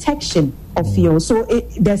of detection of yours. So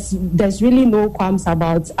there's really no qualms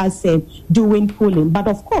about us doing pooling. But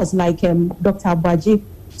of course, like Dr. Abuaji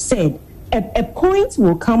said, a point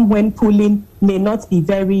will come when pooling may not be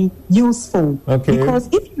very useful. Okay. Because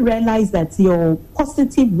if you realize that your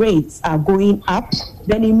positive rates are going up,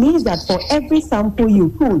 then it means that for every sample you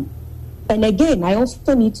pool, and again, I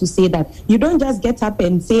also need to say that you don't just get up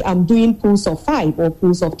and say, I'm doing pools of 5 or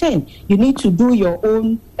pools of 10. You need to do your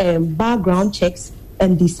own background checks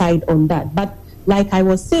and decide on that. But like I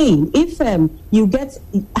was saying, if you get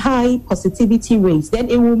high positivity rates, then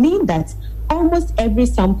it will mean that almost every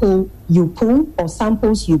sample you pull or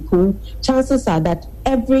samples you pull, chances are that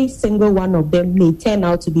every single one of them may turn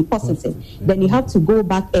out to be positive. Then you have to go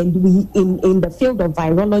back and in the field of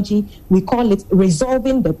virology, we call it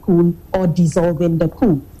resolving the pool or dissolving the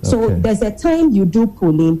pool. So there's a time you do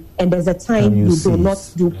pooling and there's a time you do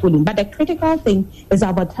not do pooling. But the critical thing is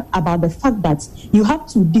about the fact that you have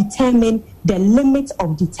to determine the limit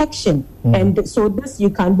of detection. And so this you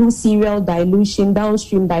can do serial dilution,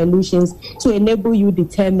 downstream dilutions to enable you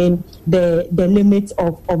determine the limit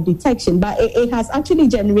of detection. But it has actually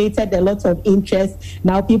generated a lot of interest.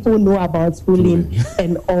 Now people know about pooling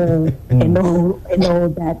and all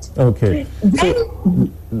that. Okay.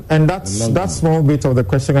 And that small bit of the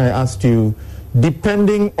question I asked you,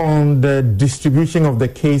 depending on the distribution of the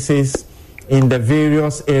cases in the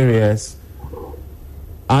various areas,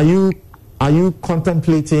 are you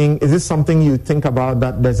contemplating, is this something you think about,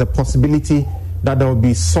 that there's a possibility that there will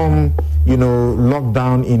be some,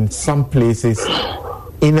 lockdown in some places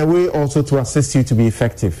in a way also to assist you to be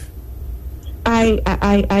effective?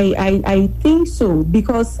 I think so,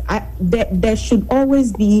 because there should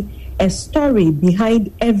always be a story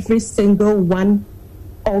behind every single one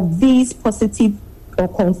of these positive or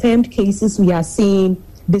confirmed cases we are seeing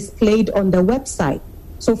displayed on the website.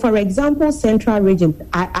 So, for example, Central Region,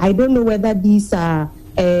 I don't know whether these are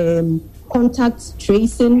contact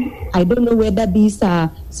tracing. I don't know whether these are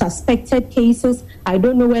suspected cases. I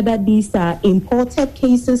don't know whether these are imported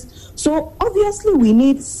cases. So, obviously, we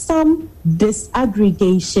need some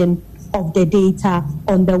disaggregation of the data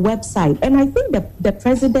on the website. And I think the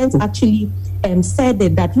president actually said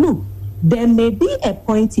it, that, look, there may be a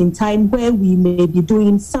point in time where we may be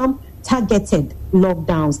doing some targeted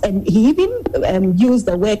lockdowns. And he even used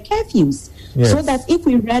the word curfews. Yes. So that if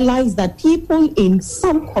we realize that people in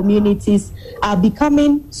some communities are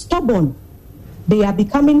becoming stubborn,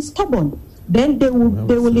 then they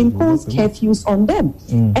will impose curfews on them.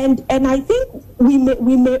 And I think we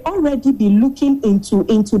may already be looking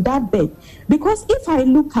into that bit, because if I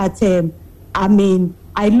look at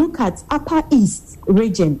I look at Upper East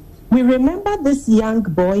region, we remember this young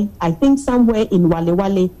boy, I think somewhere in Wale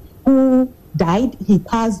Wale, who died. He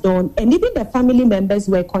passed on, and even the family members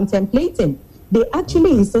were contemplating. They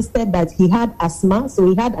actually insisted that he had asthma, so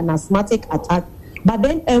he had an asthmatic attack. But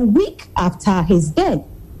then a week after his death,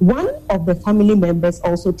 one of the family members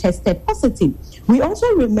also tested positive. We also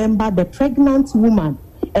remember the pregnant woman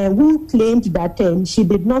who claimed that she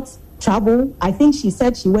did not travel. I think she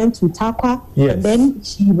said she went to Takwa, and then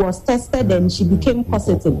she was tested and she became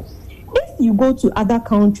positive. If you go to other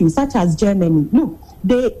countries, such as Germany, look,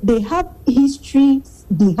 they have histories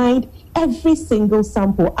behind every single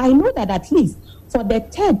sample. I know that at least for the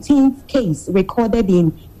 13th case recorded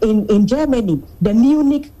in Germany, the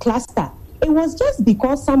Munich cluster, it was just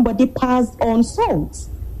because somebody passed on salt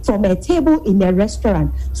from a table in a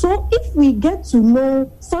restaurant. So if we get to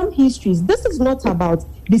know some histories, this is not about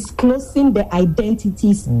disclosing the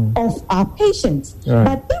identities of our patients. Right.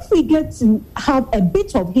 But if we get to have a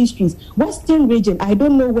bit of histories, Western region, I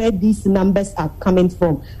don't know where these numbers are coming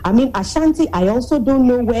from. I mean, Ashanti, I also don't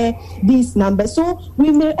know where these numbers. So we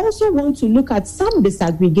may also want to look at some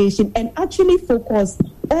disaggregation and actually focus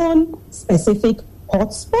on specific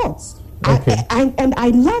hotspots. Okay. And I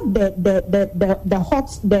love the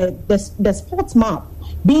sports map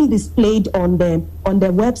being displayed on the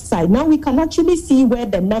website. Now we can actually see where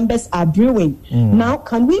the numbers are brewing. Now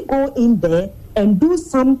can we go in there and do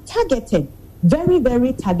some targeted very,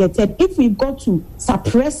 very targeted. If we've got to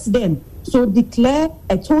suppress them, so declare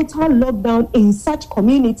a total lockdown in such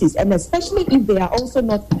communities, and especially if they are also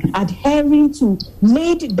not adhering to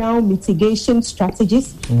laid down mitigation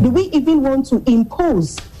strategies, do we even want to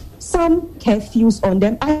impose some curfews on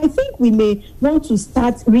them? I think we may want to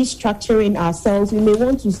start restructuring ourselves. We may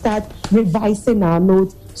want to start revising our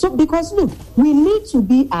notes. So, because look, we need to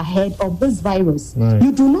be ahead of this virus. Right.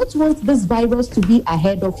 You do not want this virus to be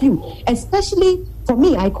ahead of you, especially for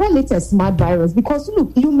me, I call it a smart virus, because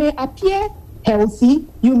look, you may appear healthy,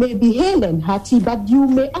 you may be hale and hearty, but you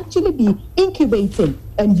may actually be incubating,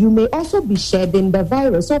 and you may also be shedding the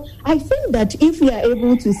virus. So I think that if we are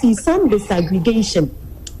able to see some disaggregation,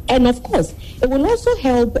 and of course, it will also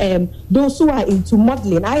help those who are into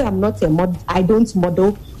modeling. I am not I don't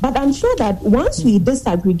model, but I'm sure that once we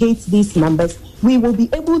disaggregate these numbers, we will be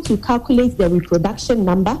able to calculate the reproduction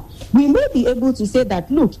number. We may be able to say that,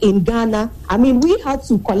 look, in Ghana, I mean, we had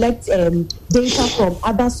to collect data from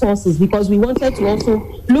other sources because we wanted to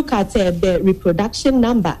also look at the reproduction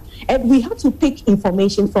number. And we had to pick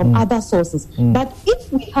information from other sources. But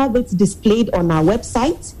if we have it displayed on our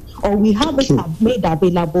website, or we have it made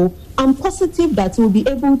available, I'm positive that we'll be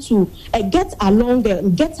able to get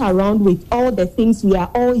around with all the things we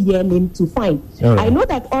are all yearning to find. Right. I know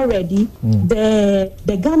that already the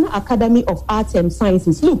Ghana Academy of Arts and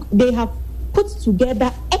Sciences, look, they have put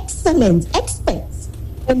together excellent experts.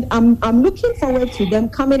 And I'm looking forward to them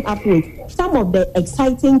coming up with some of the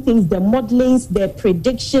exciting things, the modelings, the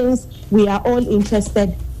predictions we are all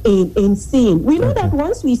interested in seeing. We know that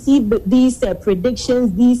once we see these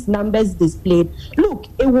predictions, these numbers displayed, look,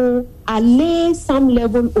 it will allay some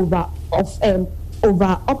level over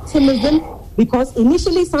optimism, because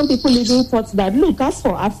initially some people even thought that, look, as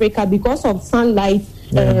for Africa, because of sunlight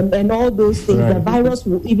and all those things, the virus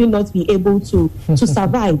will even not be able to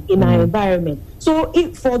survive in our environment. So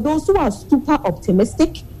for those who are super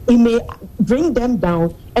optimistic, it may bring them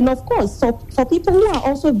down. And of course, for people who are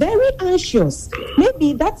also very anxious,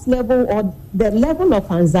 maybe that level or the level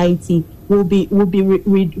of anxiety will be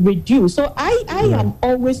reduced. So I am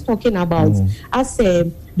always talking about us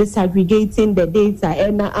disaggregating the data,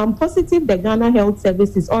 and I'm positive the Ghana Health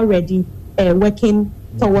Service is already working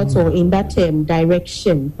towards or in that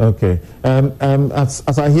direction. Okay.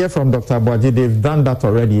 As I hear from Dr. Aboagye, they've done that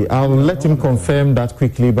already. I'll let him confirm that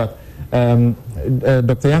quickly, but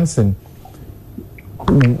Dr. Jansen,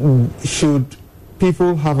 should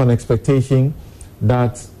people have an expectation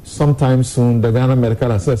that sometime soon the Ghana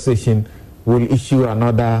Medical Association will issue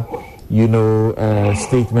another,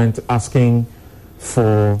 statement asking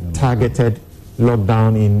for targeted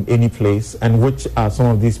lockdown in any place, and which are some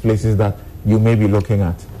of these places that you may be looking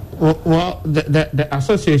at? Well, the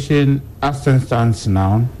association, as it stands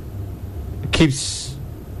now, keeps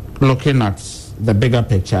looking at the bigger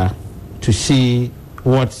picture to see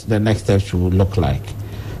what the next steps should look like.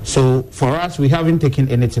 So for us, we haven't taken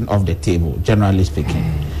anything off the table, generally speaking.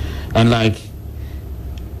 And like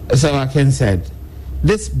Saraken said,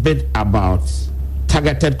 this bit about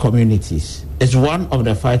targeted communities is one of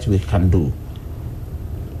the fights we can do.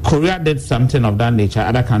 Korea did something of that nature,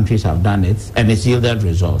 other countries have done it, and it's yielded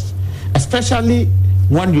results. Especially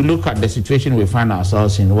when you look at the situation we find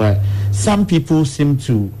ourselves in, where some people seem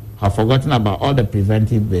to have forgotten about all the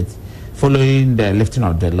preventive bits following the lifting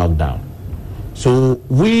of the lockdown. So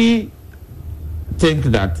we think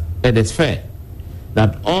that it is fair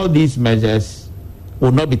that all these measures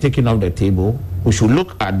will not be taken off the table. We should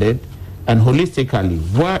look at it, and holistically,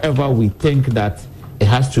 wherever we think that it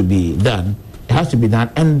has to be done, it has to be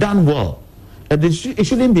done, and done well. And it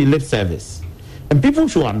shouldn't be lip service. And people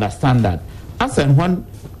should understand that as and when,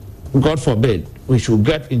 God forbid, we should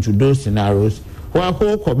get into those scenarios where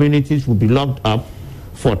whole communities will be locked up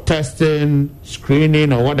for testing,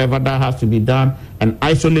 screening, or whatever that has to be done, and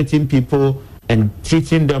isolating people and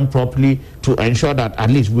treating them properly to ensure that at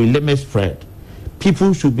least we limit spread.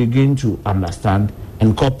 People should begin to understand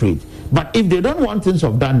and cooperate. But if they don't want things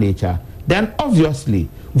of that nature, then obviously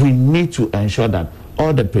we need to ensure that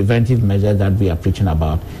all the preventive measures that we are preaching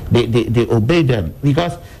about, they obey them,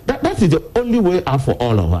 because that is the only way out for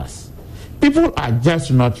all of us. People are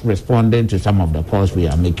just not responding to some of the calls we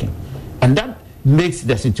are making. And that makes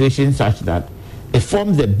the situation such that it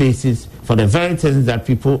forms the basis for the very things that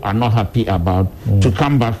people are not happy about to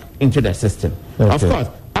come back into the system. Okay. Of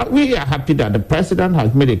course, we are happy that the president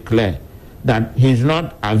has made it clear that he's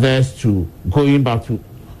not averse to going back to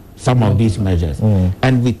some of these measures.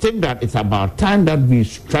 And we think that it's about time that we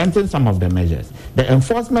strengthen some of the measures. The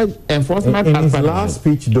enforcement in his last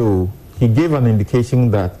speech, though, he gave an indication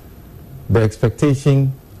that the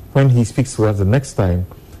expectation when he speaks to us the next time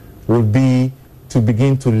would be to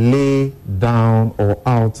begin to lay down or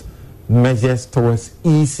out measures towards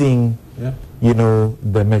easing,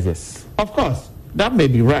 the measures. Of course, that may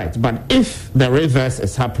be right, but if the reverse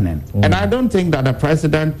is happening, and I don't think that the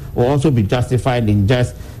president will also be justified in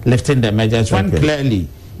just lifting the measures when clearly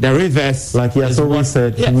the reverse, like he has always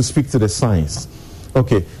said, he will speak to the science.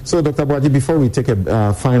 Okay, so Dr. Boaji, before we take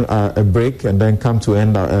a break and then come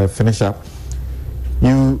to finish up,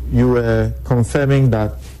 you were confirming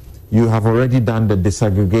that you have already done the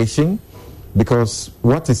disaggregation, because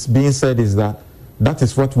what is being said is that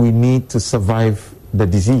is what we need to survive the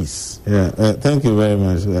disease. Thank you very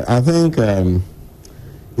much. I think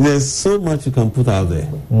there's so much you can put out there.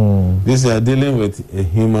 This you are dealing with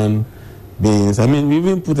human beings. I mean, we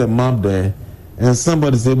even put a map there, and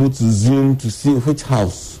somebody's able to zoom to see which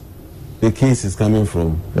house the case is coming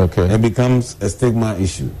from. It becomes a stigma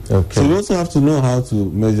issue. So we also have to know how to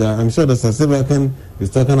measure. I'm sure that Sasevakan is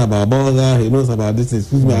talking about Bolga. He knows about this.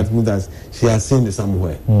 Excuse me, that she has seen it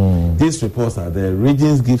somewhere. These reports are there.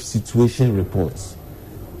 Regions give situation reports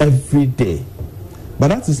every day. But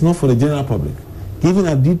that is not for the general public. Giving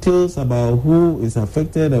us details about who is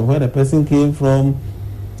affected and where the person came from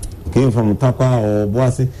Tapa or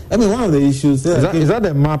Boise. I mean, one of the issues... Is that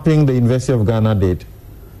the mapping the University of Ghana did?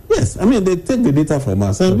 Yes, I mean, they take the data from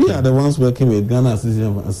us, and we are the ones working with Ghana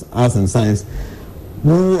Association of Arts and Science,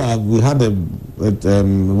 we had a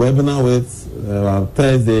webinar with on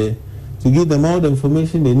Thursday to give them all the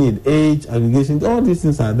information they need, age, aggregation, all these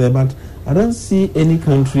things are there, but I don't see any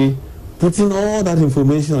country putting all that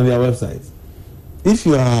information on their website. If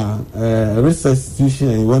you are a research institution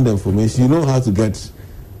and you want the information, you know how to get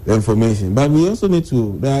the information. But we also need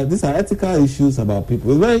to, these are ethical issues about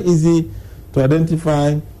people. It's very easy to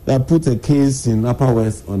identify that put a case in Upper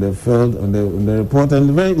West on the field, on the report,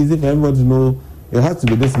 and very easy for everybody to know it has to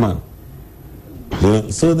be this man.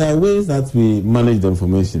 So there are ways that we manage the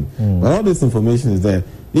information. But all this information is there.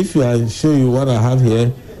 If I show you what I have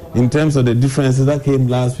here, in terms of the differences that came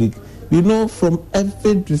last week, you know from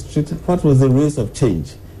every district what was the rate of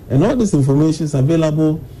change. And all this information is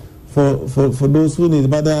available for those who need it.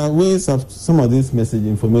 But there are ways of some of this message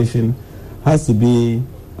information has to be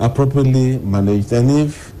appropriately managed. And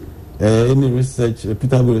if any research,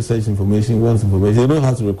 reputable research information wants information, you know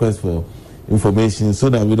how to request for information so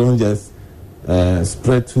that we don't just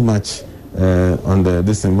spread too much on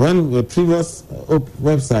this thing. When the previous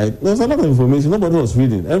website, there was a lot of information, nobody was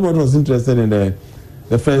reading. Everybody was interested in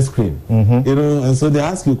the first screen. And so they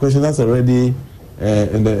ask you a question that's already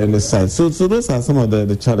in the site. So those are some of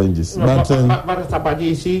the challenges. But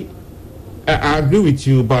you see, I agree with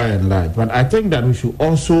you by and large, but I think that we should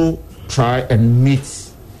also try and meet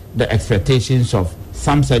the expectations of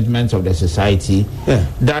some segments of the society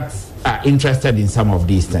that are interested in some of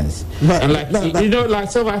these things. And like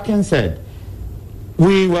Silvakin said,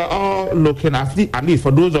 we were all looking at least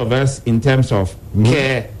for those of us in terms of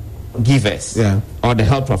care givers or the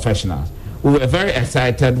health professionals. We were very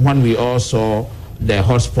excited when we all saw the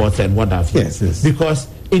hotspots and what have you. Because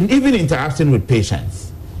even interacting with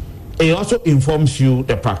patients, it also informs you,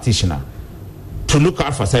 the practitioner, to look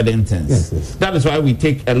out for certain things. That is why we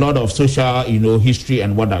take a lot of social, history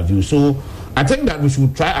and what have you. So I think that we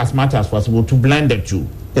should try as much as possible to blend the two.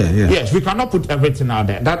 Yes, we cannot put everything out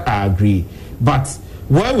there. That I agree. But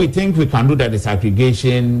where we think we can do the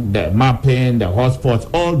disaggregation, the mapping, the hotspots,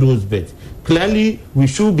 all those bits, clearly we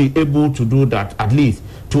should be able to do that at least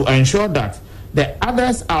to ensure that the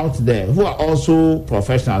others out there who are also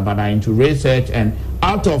professionals but are into research and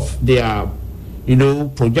out of their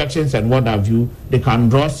projections and what have you, they can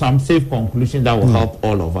draw some safe conclusions that will help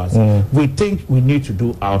all of us. We think we need to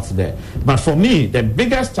do out there. But for me, the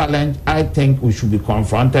biggest challenge I think we should be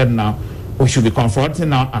confronting now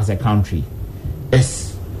as a country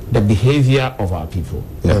is the behavior of our people.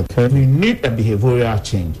 We need a behavioral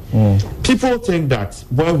change. People think that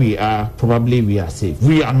where we are, probably we are safe.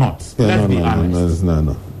 We are not. Let's be honest.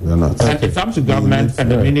 No, we are not. And it's up to government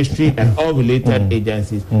and the ministry and all related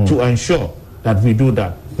agencies to ensure that we do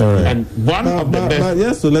that. And one of the best... But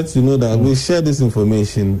just to let you know that we share this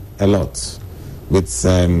information a lot with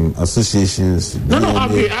associations.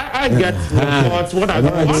 I get what I'm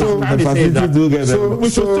trying to say that. So we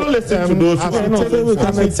should still listen to those.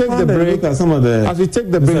 As we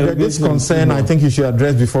take the break, this concern I think you should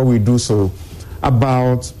address before we do so,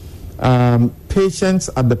 about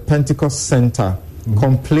patients at the Pentecost Center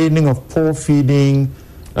complaining of poor feeding,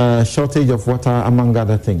 shortage of water, among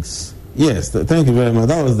other things. Yes, thank you very much.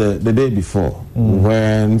 That was the day before,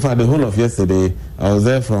 when, in fact, the whole of yesterday, I was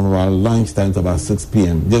there from about lunchtime to about 6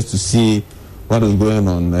 p.m. just to see what was going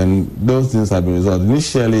on, and those things have been resolved.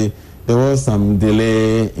 Initially, there was some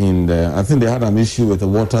delay in I think they had an issue with the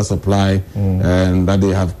water supply, and that they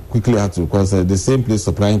have quickly had to, because the same place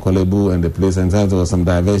supplying Korle Bu and the place, and there was some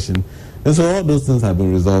diversion. And so all those things have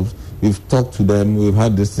been resolved. We've talked to them, we've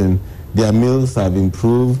had this thing, their meals have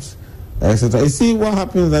improved, etc. You see what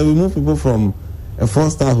happens that we move people from a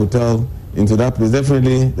 4-star hotel into that place.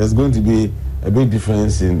 Definitely there's going to be a big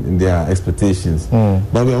difference in their expectations.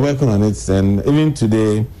 But we are working on it, and even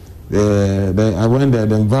today, when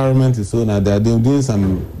the environment is so now, they're doing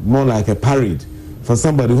some more like a parade for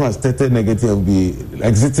somebody who has tested negative, be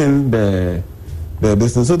exiting the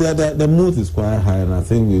distance. So the mood is quite high, and I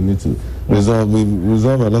think we need to resolve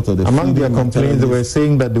a lot of the. Among their complaints, they were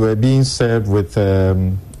saying that they were being served with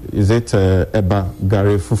Eba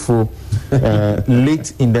Gare Fufu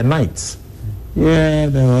late in the night. Yeah,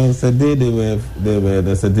 there was a day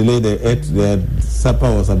there's a delay. Their supper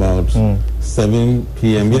was about 7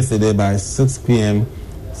 p.m. Yesterday by 6 p.m.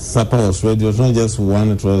 supper was ready. It was not just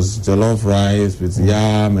one, it was jollof rice with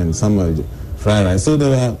yam and some fried rice. So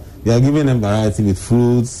they are giving them variety with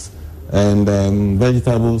fruits and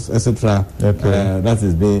vegetables, etc. That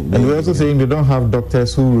is being. And we're also saying they don't have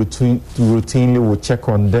doctors who routinely will check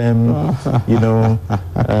on them,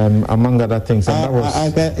 among other things. And that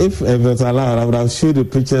was. If it was allowed, I would have showed you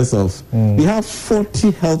pictures of. We have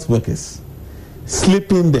 40 health workers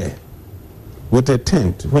sleeping there with a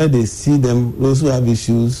tent where they see them. Those who have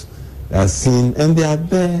issues are seen, and they are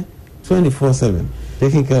there 24/7.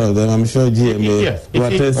 Taking care of them. I'm sure GMA. Yes,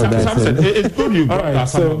 it's good you brought up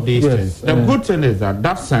some of these things. The good thing is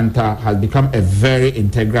that center has become a very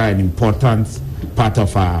integral and important part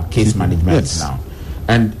of our case management now.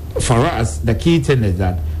 And for us, the key thing is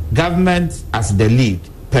that government, as the lead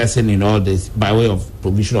person in all this, by way of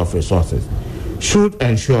provision of resources, should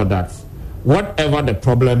ensure that whatever the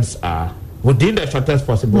problems are, within the shortest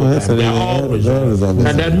possible time, they are all resolved.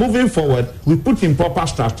 And then moving forward, we put in proper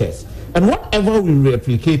structures. And whatever we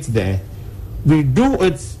replicate there, we do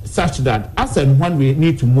it such that as and when we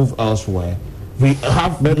need to move elsewhere, we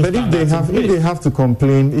have. But if they have to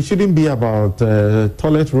complain, it shouldn't be about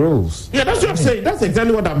toilet rolls. Yeah, that's what I'm saying. That's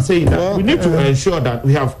exactly what I'm saying. That we need to ensure that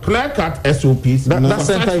we have clear-cut SOPs. That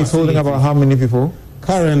center is holding about how many people?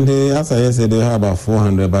 Currently, as I said, they have about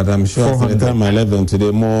 400, but I'm sure at the time I left them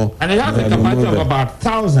today more. And it has a capacity of about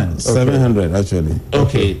 1,000. 700 actually.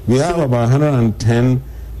 Okay. We have about 110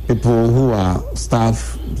 people who are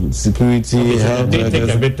staff, security, health. They take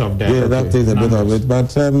a bit of that. Yeah, that takes a bit of it.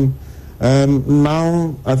 But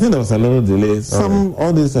now, I think there was a little delay.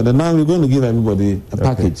 All this, and now we're going to give everybody a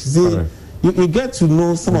package. See, you get to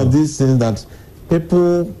know some of these things that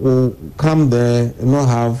people will come there and not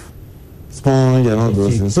have sponge and all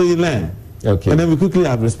those things. So you learn. Okay. And then we quickly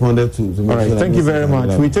have responded to all right, thank you very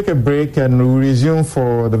much. We take a break and we resume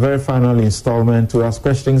for the very final installment to ask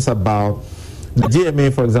questions about the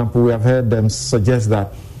GMA, for example. We have heard them suggest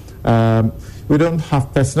that we don't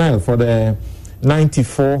have personnel for the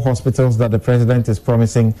 94 hospitals that the president is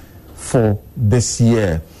promising for this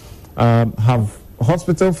year. Have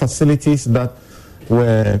hospital facilities that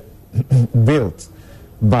were built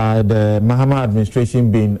by the Mahama administration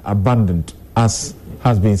been abandoned, as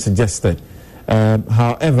has been suggested?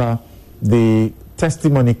 However, the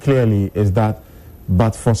testimony clearly is that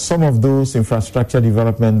but for some of those infrastructure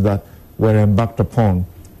developments that were embarked upon,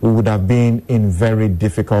 we would have been in very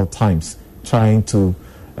difficult times trying to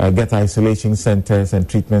get isolation centers and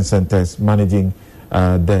treatment centers managing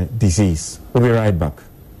the disease. We'll be right back.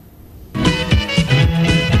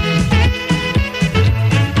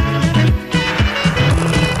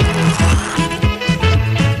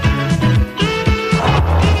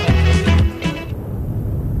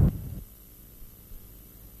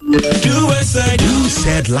 You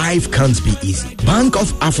said life can't be easy. Bank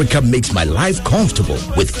of Africa makes my life comfortable.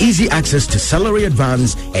 With easy access to salary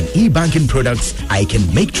advance and e-banking products, I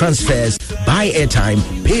can make transfers, buy airtime,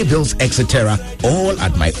 pay bills, etc. all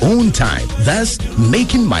at my own time, thus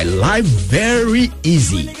making my life very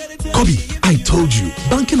easy. Kobe, I told you,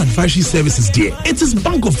 banking advisory services there. It is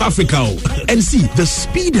Bank of Africa. And see, the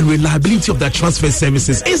speed and reliability of their transfer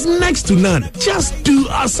services is next to none. Just do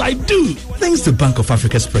as I do. Thanks to Bank of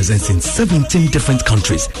Africa's presence in 17 different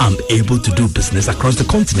countries, I'm able to do business across the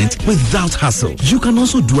continent without hassle. You can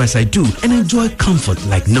also do as I do and enjoy comfort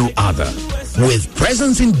like no other. With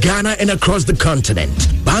presence in Ghana and across the continent,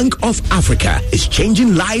 Bank of Africa is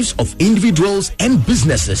changing lives of individuals and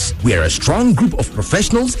businesses. We are a strong group of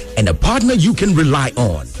professionals and a partner you can rely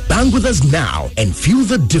on. Bank with us now and feel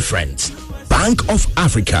the difference. Bank of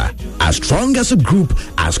Africa, as strong as a group,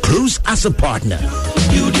 as close as a partner.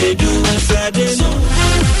 You did do as I did.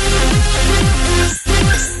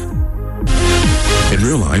 In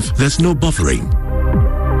real life, there's no buffering.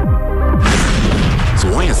 So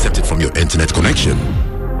why accept it from your internet connection?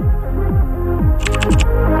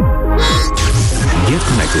 Get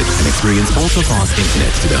connected and experience ultra-fast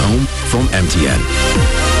internet to the home from MTN.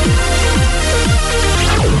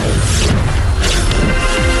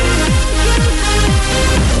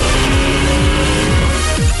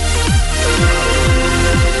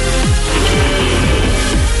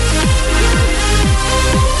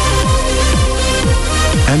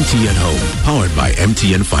 MTN Home, powered by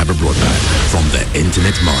MTN Fiber Broadband from the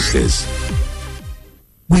Internet Masters.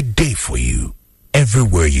 We're there for you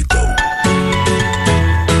everywhere you go.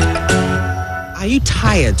 Are you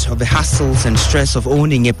tired of the hassles and stress of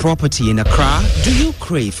owning a property in Accra? Do you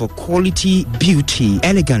crave for quality, beauty,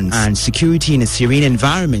 elegance, and security in a serene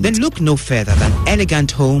environment? Then look no further than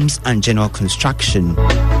Elegant Homes and General Construction.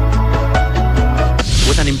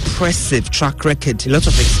 With an impressive track record, a lot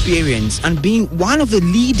of experience, and being one of the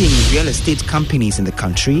leading real estate companies in the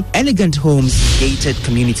country, Elegant Homes gated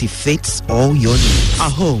community fits all your needs. Our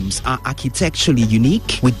homes are architecturally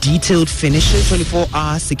unique with detailed finishes,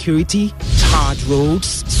 24-hour security, tarred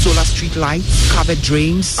roads, solar street lights, covered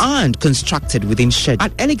drains, and constructed within schedule.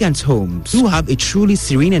 At Elegant Homes, you have a truly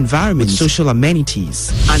serene environment with social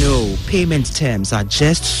amenities. And payment terms are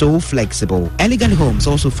just so flexible. Elegant Homes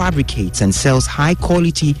also fabricates and sells high-quality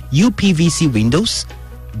UPVC windows,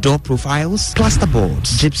 door profiles,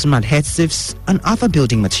 plasterboards, gypsum adhesives, and other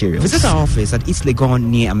building materials. Visit our office at East Legon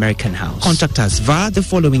near American House. Contact us via the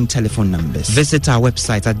following telephone numbers. Visit our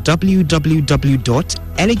website at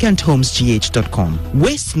www.eleganthomesgh.com.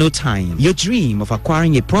 Waste no time. Your dream of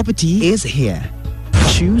acquiring a property is here.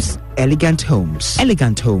 Choose Elegant Homes.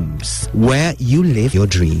 Elegant Homes, where you live your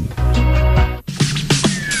dream.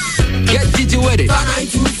 Get digi with it.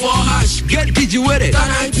 924#. Get digi with it.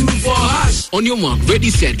 924#. On your mark, ready,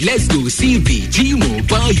 set, let's go. CBG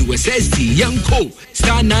Mobile, USSD, Young Co.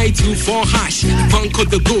 Star 924#. Bank of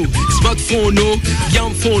the go. Smartphone, no.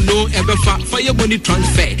 Young phone, no. Ever fire money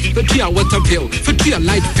transfer. For 3 water bill. For 3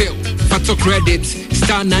 light bill. Factor credit.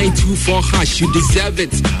 Star 924#. You deserve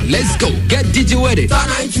it. Let's go. Get digi with it. Star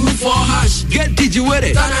 924#. Get digi with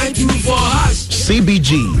it. Star 924#.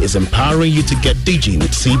 CBG is empowering you to get digi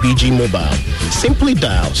with CBG Mobile. Simply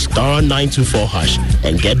dial star 924#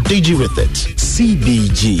 and get digi with it.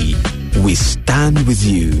 CBG, we stand with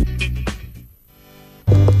you.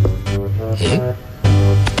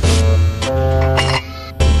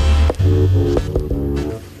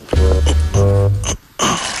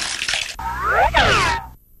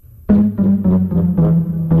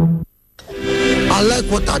 I like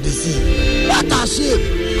what I see. What are shape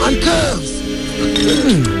and curves.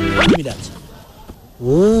 Give me that.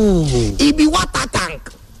 Oh, it be water tank.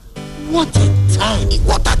 What a tank!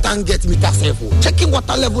 Water tank gets me that level. Checking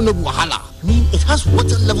water level no wahala. I mean, it has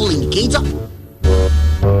water level indicator.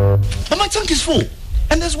 And my tank is full,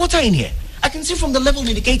 and there's water in here. I can see from the level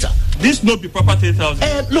indicator. This not be proper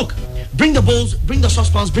 3,000. Look, bring the bowls, bring the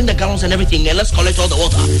saucepans, bring the gallons and everything, and let's collect all the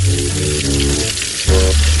water.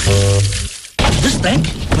 This tank,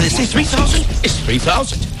 when they say 3,000, it's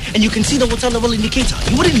 3,000. And you can see the water level indicator.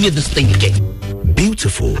 You wouldn't need this thing again.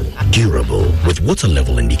 Beautiful, durable, with water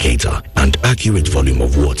level indicator and accurate volume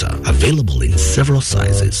of water. Available in several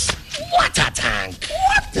sizes. Water tank!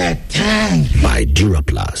 Water tank! By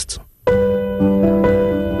Duraplast.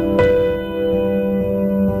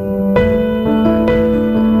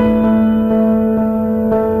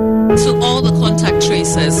 To all the contact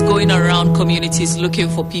tracers going around communities looking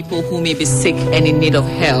for people who may be sick and in need of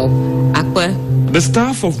help, Akbar. The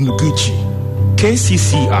staff of Noguchi,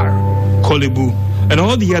 KCCR, Kolebu, and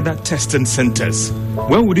all the other testing centers,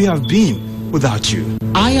 where would you have been without you?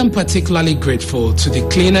 I am particularly grateful to the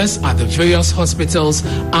cleaners at the various hospitals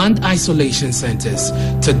and isolation centers.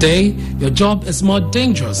 Today, your job is more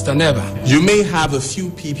dangerous than ever. You may have a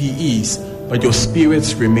few PPEs, but your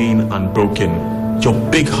spirits remain unbroken. Your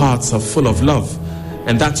big hearts are full of love,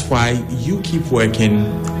 and that's why you keep working,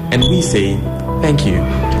 and we say thank you.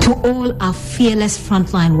 To all our fearless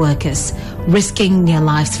frontline workers risking their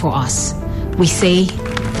lives for us, we say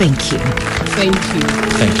thank you. Thank you.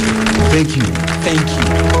 Thank you. Thank you. Thank you.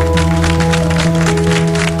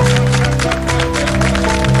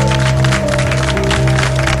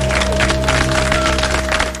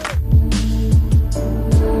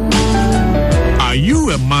 Are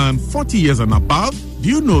you a man 40 years and above? Do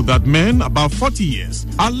you know that men above 40 years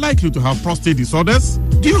are likely to have prostate disorders?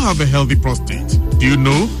 Do you have a healthy prostate? Do you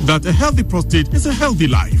know that a healthy prostate is a healthy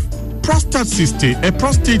life? Prostate Cyste, a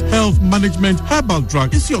prostate health management herbal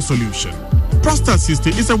drug, is your solution.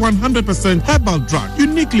 Prostacycline is a 100% herbal drug,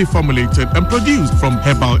 uniquely formulated and produced from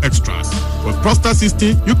herbal extracts. With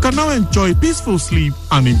Prostacycline, you can now enjoy peaceful sleep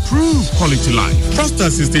and improve quality life.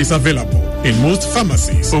 Prostacycline is available in most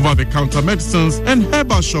pharmacies, over-the-counter medicines, and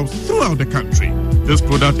herbal shops throughout the country. This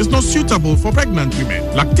product is not suitable for pregnant women,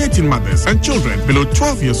 lactating mothers, and children below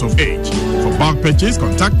 12 years of age. For bulk purchase,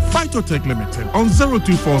 contact Phytotech Limited on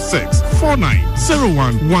 0246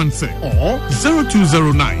 490116 or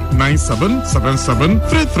 0209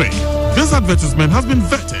 977733. This advertisement has been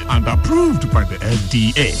vetted and approved by the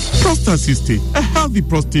FDA. Prostacycline, a healthy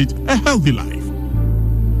prostate, a healthy life.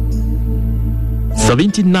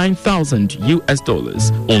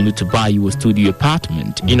 $79,000 only to buy you a studio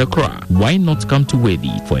apartment in Accra. Why not come to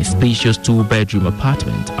Wadi for a spacious 2-bedroom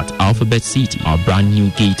apartment at Alphabet City, our brand new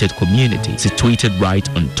gated community situated right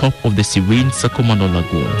on top of the serene Sakomano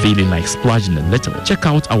Lagoon, feeling like splashing a little. Check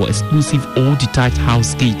out our exclusive all-detached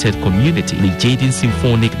house gated community, the Jaden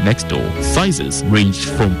Symphonic next door. Sizes ranged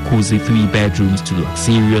from cozy 3 bedrooms to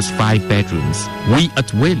luxurious 5 bedrooms. We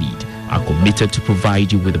at Waleed are committed to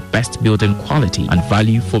provide you with the best building quality and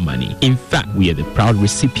value for money. In fact, we are the proud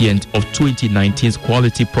recipient of 2019's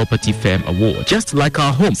Quality Property Firm Award. Just like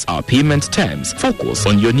our homes, our payment terms focus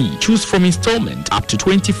on your need. Choose from installment up to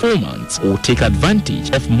 24 months or take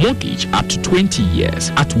advantage of mortgage up to 20 years.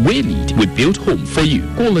 At Waylead, we build home for you.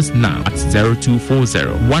 Call us now at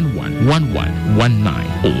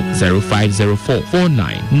 0240-111119 or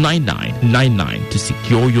 0504-499999 to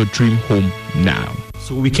secure your dream home now.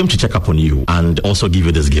 So we came to check up on you and also give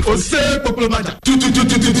you this gift. So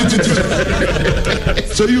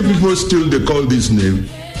you people still they call this name?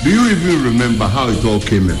 Do you even remember how it all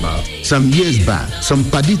came about? Some years back, some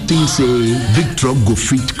paddy things say big truck go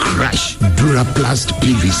fit crash Duraplast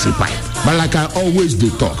PVC pipe. But like I always do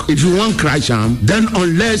talk, if you want crash then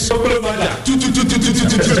unless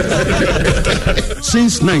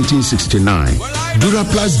since 1969,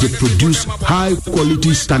 Duraplast they produce high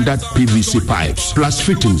quality standard PVC pipes plus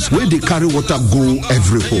fittings where they carry water go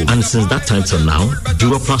every home. And since that time till now,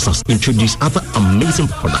 Duraplast has introduced other amazing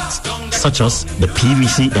products such as the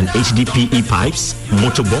PVC and HDPE pipes,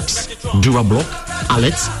 motorbox, Durablock,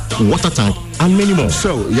 allets, water tank, and many more.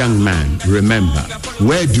 So, young man, remember,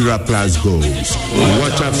 where Duraplast goes,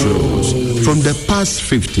 water flows. From the past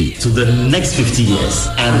 50 to the next 50 years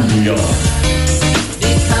and beyond.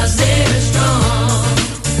 Because they're strong.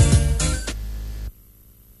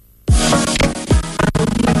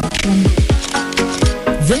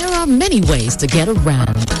 There are many ways to get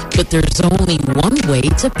around, but there's only one way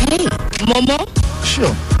to pay. Momo?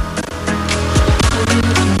 Sure.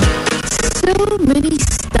 So many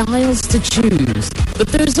styles to choose, but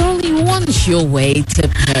there's only one sure way to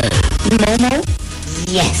pay. Momo?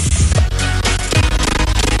 Yes.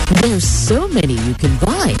 There's so many you can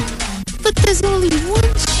buy, but there's only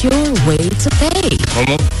one sure way to pay.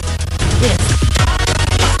 Momo? Yes.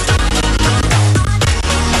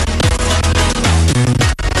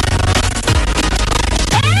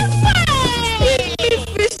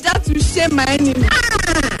 My enemy.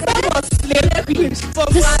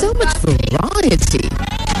 There's so much variety,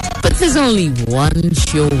 but there's only one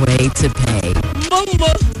sure way to pay.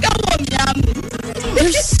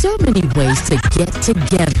 There's so many ways to get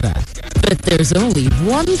together, but there's only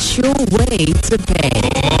one sure way to pay.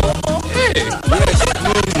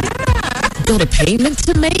 Got a payment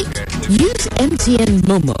to make? Use MTN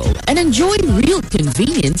Momo and enjoy real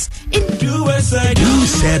convenience in You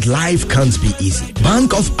said life can't be easy.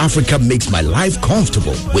 Bank of Africa makes my life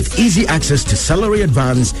comfortable. With easy access to salary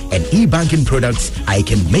advance and e-banking products, I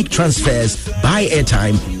can make transfers, buy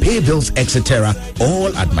airtime, pay bills, etc.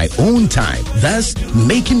 all at my own time, thus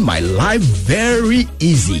making my life very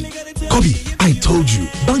easy. Kobe, I told you,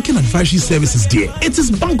 banking advisory services, dear. It is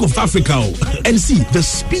Bank of Africa. And see, the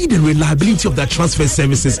speed and reliability of their transfer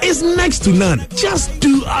services is next to none. Just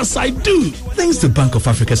do as I do. Thanks to Bank of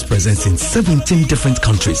Africa's presence in 17 different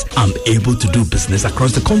countries, I'm able to do business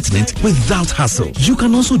across the continent without hassle. You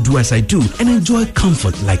can also do as I do and enjoy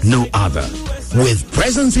comfort like no other. With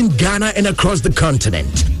presence in Ghana and across the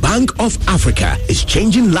continent, Bank of Africa is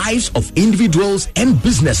changing lives of individuals and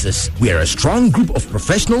businesses. We are a strong group of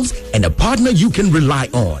professionals and a partner you can rely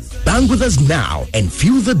on. Bank with us now and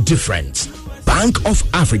feel the difference. Bank of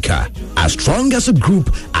Africa, as strong as a group,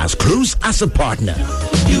 as close as a partner.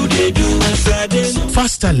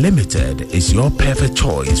 Faster Limited is your perfect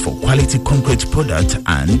choice for quality concrete product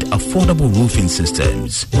and affordable roofing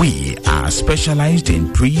systems. We are specialized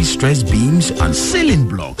in pre-stressed beams and ceiling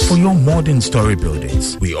blocks for your modern story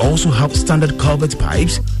buildings. We also have standard covered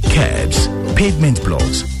pipes, curbs, pavement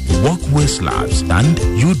blocks, walkway slabs, and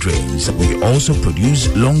U-drains. We also produce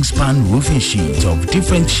long-span roofing sheets of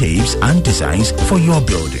different shapes and designs for your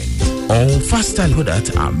building. All fast-style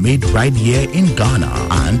products are made right here in Ghana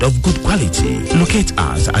and of good quality. Locate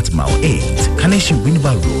us at Mile 8, Kaneshi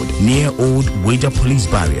Winneba Road, near Old Wager Police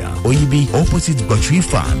Barrier. Oyibi, opposite Gotri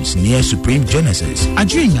Farms, near Supreme Genesis.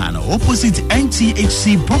 Adriana, opposite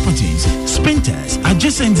NTHC Properties. Sprinters,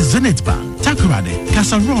 adjacent Zenith Bank, Takoradi,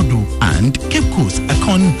 Casarodo, and Cape Coast,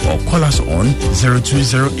 Akon. Or call us on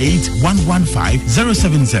 0208 115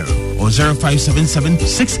 070 or 0577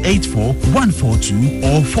 684 142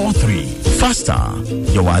 or 43. Faster,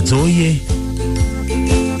 Yawazoye.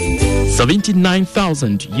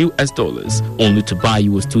 $79,000 only to buy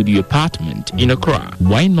you a studio apartment in Accra.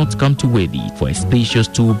 Why not come to Wedi for a spacious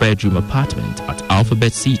 2-bedroom apartment at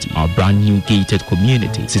Alphabet City, our brand new gated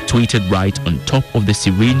community situated right on top of the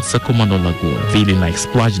serene Sakomano Lagoon. Feeling like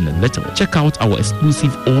splashing a little? Check out our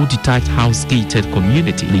exclusive all-detached house gated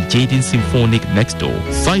community, the Jaden Symphonic next door.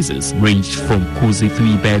 Sizes range from cozy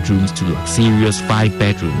 3 bedrooms to luxurious 5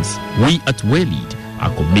 bedrooms. We at Weleed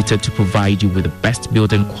are committed to provide you with the best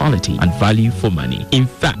building quality and value for money. In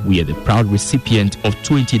fact, we are the proud recipient of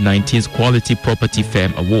 2019's Quality Property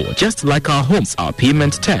Firm Award. Just like our homes, our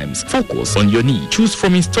payment terms focus on your need. Choose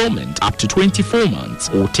from installment up to 24 months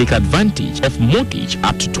or take advantage of mortgage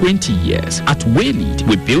up to 20 years. At Weleed,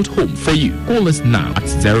 we build home for you. Call us now at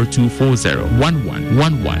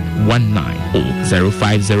 0240-111119 or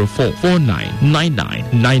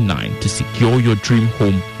 0504-499999 to secure your dream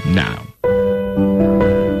home now.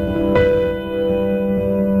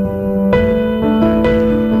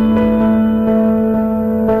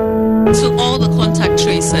 To all the contact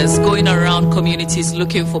tracers going around communities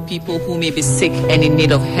looking for people who may be sick and in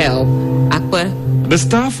need of help, Akbar. The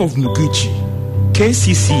staff of Nguchi,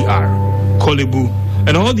 KCCR, Kolebu,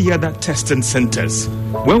 and all the other testing centers,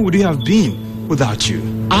 where would you have been without you?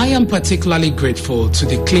 I am particularly grateful to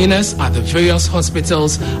the cleaners at the various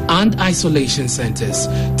hospitals and isolation centers.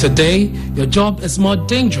 Today, your job is more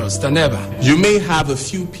dangerous than ever. You may have a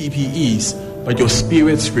few PPEs, but your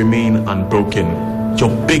spirits remain unbroken. Your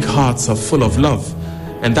big hearts are full of love,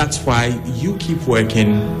 and that's why you keep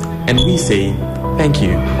working, and we say thank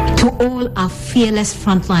you. To all our fearless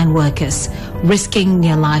frontline workers risking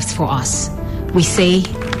their lives for us, we say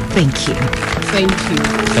thank you. Thank you.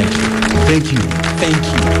 Thank you. Thank you. Thank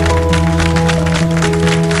you.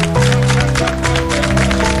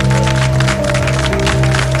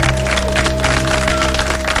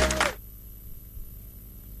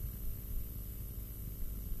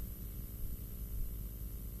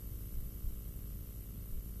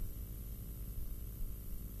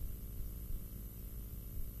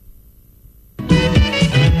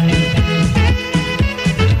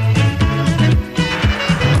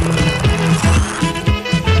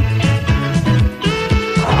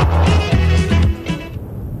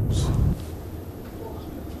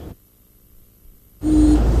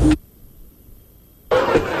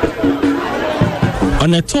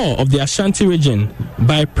 On a tour of the Ashanti region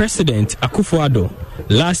by President Akufo-Addo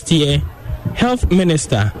last year, Health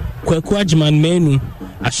Minister Kweku Agyeman-Manu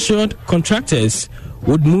assured contractors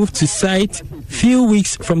would move to site few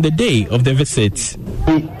weeks from the day of the visit.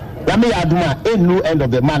 No end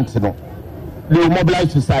of the month, they will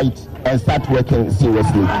mobilize to site and start working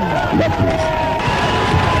seriously in that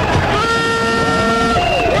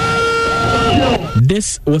place.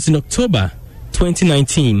 This was in October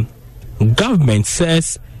 2019. Government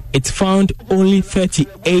says it found only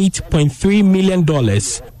 $38.3 million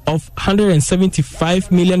of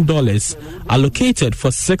 $175 million allocated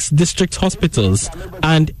for 6 district hospitals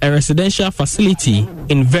and a residential facility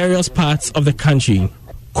in various parts of the country.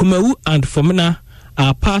 Kumewu and Fomena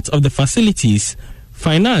are part of the facilities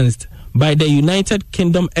financed by the United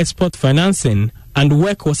Kingdom Export Financing, and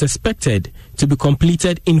work was expected to be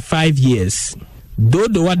completed in 5 years.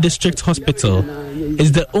 Dodowa District Hospital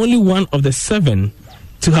is the only one of the 7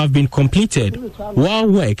 to have been completed, while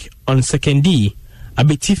work on Sekendi,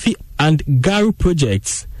 Abetifi and Garu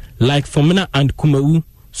projects like Fomena and Kumewu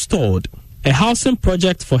stalled. A housing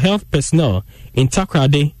project for health personnel in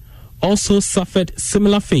Takoradi also suffered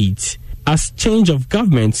similar fate as change of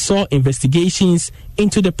government saw investigations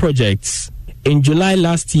into the projects. In July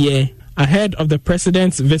last year, ahead of the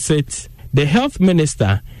president's visit, the health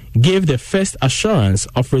minister gave the first assurance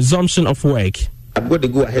of resumption of work. I've got to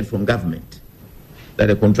go ahead from government that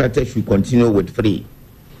the contractor should continue with 3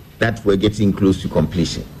 that we're getting close to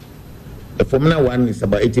completion. The Formula 1 is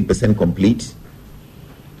about 80% complete.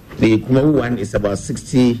 The Kumewu 1 is about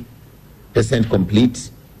 60% complete.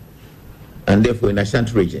 And therefore in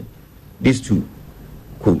Ashanti region, these 2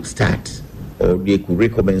 could start or they could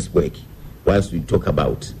recommence work whilst we talk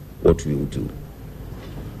about what we will do.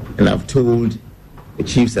 And I've told the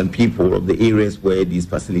chiefs and people of the areas where these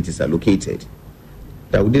facilities are located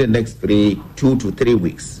that within the next 2 to 3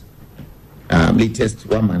 weeks, latest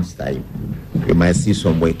 1 month's time, we might see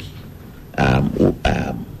some work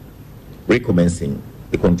recommencing.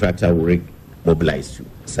 The contractor will mobilize to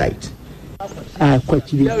site.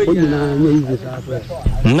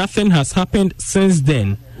 Nothing has happened since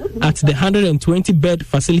then at the 120-bed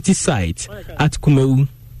facility site at Kumeu.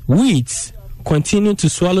 Weeds continue to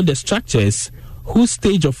swallow the structures whose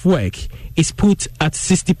stage of work is put at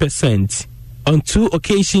 60%. On 2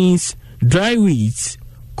 occasions, dry weeds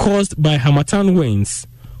caused by Harmattan winds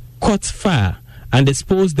caught fire and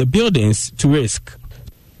exposed the buildings to risk.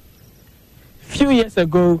 Few years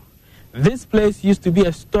ago, this place used to be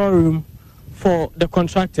a storeroom for the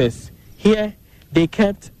contractors. Here, they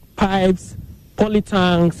kept pipes,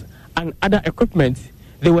 polytanks, and other equipment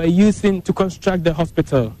they were using to construct the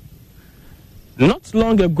hospital. Not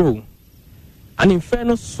long ago, an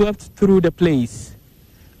inferno swept through the place,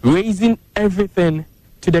 raising everything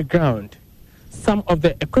to the ground. Some of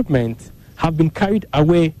the equipment have been carried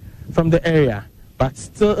away from the area, but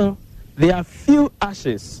still there are few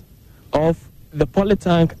ashes of the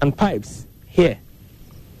polytank and pipes here.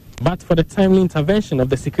 But for the timely intervention of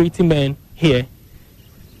the security men here,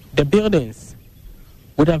 the buildings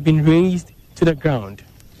would have been razed to the ground.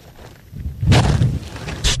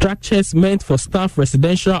 Structures meant for staff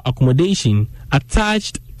residential accommodation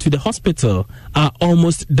attached to the hospital are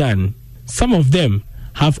almost done. Some of them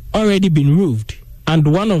have already been roofed, and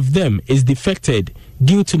one of them is defected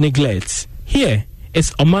due to neglect. Here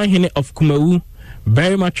is Omanhene of Kumeu,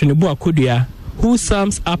 Barima Trinubu Akodua, who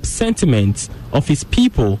sums up sentiments of his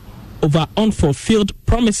people over unfulfilled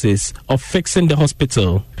promises of fixing the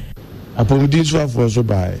hospital.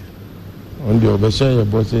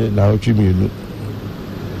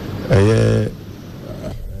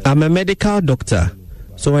 I'm a medical doctor,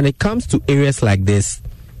 so when it comes to areas like this,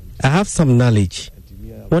 I have some knowledge.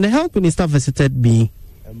 When the health minister visited me,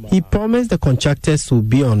 he promised the contractors will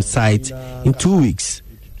be on site in 2 weeks,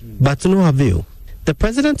 but to no avail. The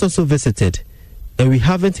president also visited, and we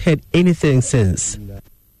haven't heard anything since.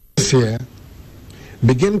 This year,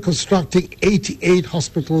 begin constructing 88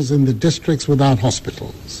 hospitals in the districts without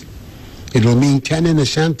hospitals. It will mean 10 in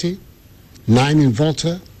Ashanti, 9 in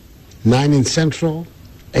Volta, 9 in Central,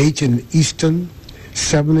 8 in Eastern,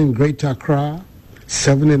 7 in Greater Accra,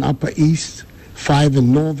 7 in Upper East, 5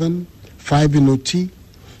 in Northern, 5 in Oti,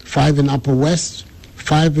 5 in Upper West,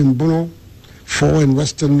 5 in Bono, 4 in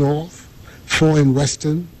Western North, 4 in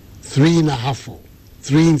Western, 3 in Ahafo,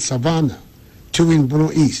 3 in Savannah, 2 in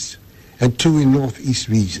Bono East, and 2 in Northeast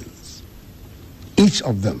regions. Each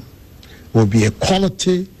of them will be a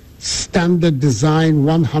quality, standard design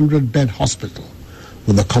 100-bed hospital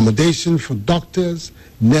with accommodation for doctors,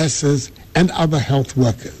 nurses, and other health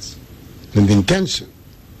workers. And the intention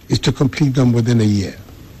is to complete them within a year.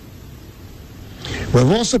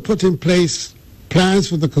 We've also put in place plans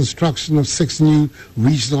for the construction of 6 new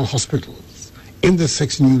regional hospitals in the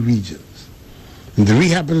 6 new regions. And the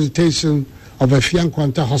rehabilitation of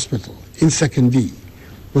Afiankwanta Hospital in Sekondi,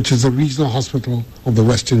 which is a regional hospital of the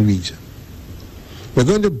Western region. We're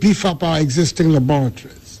going to beef up our existing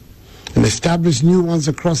laboratories and establish new ones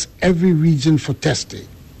across every region for testing.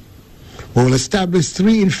 We will establish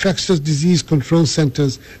 3 infectious disease control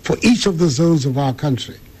centers for each of the zones of our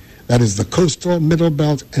country, that is the coastal, middle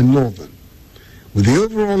belt, and northern, with the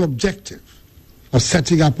overall objective of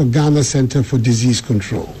setting up a Ghana Center for Disease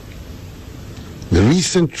Control. The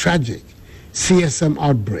recent tragic CSM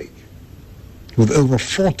outbreak, with over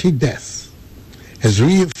 40 deaths, has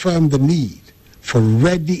reaffirmed the need for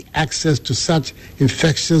ready access to such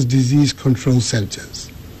infectious disease control centers.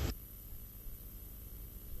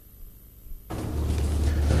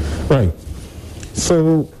 Right.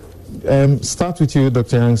 So, start with you,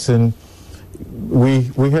 Dr. Yankson. We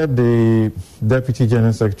heard the Deputy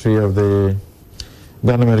General Secretary of the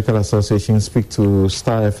Ghana Medical Association speak to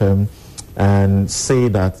Star FM and say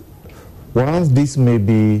that whilst this may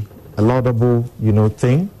be a laudable,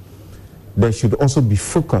 thing, there should also be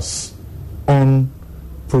focus on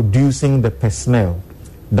producing the personnel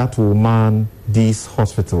that will man these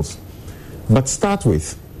hospitals. But start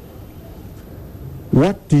with,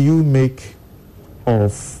 what do you make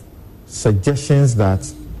of suggestions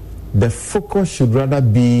that the focus should rather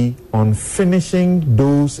be on finishing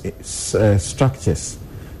those structures,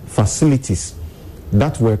 facilities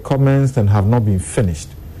that were commenced and have not been finished,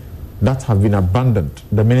 that have been abandoned?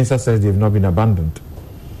 The minister says they have not been abandoned.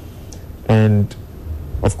 And,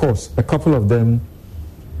 of course, a couple of them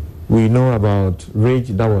We know about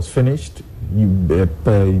RAGE that was finished,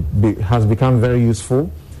 has become very useful.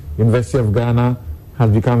 University of Ghana has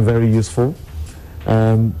become very useful.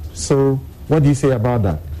 So what do you say about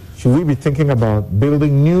that? Should we be thinking about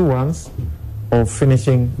building new ones or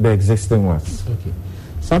finishing the existing ones? Okay.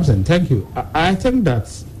 Samson, thank you. I think that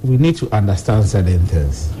we need to understand certain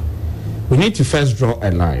things. We need to first draw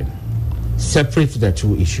a line, separate the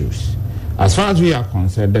two issues. As far as we are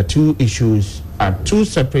concerned, the two issues are two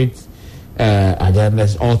separate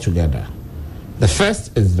agendas altogether. The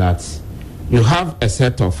first is that you have a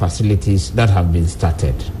set of facilities that have been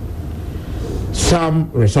started. Some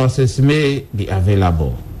resources may be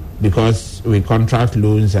available because we contract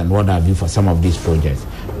loans and what have you for some of these projects.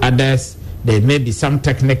 Others, there may be some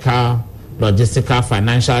technical, logistical,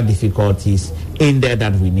 financial difficulties in there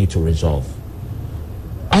that we need to resolve.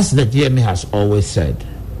 As the GMA has always said,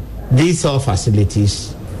 these are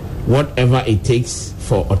facilities, whatever it takes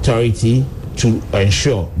for authority to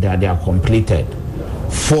ensure that they are completed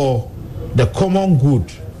for the common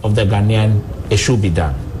good of the Ghanaian, it should be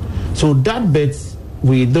done. So that bit,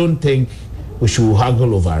 we don't think we should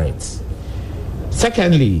haggle over it.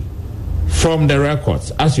 Secondly, from the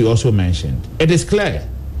records, as you also mentioned, it is clear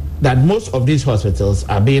that most of these hospitals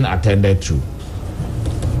are being attended to.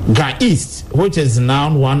 Ga East, which is now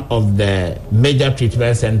one of the major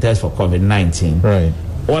treatment centers for COVID-19, right,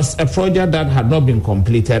 was a project that had not been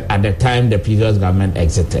completed at the time the previous government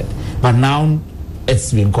exited. But now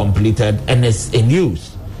it's been completed and it's in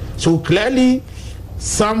use. So clearly,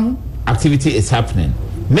 some activity is happening.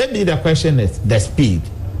 Maybe the question is the speed.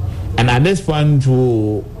 And at this point,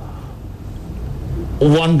 we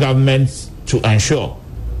want governments to ensure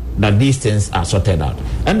that these things are sorted out.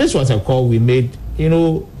 And this was a call we made,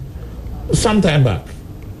 some time back,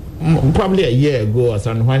 probably a year ago or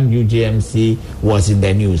something, when UGMC was in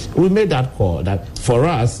the news. We made that call that for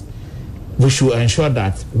us, we should ensure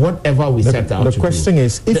that whatever we set out to do. The question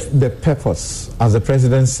is, if the purpose, as the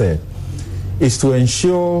president said, is to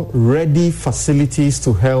ensure ready facilities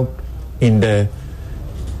to help in the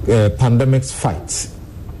pandemic's fight,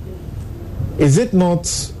 is it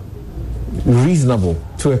not reasonable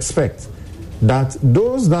to expect that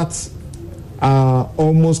those that are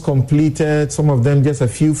almost completed, some of them just a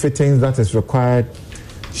few fittings that is required,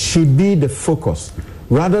 should be the focus,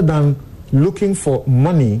 rather than looking for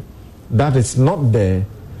money that is not there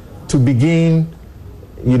to begin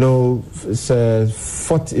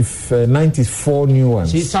 94 new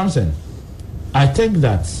ones? See, Samson, I think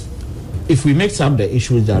that if we mix up the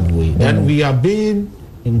issues that way, then we are being,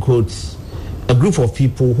 in quotes, a group of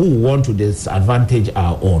people who want to disadvantage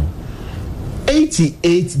our own.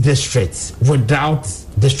 88 districts without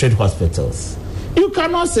district hospitals. You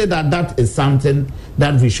cannot say that that is something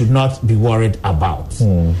that we should not be worried about.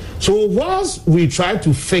 So whilst we try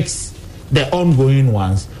to fix the ongoing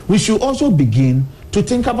ones, we should also begin to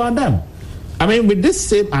think about them. I mean, with this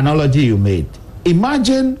same analogy you made,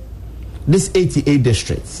 imagine these 88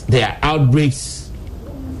 districts, there are outbreaks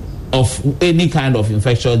of any kind of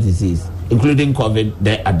infectious disease, including COVID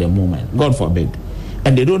there at the moment, God forbid,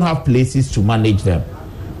 and they don't have places to manage them.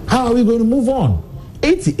 How are we going to move on?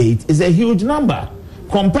 88 is a huge number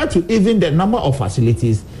compared to even the number of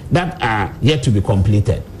facilities that are yet to be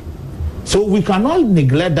completed. So we cannot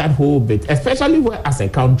neglect that whole bit, especially where as a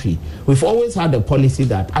country, we've always had a policy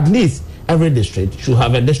that at least every district should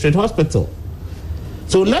have a district hospital.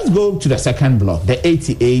 So let's go to the second block, the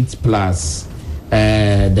 88 plus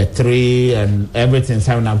the 3 and everything,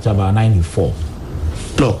 7 up to about 94.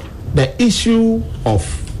 Look, the issue of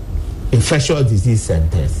infectious disease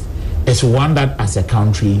centers is one that as a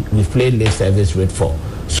country we've played lip service with for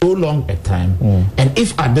so long a time. And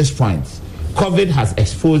if at this point COVID has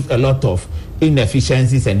exposed a lot of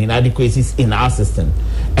inefficiencies and inadequacies in our system,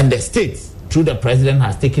 and the state through the president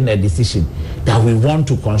has taken a decision that we want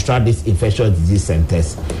to construct these infectious disease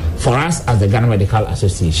centers, for us as the Ghana Medical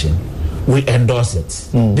Association, we endorse it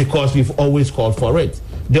because we've always called for it.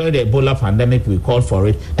 During the Ebola pandemic, we called for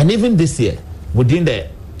it. And even this year, within the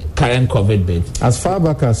current COVID bid. As far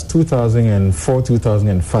back as 2004,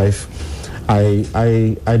 2005,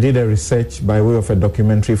 I did a research by way of a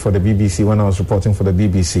documentary for the BBC when I was reporting for the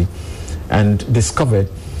BBC, and discovered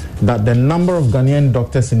that the number of Ghanaian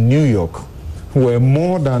doctors in New York were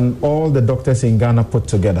more than all the doctors in Ghana put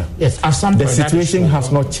together. Yes, at some point, the situation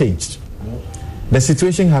has not changed. The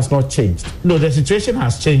situation has not changed. No, the situation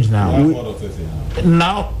has changed now.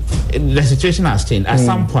 Now, the situation has changed. At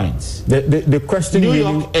some point, the question New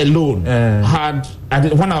York alone had,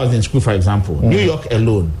 when I was in school, for example, New York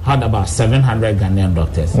alone had about 700 Ghanaian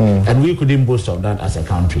doctors, and we couldn't boast of that as a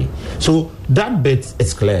country. So that bit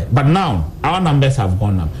is clear. But now our numbers have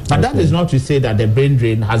gone up. But that is not to say that the brain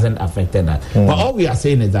drain hasn't affected that. But all we are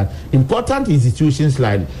saying is that important institutions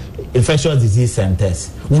like infectious disease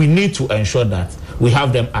centers, we need to ensure that we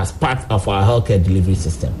have them as part of our healthcare delivery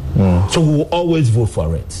system. So we will always vote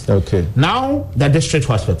for it. Okay. Now, the district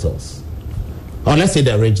hospitals, or let's say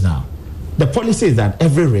the regional, the policy is that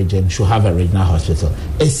every region should have a regional hospital.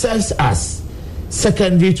 It serves as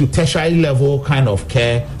secondary to tertiary level kind of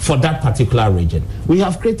care for that particular region. We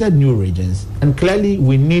have created new regions, and clearly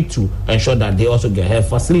we need to ensure that they also get health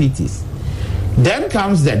facilities. Then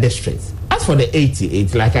comes the districts. As for the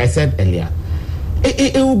 88, like I said earlier,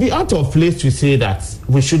 it will be out of place to say that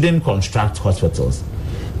we shouldn't construct hospitals.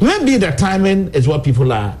 Maybe the timing is what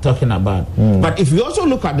people are talking about. But if we also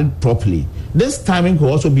look at it properly, this timing could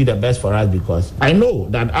also be the best for us, because I know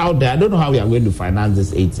that out there, I don't know how we are going to finance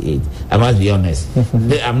this 88. I must be honest.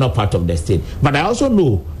 I'm not part of the state. But I also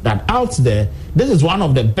know that out there, this is one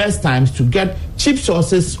of the best times to get cheap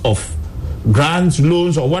sources of grants,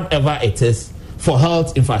 loans, or whatever it is for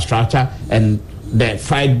health infrastructure and the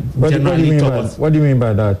fight generally towards. What do you mean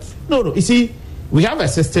by that? No. You see, we have a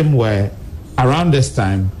system where around this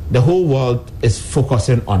time, the whole world is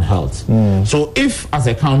focusing on health. So if, as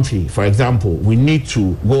a country, for example, we need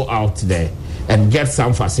to go out there and get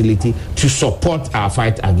some facility to support our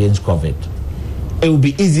fight against COVID, it will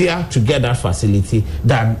be easier to get that facility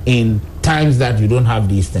than in times that you don't have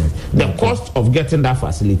these things. The cost of getting that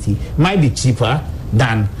facility might be cheaper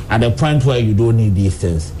than at the point where you don't need these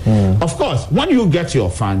things. Of course, when you get your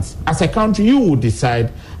funds, as a country, you will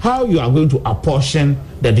decide how you are going to apportion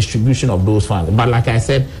the distribution of those funds. But like I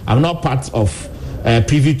said, I'm not part of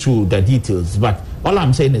privy to the details. But all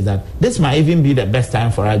I'm saying is that this might even be the best time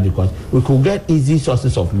for us, because we could get easy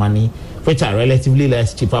sources of money which are relatively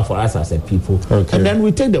less cheaper for us as a people. And then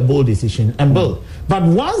we take the bold decision and build. But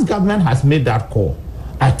once government has made that call,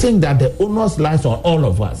 I think that the onus lies on all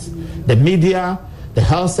of us, the media, the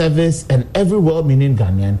health service, and every well-meaning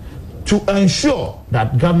Ghanaian, to ensure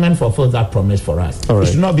that government fulfills that promise for us. It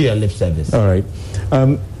should not be a lip service. All right.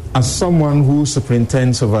 As someone who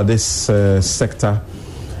superintends over this sector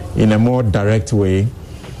in a more direct way,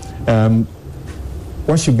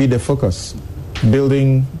 what should be the focus?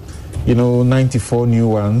 Building, 94 new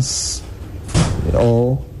ones,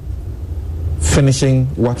 or finishing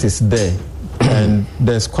what is there? And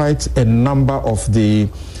there's quite a number of the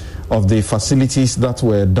facilities that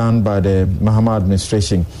were done by the Mahama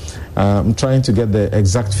administration. I'm trying to get the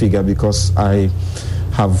exact figure because I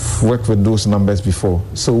have worked with those numbers before.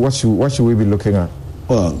 So what should we be looking at?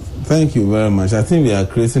 Well, thank you very much. I think we are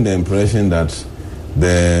creating the impression that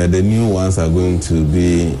the new ones are going to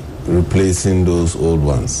be replacing those old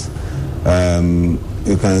ones.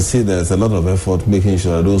 You can see there's a lot of effort making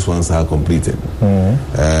sure those ones are completed.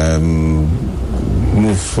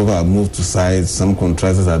 Moved to sites, some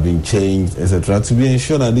contractors have been changed, etc., to be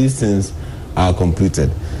ensured that these things are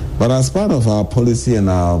completed. But as part of our policy and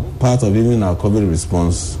our part of even our COVID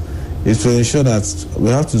response is to ensure that we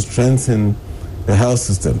have to strengthen the health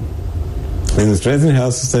system. And strengthening the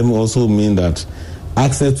health system also means that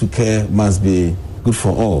access to care must be good for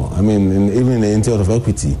all. I mean, even in the interest of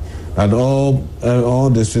equity, that all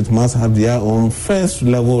districts must have their own first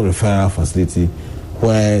level referral facility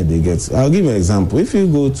where they get. I'll give you an example. If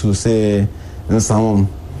you go to, say, in some,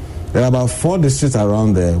 there are about 4 districts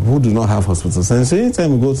around there who do not have hospitals. And so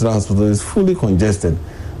anytime you go to the hospital, it's fully congested.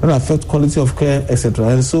 That affects quality of care, etc.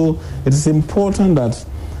 And so it is important that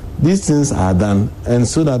these things are done, and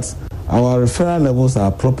so that our referral levels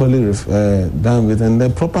are properly done with, and the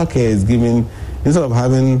proper care is given, instead of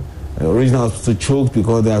having regional hospital choked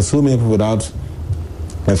because there are so many people without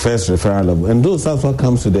a first referral level. And that's what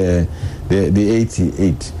comes to the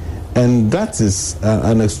 88. And that is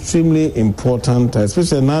an extremely important,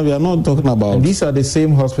 especially now we are not talking about... And these are the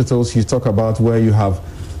same hospitals you talk about where you have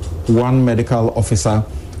one medical officer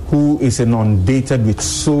who is inundated with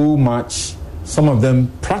so much. Some of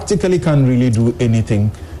them practically can't really do anything.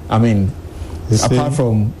 I mean, apart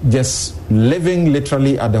from just living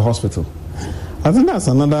literally at the hospital. I think that's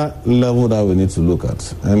another level that we need to look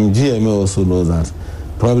at. And GMA also knows that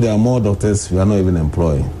probably there are more doctors we are not even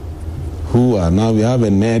employing. Who are now, we have a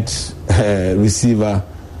net receiver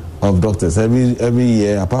of doctors. Every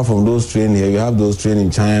year, apart from those trained here, we have those trained in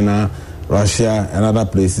China, Russia, and other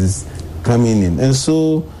places coming in. And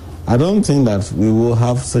so I don't think that we will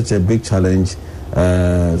have such a big challenge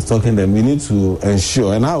talking to them. We need to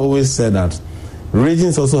ensure, and I always said that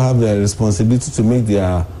regions also have the responsibility to make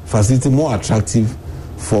their facility more attractive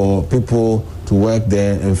for people to work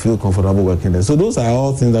there and feel comfortable working there. So those are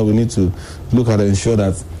all things that we need to look at and ensure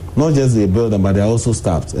that not just they build them, but they are also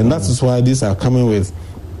staffed. And that is why these are coming with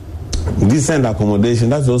decent accommodation.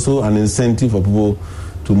 That's also an incentive for people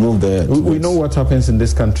to move there. We know what happens in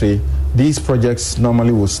this country. These projects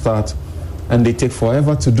normally will start and they take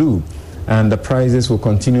forever to do. And the prices will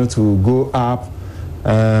continue to go up.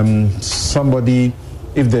 Somebody,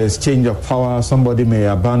 if there's change of power, somebody may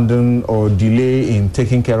abandon or delay in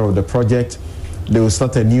taking care of the project. They will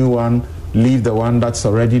start a new one, leave the one that's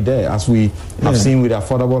already there, as we have seen with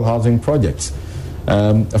affordable housing projects.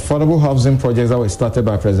 Affordable housing projects that were started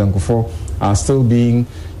by President Kufuor are still being,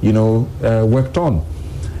 worked on.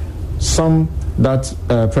 Some that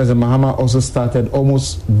President Mahama also started,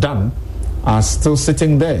 almost done, are still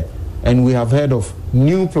sitting there. And we have heard of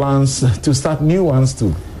new plans to start new ones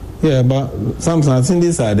too. Yeah, but sometimes I think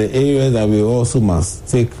these are the areas that we also must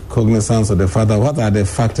take cognizance of the fact that what are the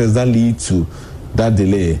factors that lead to that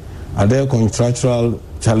delay? Are there contractual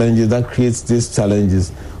challenges that creates these challenges?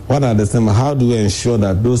 What are the things? How do we ensure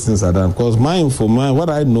that those things are done? Because what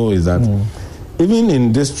I know is that even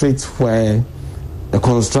in districts where the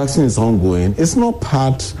construction is ongoing, it's not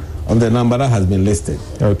part of the number that has been listed.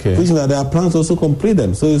 Okay. Which means that there are plans to also complete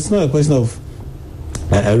them. So it's not a question of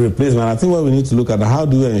a replacement. I think what we need to look at, how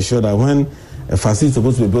do we ensure that when a facility is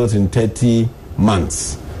supposed to be built in 30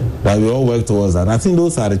 months, that we all work towards that. I think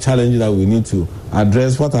those are the challenges that we need to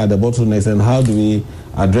address. What are the bottlenecks and how do we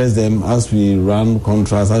address them as we run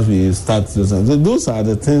contracts, as we start? Those are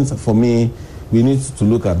the things, for me, we need to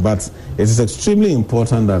look at. But it is extremely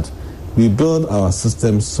important that we build our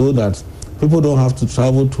systems so that people don't have to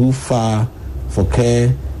travel too far for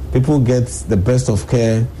care. People get the best of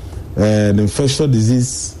care. The infectious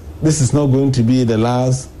disease, this is not going to be the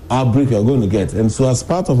last outbreak we are going to get. And so as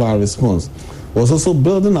part of our response was also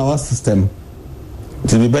building our system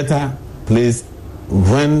to be better placed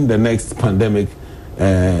when the next pandemic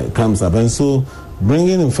comes up. And so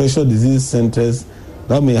bringing infectious disease centers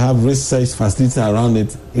that may have research facilities around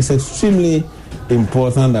it is extremely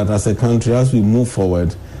important that as a country, as we move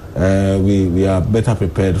forward, we are better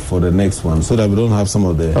prepared for the next one so that we don't have some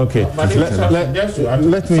of the... Okay. But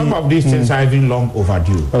some of these things are even long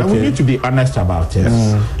overdue. Okay. And we need to be honest about it.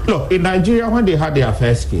 Look, in Nigeria, when they had their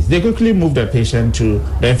first case, they quickly moved the patient to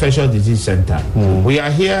the infectious disease center. We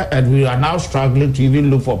are here and we are now struggling to even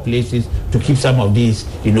look for places to keep some of these,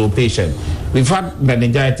 patients. We've had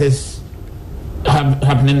meningitis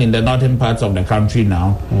happening in the northern parts of the country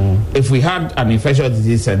now. If we had an infectious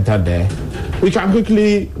disease center there, we can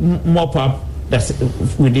quickly mop up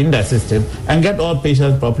within the system and get all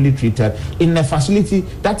patients properly treated in a facility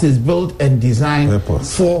that is built and designed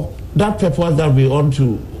for that purpose that we want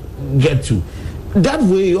to get to. That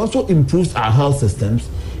way, it also improves our health systems,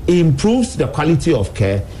 it improves the quality of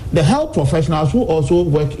care. The health professionals who also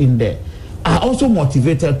work in there are also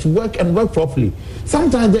motivated to work and work properly.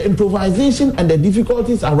 Sometimes the improvisation and the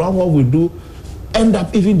difficulties around what we do end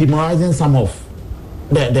up even demoralizing some of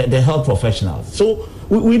the health professionals. So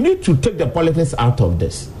we need to take the politics out of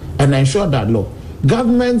this and ensure that, look,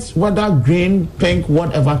 governments, whether green, pink,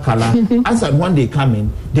 whatever color, as and when they come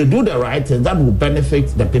in, they do the right thing that will benefit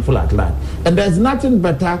the people at large. And there's nothing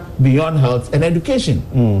better beyond health and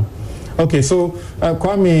education. Okay, so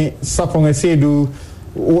Kwame Sapong-Esedu,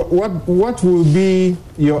 what will be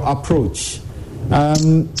your approach?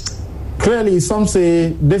 Clearly, some say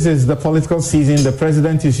this is the political season. The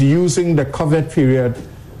president is using the COVID period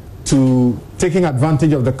taking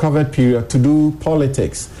advantage of the COVID period to do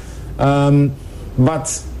politics.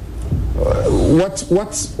 But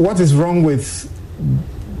what is wrong with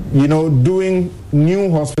doing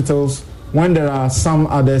new hospitals when there are some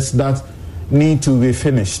others that need to be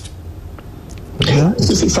finished?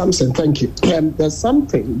 Samson, thank you. There's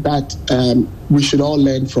something that we should all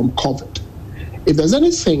learn from COVID. If there's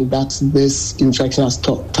anything that this infection has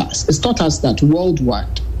taught us, it's taught us that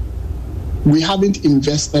worldwide, we haven't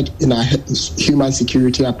invested in our human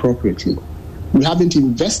security appropriately. We haven't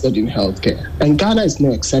invested in healthcare. And Ghana is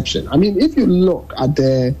no exception. I mean, if you look at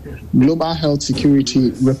the Global Health Security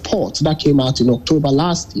Report that came out in October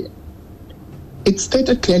last year, it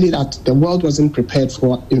stated clearly that the world wasn't prepared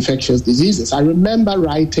for infectious diseases. I remember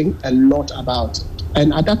writing a lot about it.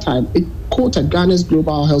 And at that time, it quoted Ghana's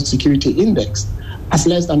Global Health Security Index as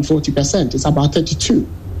less than 40%. It's about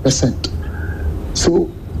 32%. So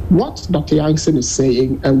what Dr. Yankson is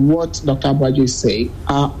saying and what Dr. Abuaji is saying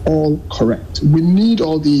are all correct. We need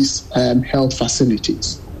all these health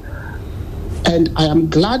facilities. And I am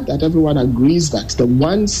glad that everyone agrees that the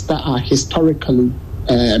ones that are historically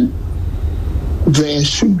there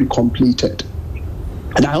should be completed.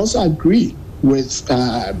 And I also agree with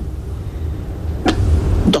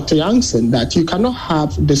Dr. Youngson that you cannot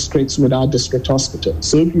have districts without district hospitals.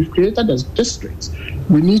 So if we've created as districts,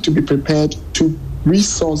 we need to be prepared to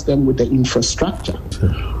resource them with the infrastructure.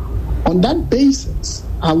 On that basis,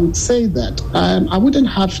 I would say that I wouldn't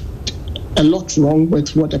have a lot wrong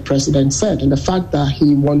with what the president said, and the fact that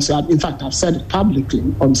he wants to, in fact, I've said it publicly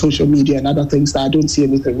on social media and other things, that I don't see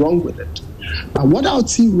anything wrong with it. But what I would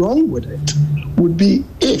see wrong with it would be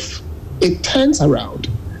if it turns around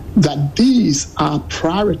that these are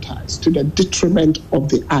prioritized to the detriment of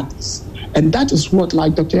the others. And that is what,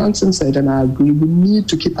 like Dr. Youngson said, and I agree, we need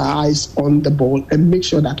to keep our eyes on the ball and make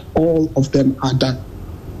sure that all of them are done.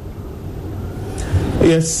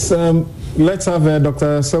 Yes, let's have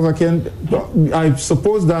Dr. Silverkin. I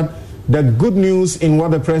suppose that the good news in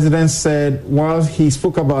what the president said while he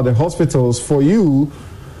spoke about the hospitals for you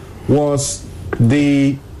was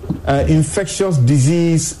the infectious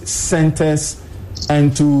disease centers,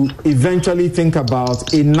 and to eventually think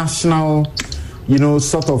about a national,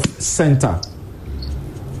 sort of center.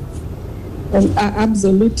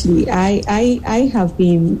 Absolutely. I have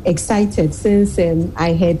been excited since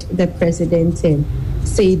I heard the president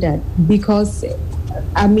say that, because,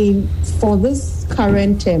 for this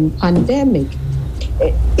current pandemic,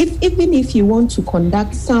 even if you want to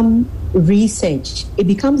conduct some research, it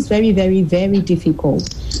becomes very, very, very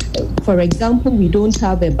difficult. For example, we don't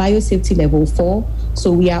have a biosafety level 4,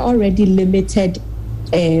 so we are already limited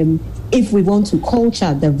if we want to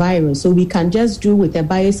culture the virus. So we can just do with a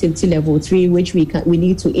biosafety level 3, which we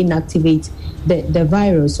need to inactivate the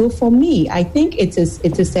virus. So for me, I think it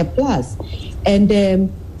is a plus. And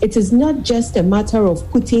it is not just a matter of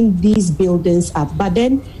putting these buildings up, but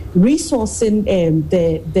then resourcing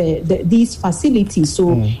these facilities,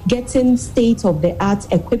 so getting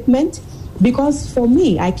state-of-the-art equipment. Because for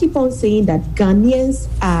me, I keep on saying that Ghanaians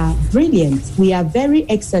are brilliant. We are very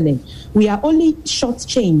excellent. We are only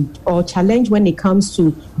shortchanged or challenged when it comes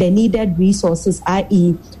to the needed resources,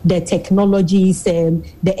 i.e. the technologies, the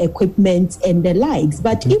equipment and the likes.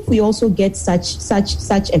 But if we also get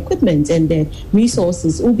such equipment and the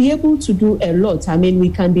resources, we'll be able to do a lot. We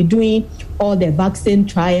can be doing all the vaccine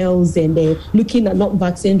trials and looking at not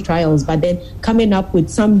vaccine trials, but then coming up with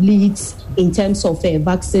some leads in terms of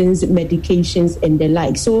vaccines, medications, and the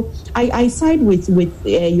like. So I side with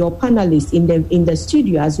your panelists in the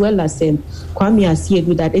studio, as well as Kwame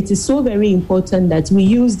Asiedu, that it is so very important that we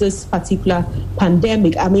use this particular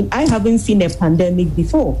pandemic. I haven't seen a pandemic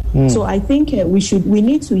before, so I think we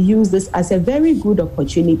need to use this as a very good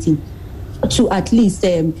opportunity to at least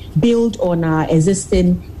build on our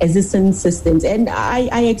existing systems. And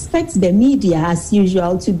I expect the media, as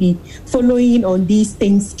usual, to be following on these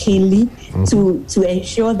things keenly to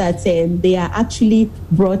ensure that they are actually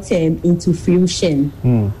brought into fruition.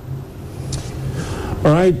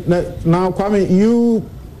 All right. Now, Kwame, you...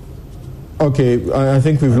 Okay, I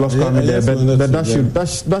think we've lost Kwame there, but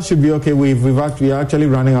that should be okay. We are actually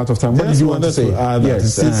running out of time. What did you want to say?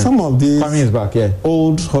 Some of these Kwame is back,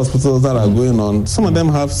 old hospitals that are going on, some of them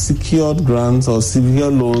have secured grants or severe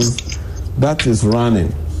loans that is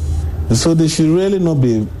running. So they should really not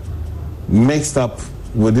be mixed up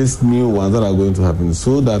with these new ones that are going to happen,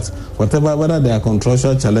 so that whether there are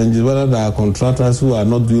contractual challenges, whether there are contractors who are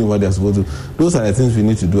not doing what they are supposed to, those are the things we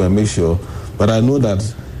need to do and make sure. But I know that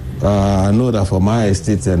for my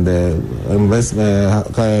estate and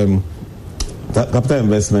capital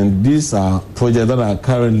investment, these are projects that are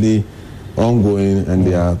currently ongoing, and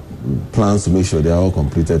there are plans to make sure they are all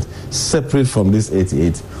completed, separate from this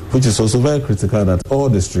 88, which is also very critical that all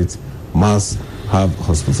districts must have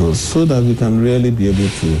hospitals, so that we can really be able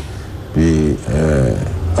to be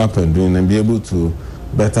up and doing and be able to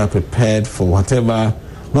better prepared for whatever,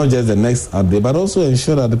 not just the next update, but also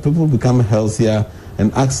ensure that the people become healthier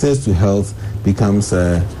and access to health becomes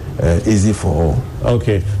easy for all.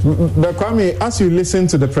 Okay. But Kwame, as you listen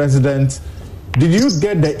to the president, did you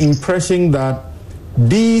get the impression that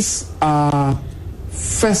these are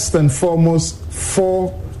first and foremost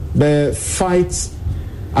for the fight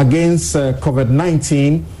against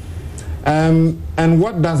COVID-19? And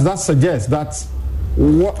what does that suggest?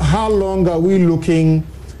 How long are we looking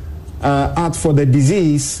at for the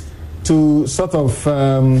disease to sort of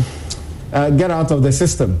get out of the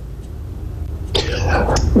system?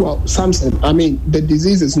 Well, Samson, the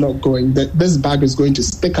disease is not going. This bag is going to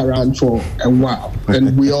stick around for a while,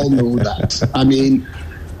 and we all know that.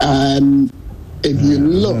 If you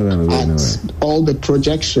look at all the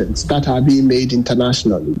projections that are being made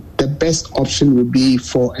internationally, the best option would be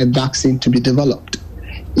for a vaccine to be developed.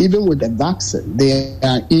 even with the vaccine, there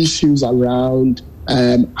are issues around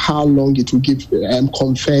how long it will give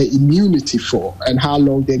confer immunity for, and how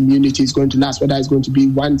long the immunity is going to last, whether it's going to be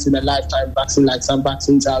once in a lifetime vaccine like some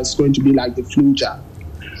vaccines are, it's going to be like the flu jab.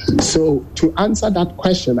 So to answer that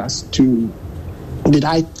question as to did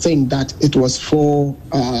I think that it was for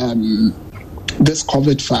this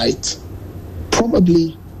COVID fight,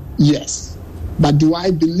 probably yes. But do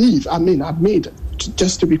I believe,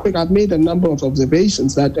 just to be quick, I've made a number of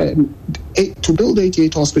observations that to build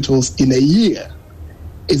 88 hospitals in a year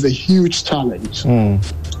is a huge challenge.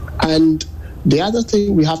 And the other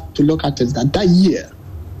thing we have to look at is that year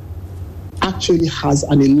actually has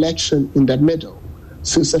an election in the middle.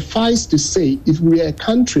 So suffice to say, if we are a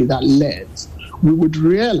country that leads, we would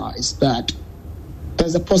realize that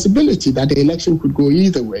there's a possibility that the election could go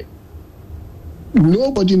either way.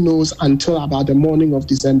 Nobody knows until about the morning of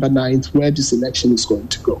December 9th where this election is going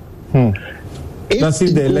to go. That's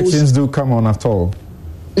if the elections do come on at all.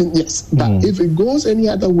 Yes, but if it goes any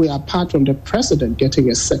other way apart from the president getting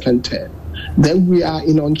a second term, then we are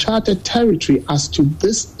in uncharted territory as to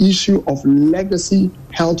this issue of legacy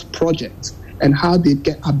health projects and how they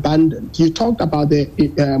get abandoned. You talked about the,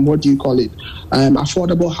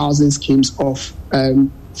 affordable housing schemes of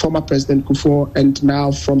former President Kufuor and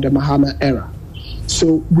now from the Mahama era.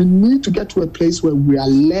 So we need to get to a place where we are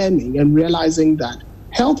learning and realizing that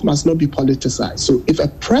health must not be politicized. So if a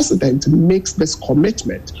president makes this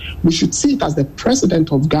commitment, we should see it as the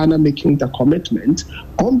president of Ghana making the commitment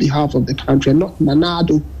on behalf of the country, and not Nana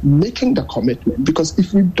Addo making the commitment. Because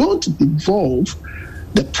if we don't devolve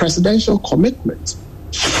the presidential commitment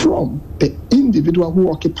from the individual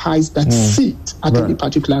who occupies that seat at any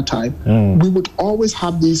particular time, we would always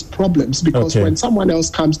have these problems, because when someone else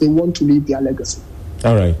comes, they want to leave their legacy.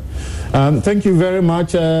 All right. Thank you very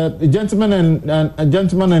much. Gentlemen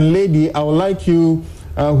and lady, I would like you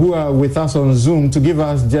who are with us on Zoom to give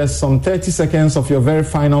us just some 30 seconds of your very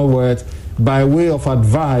final word by way of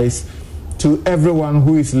advice to everyone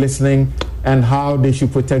who is listening and how they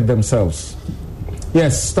should protect themselves.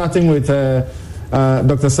 Yes, starting with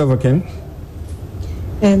Dr. Silverkin.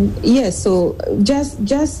 Yes, so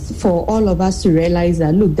just for all of us to realize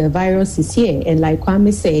that, look, the virus is here, and like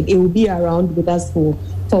Kwame said, it will be around with us for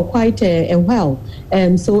quite a while.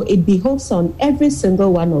 So it behoves on every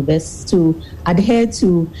single one of us to adhere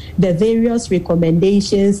to the various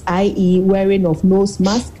recommendations, i.e. wearing of nose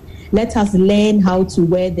mask. Let us learn how to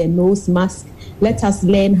wear the nose mask. Let us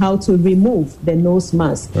learn how to remove the nose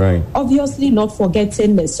mask. Right. Obviously, not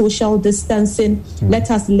forgetting the social distancing. Let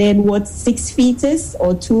us learn what 6 feet is,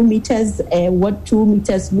 or 2 meters, what 2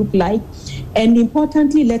 meters look like. And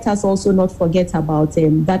importantly, let us also not forget about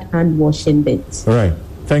that hand washing bit. Right.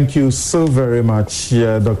 Thank you so very much,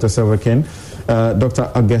 Dr. Silverkin. Dr.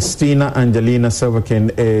 Augustina Angelina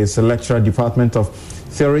Silverkin is a lecturer, Department of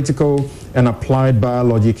Theoretical and Applied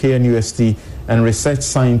Biology, KNUST, and research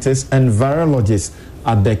scientist and virologist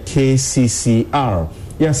at the KCCR.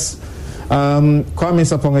 Yes, Kwame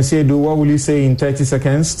Sapong-Asiedu, what will you say in 30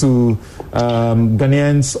 seconds to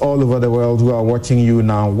Ghanaians all over the world who are watching you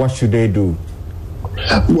now? What should they do?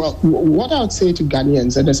 Well, what I would say to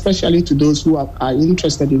Ghanaians, and especially to those who are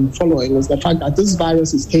interested in following, is the fact that this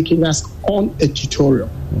virus is taking us on a tutorial.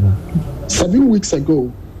 7 weeks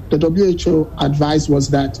ago, the WHO advice was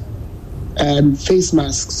that face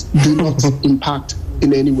masks do not impact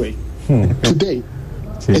in any way. Today,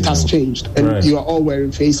 it has changed, and you are all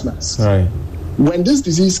wearing face masks. Right. When this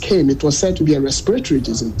disease came, it was said to be a respiratory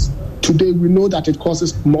disease. Today, we know that it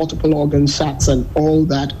causes multiple organ shots and all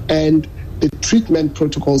that, and the treatment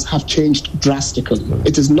protocols have changed drastically.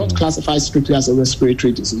 It is not classified strictly as a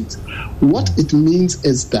respiratory disease. What it means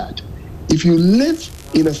is that if you live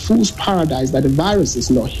in a fool's paradise that the virus is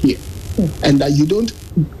not here, and that you don't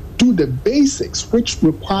do the basics, which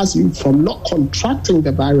requires you from not contracting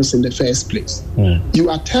the virus in the first place, you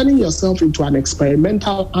are turning yourself into an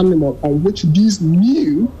experimental animal on which these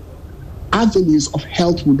new avenues of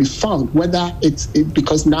health will be found, whether it's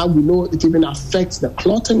because now we know it even affects the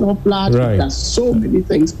clotting of blood. Right. There's so many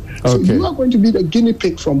things. So you are going to be the guinea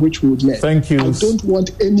pig from which we would learn. Thank you. I don't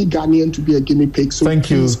want any Ghanaian to be a guinea pig. So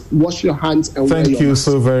please wash your hands and wear your mask. Thank you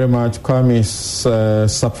so very much, Kwame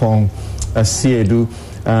Sapong-Asiedu.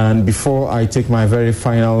 And before I take my very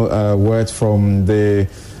final words from the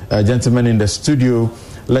gentleman in the studio,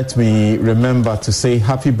 let me remember to say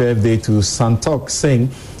happy birthday to Santok Singh,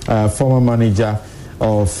 former manager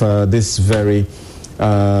of this very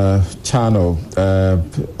channel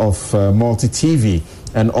of Multi TV,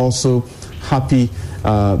 and also happy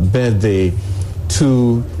birthday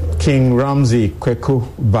to King Ramsey Kweku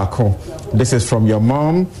Bako. This is from your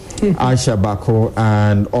mom, Aisha Bako,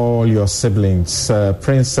 and all your siblings,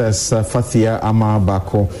 Princess Fathia Ama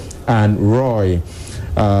Bako, and Roy,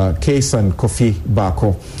 Kaysan Kofi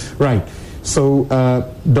Bako. Right. So,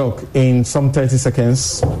 Doc, in some 30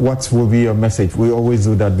 seconds, what will be your message? We always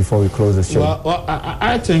do that before we close the show. Well,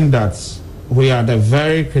 I think that we are at a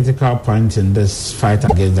very critical point in this fight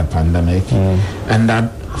against the pandemic, and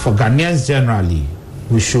that for Ghanaians generally,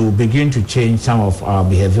 we should begin to change some of our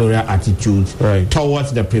behavioral attitudes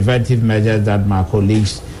towards the preventive measures that my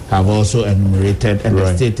colleagues have also enumerated, and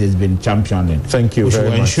the state has been championing. Thank you very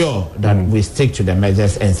much. We should ensure that we stick to the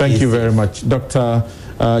measures. And thank you very much, Dr.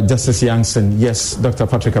 Justice Yankson. Yes, Dr.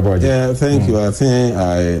 Patrick Aboagye. Yeah, thank you. I think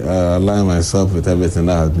I align myself with everything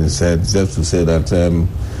that has been said, just to say that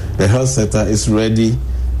the health sector is ready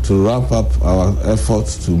to wrap up our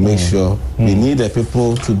efforts to make sure we need the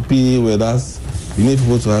people to be with us. We need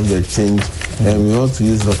people to have their change, and we want to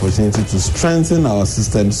use the opportunity to strengthen our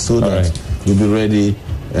system so that we'll be ready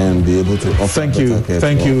and be able to offer Thank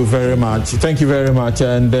you very much. Thank you very much.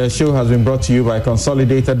 And the show has been brought to you by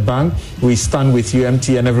Consolidated Bank. We stand with you,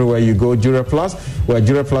 MTN, everywhere you go. Duraplus, where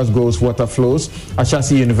Duraplus goes, water flows.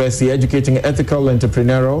 Ashasi University, educating ethical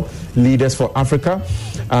entrepreneurial leaders for Africa.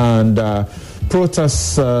 And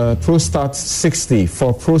Prostat 60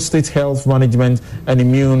 for prostate health management and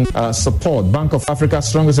immune support. Bank of Africa,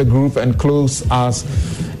 strong as a group and close as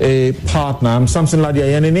a partner. I'm Samson Ladia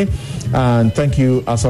Yenini, and thank you as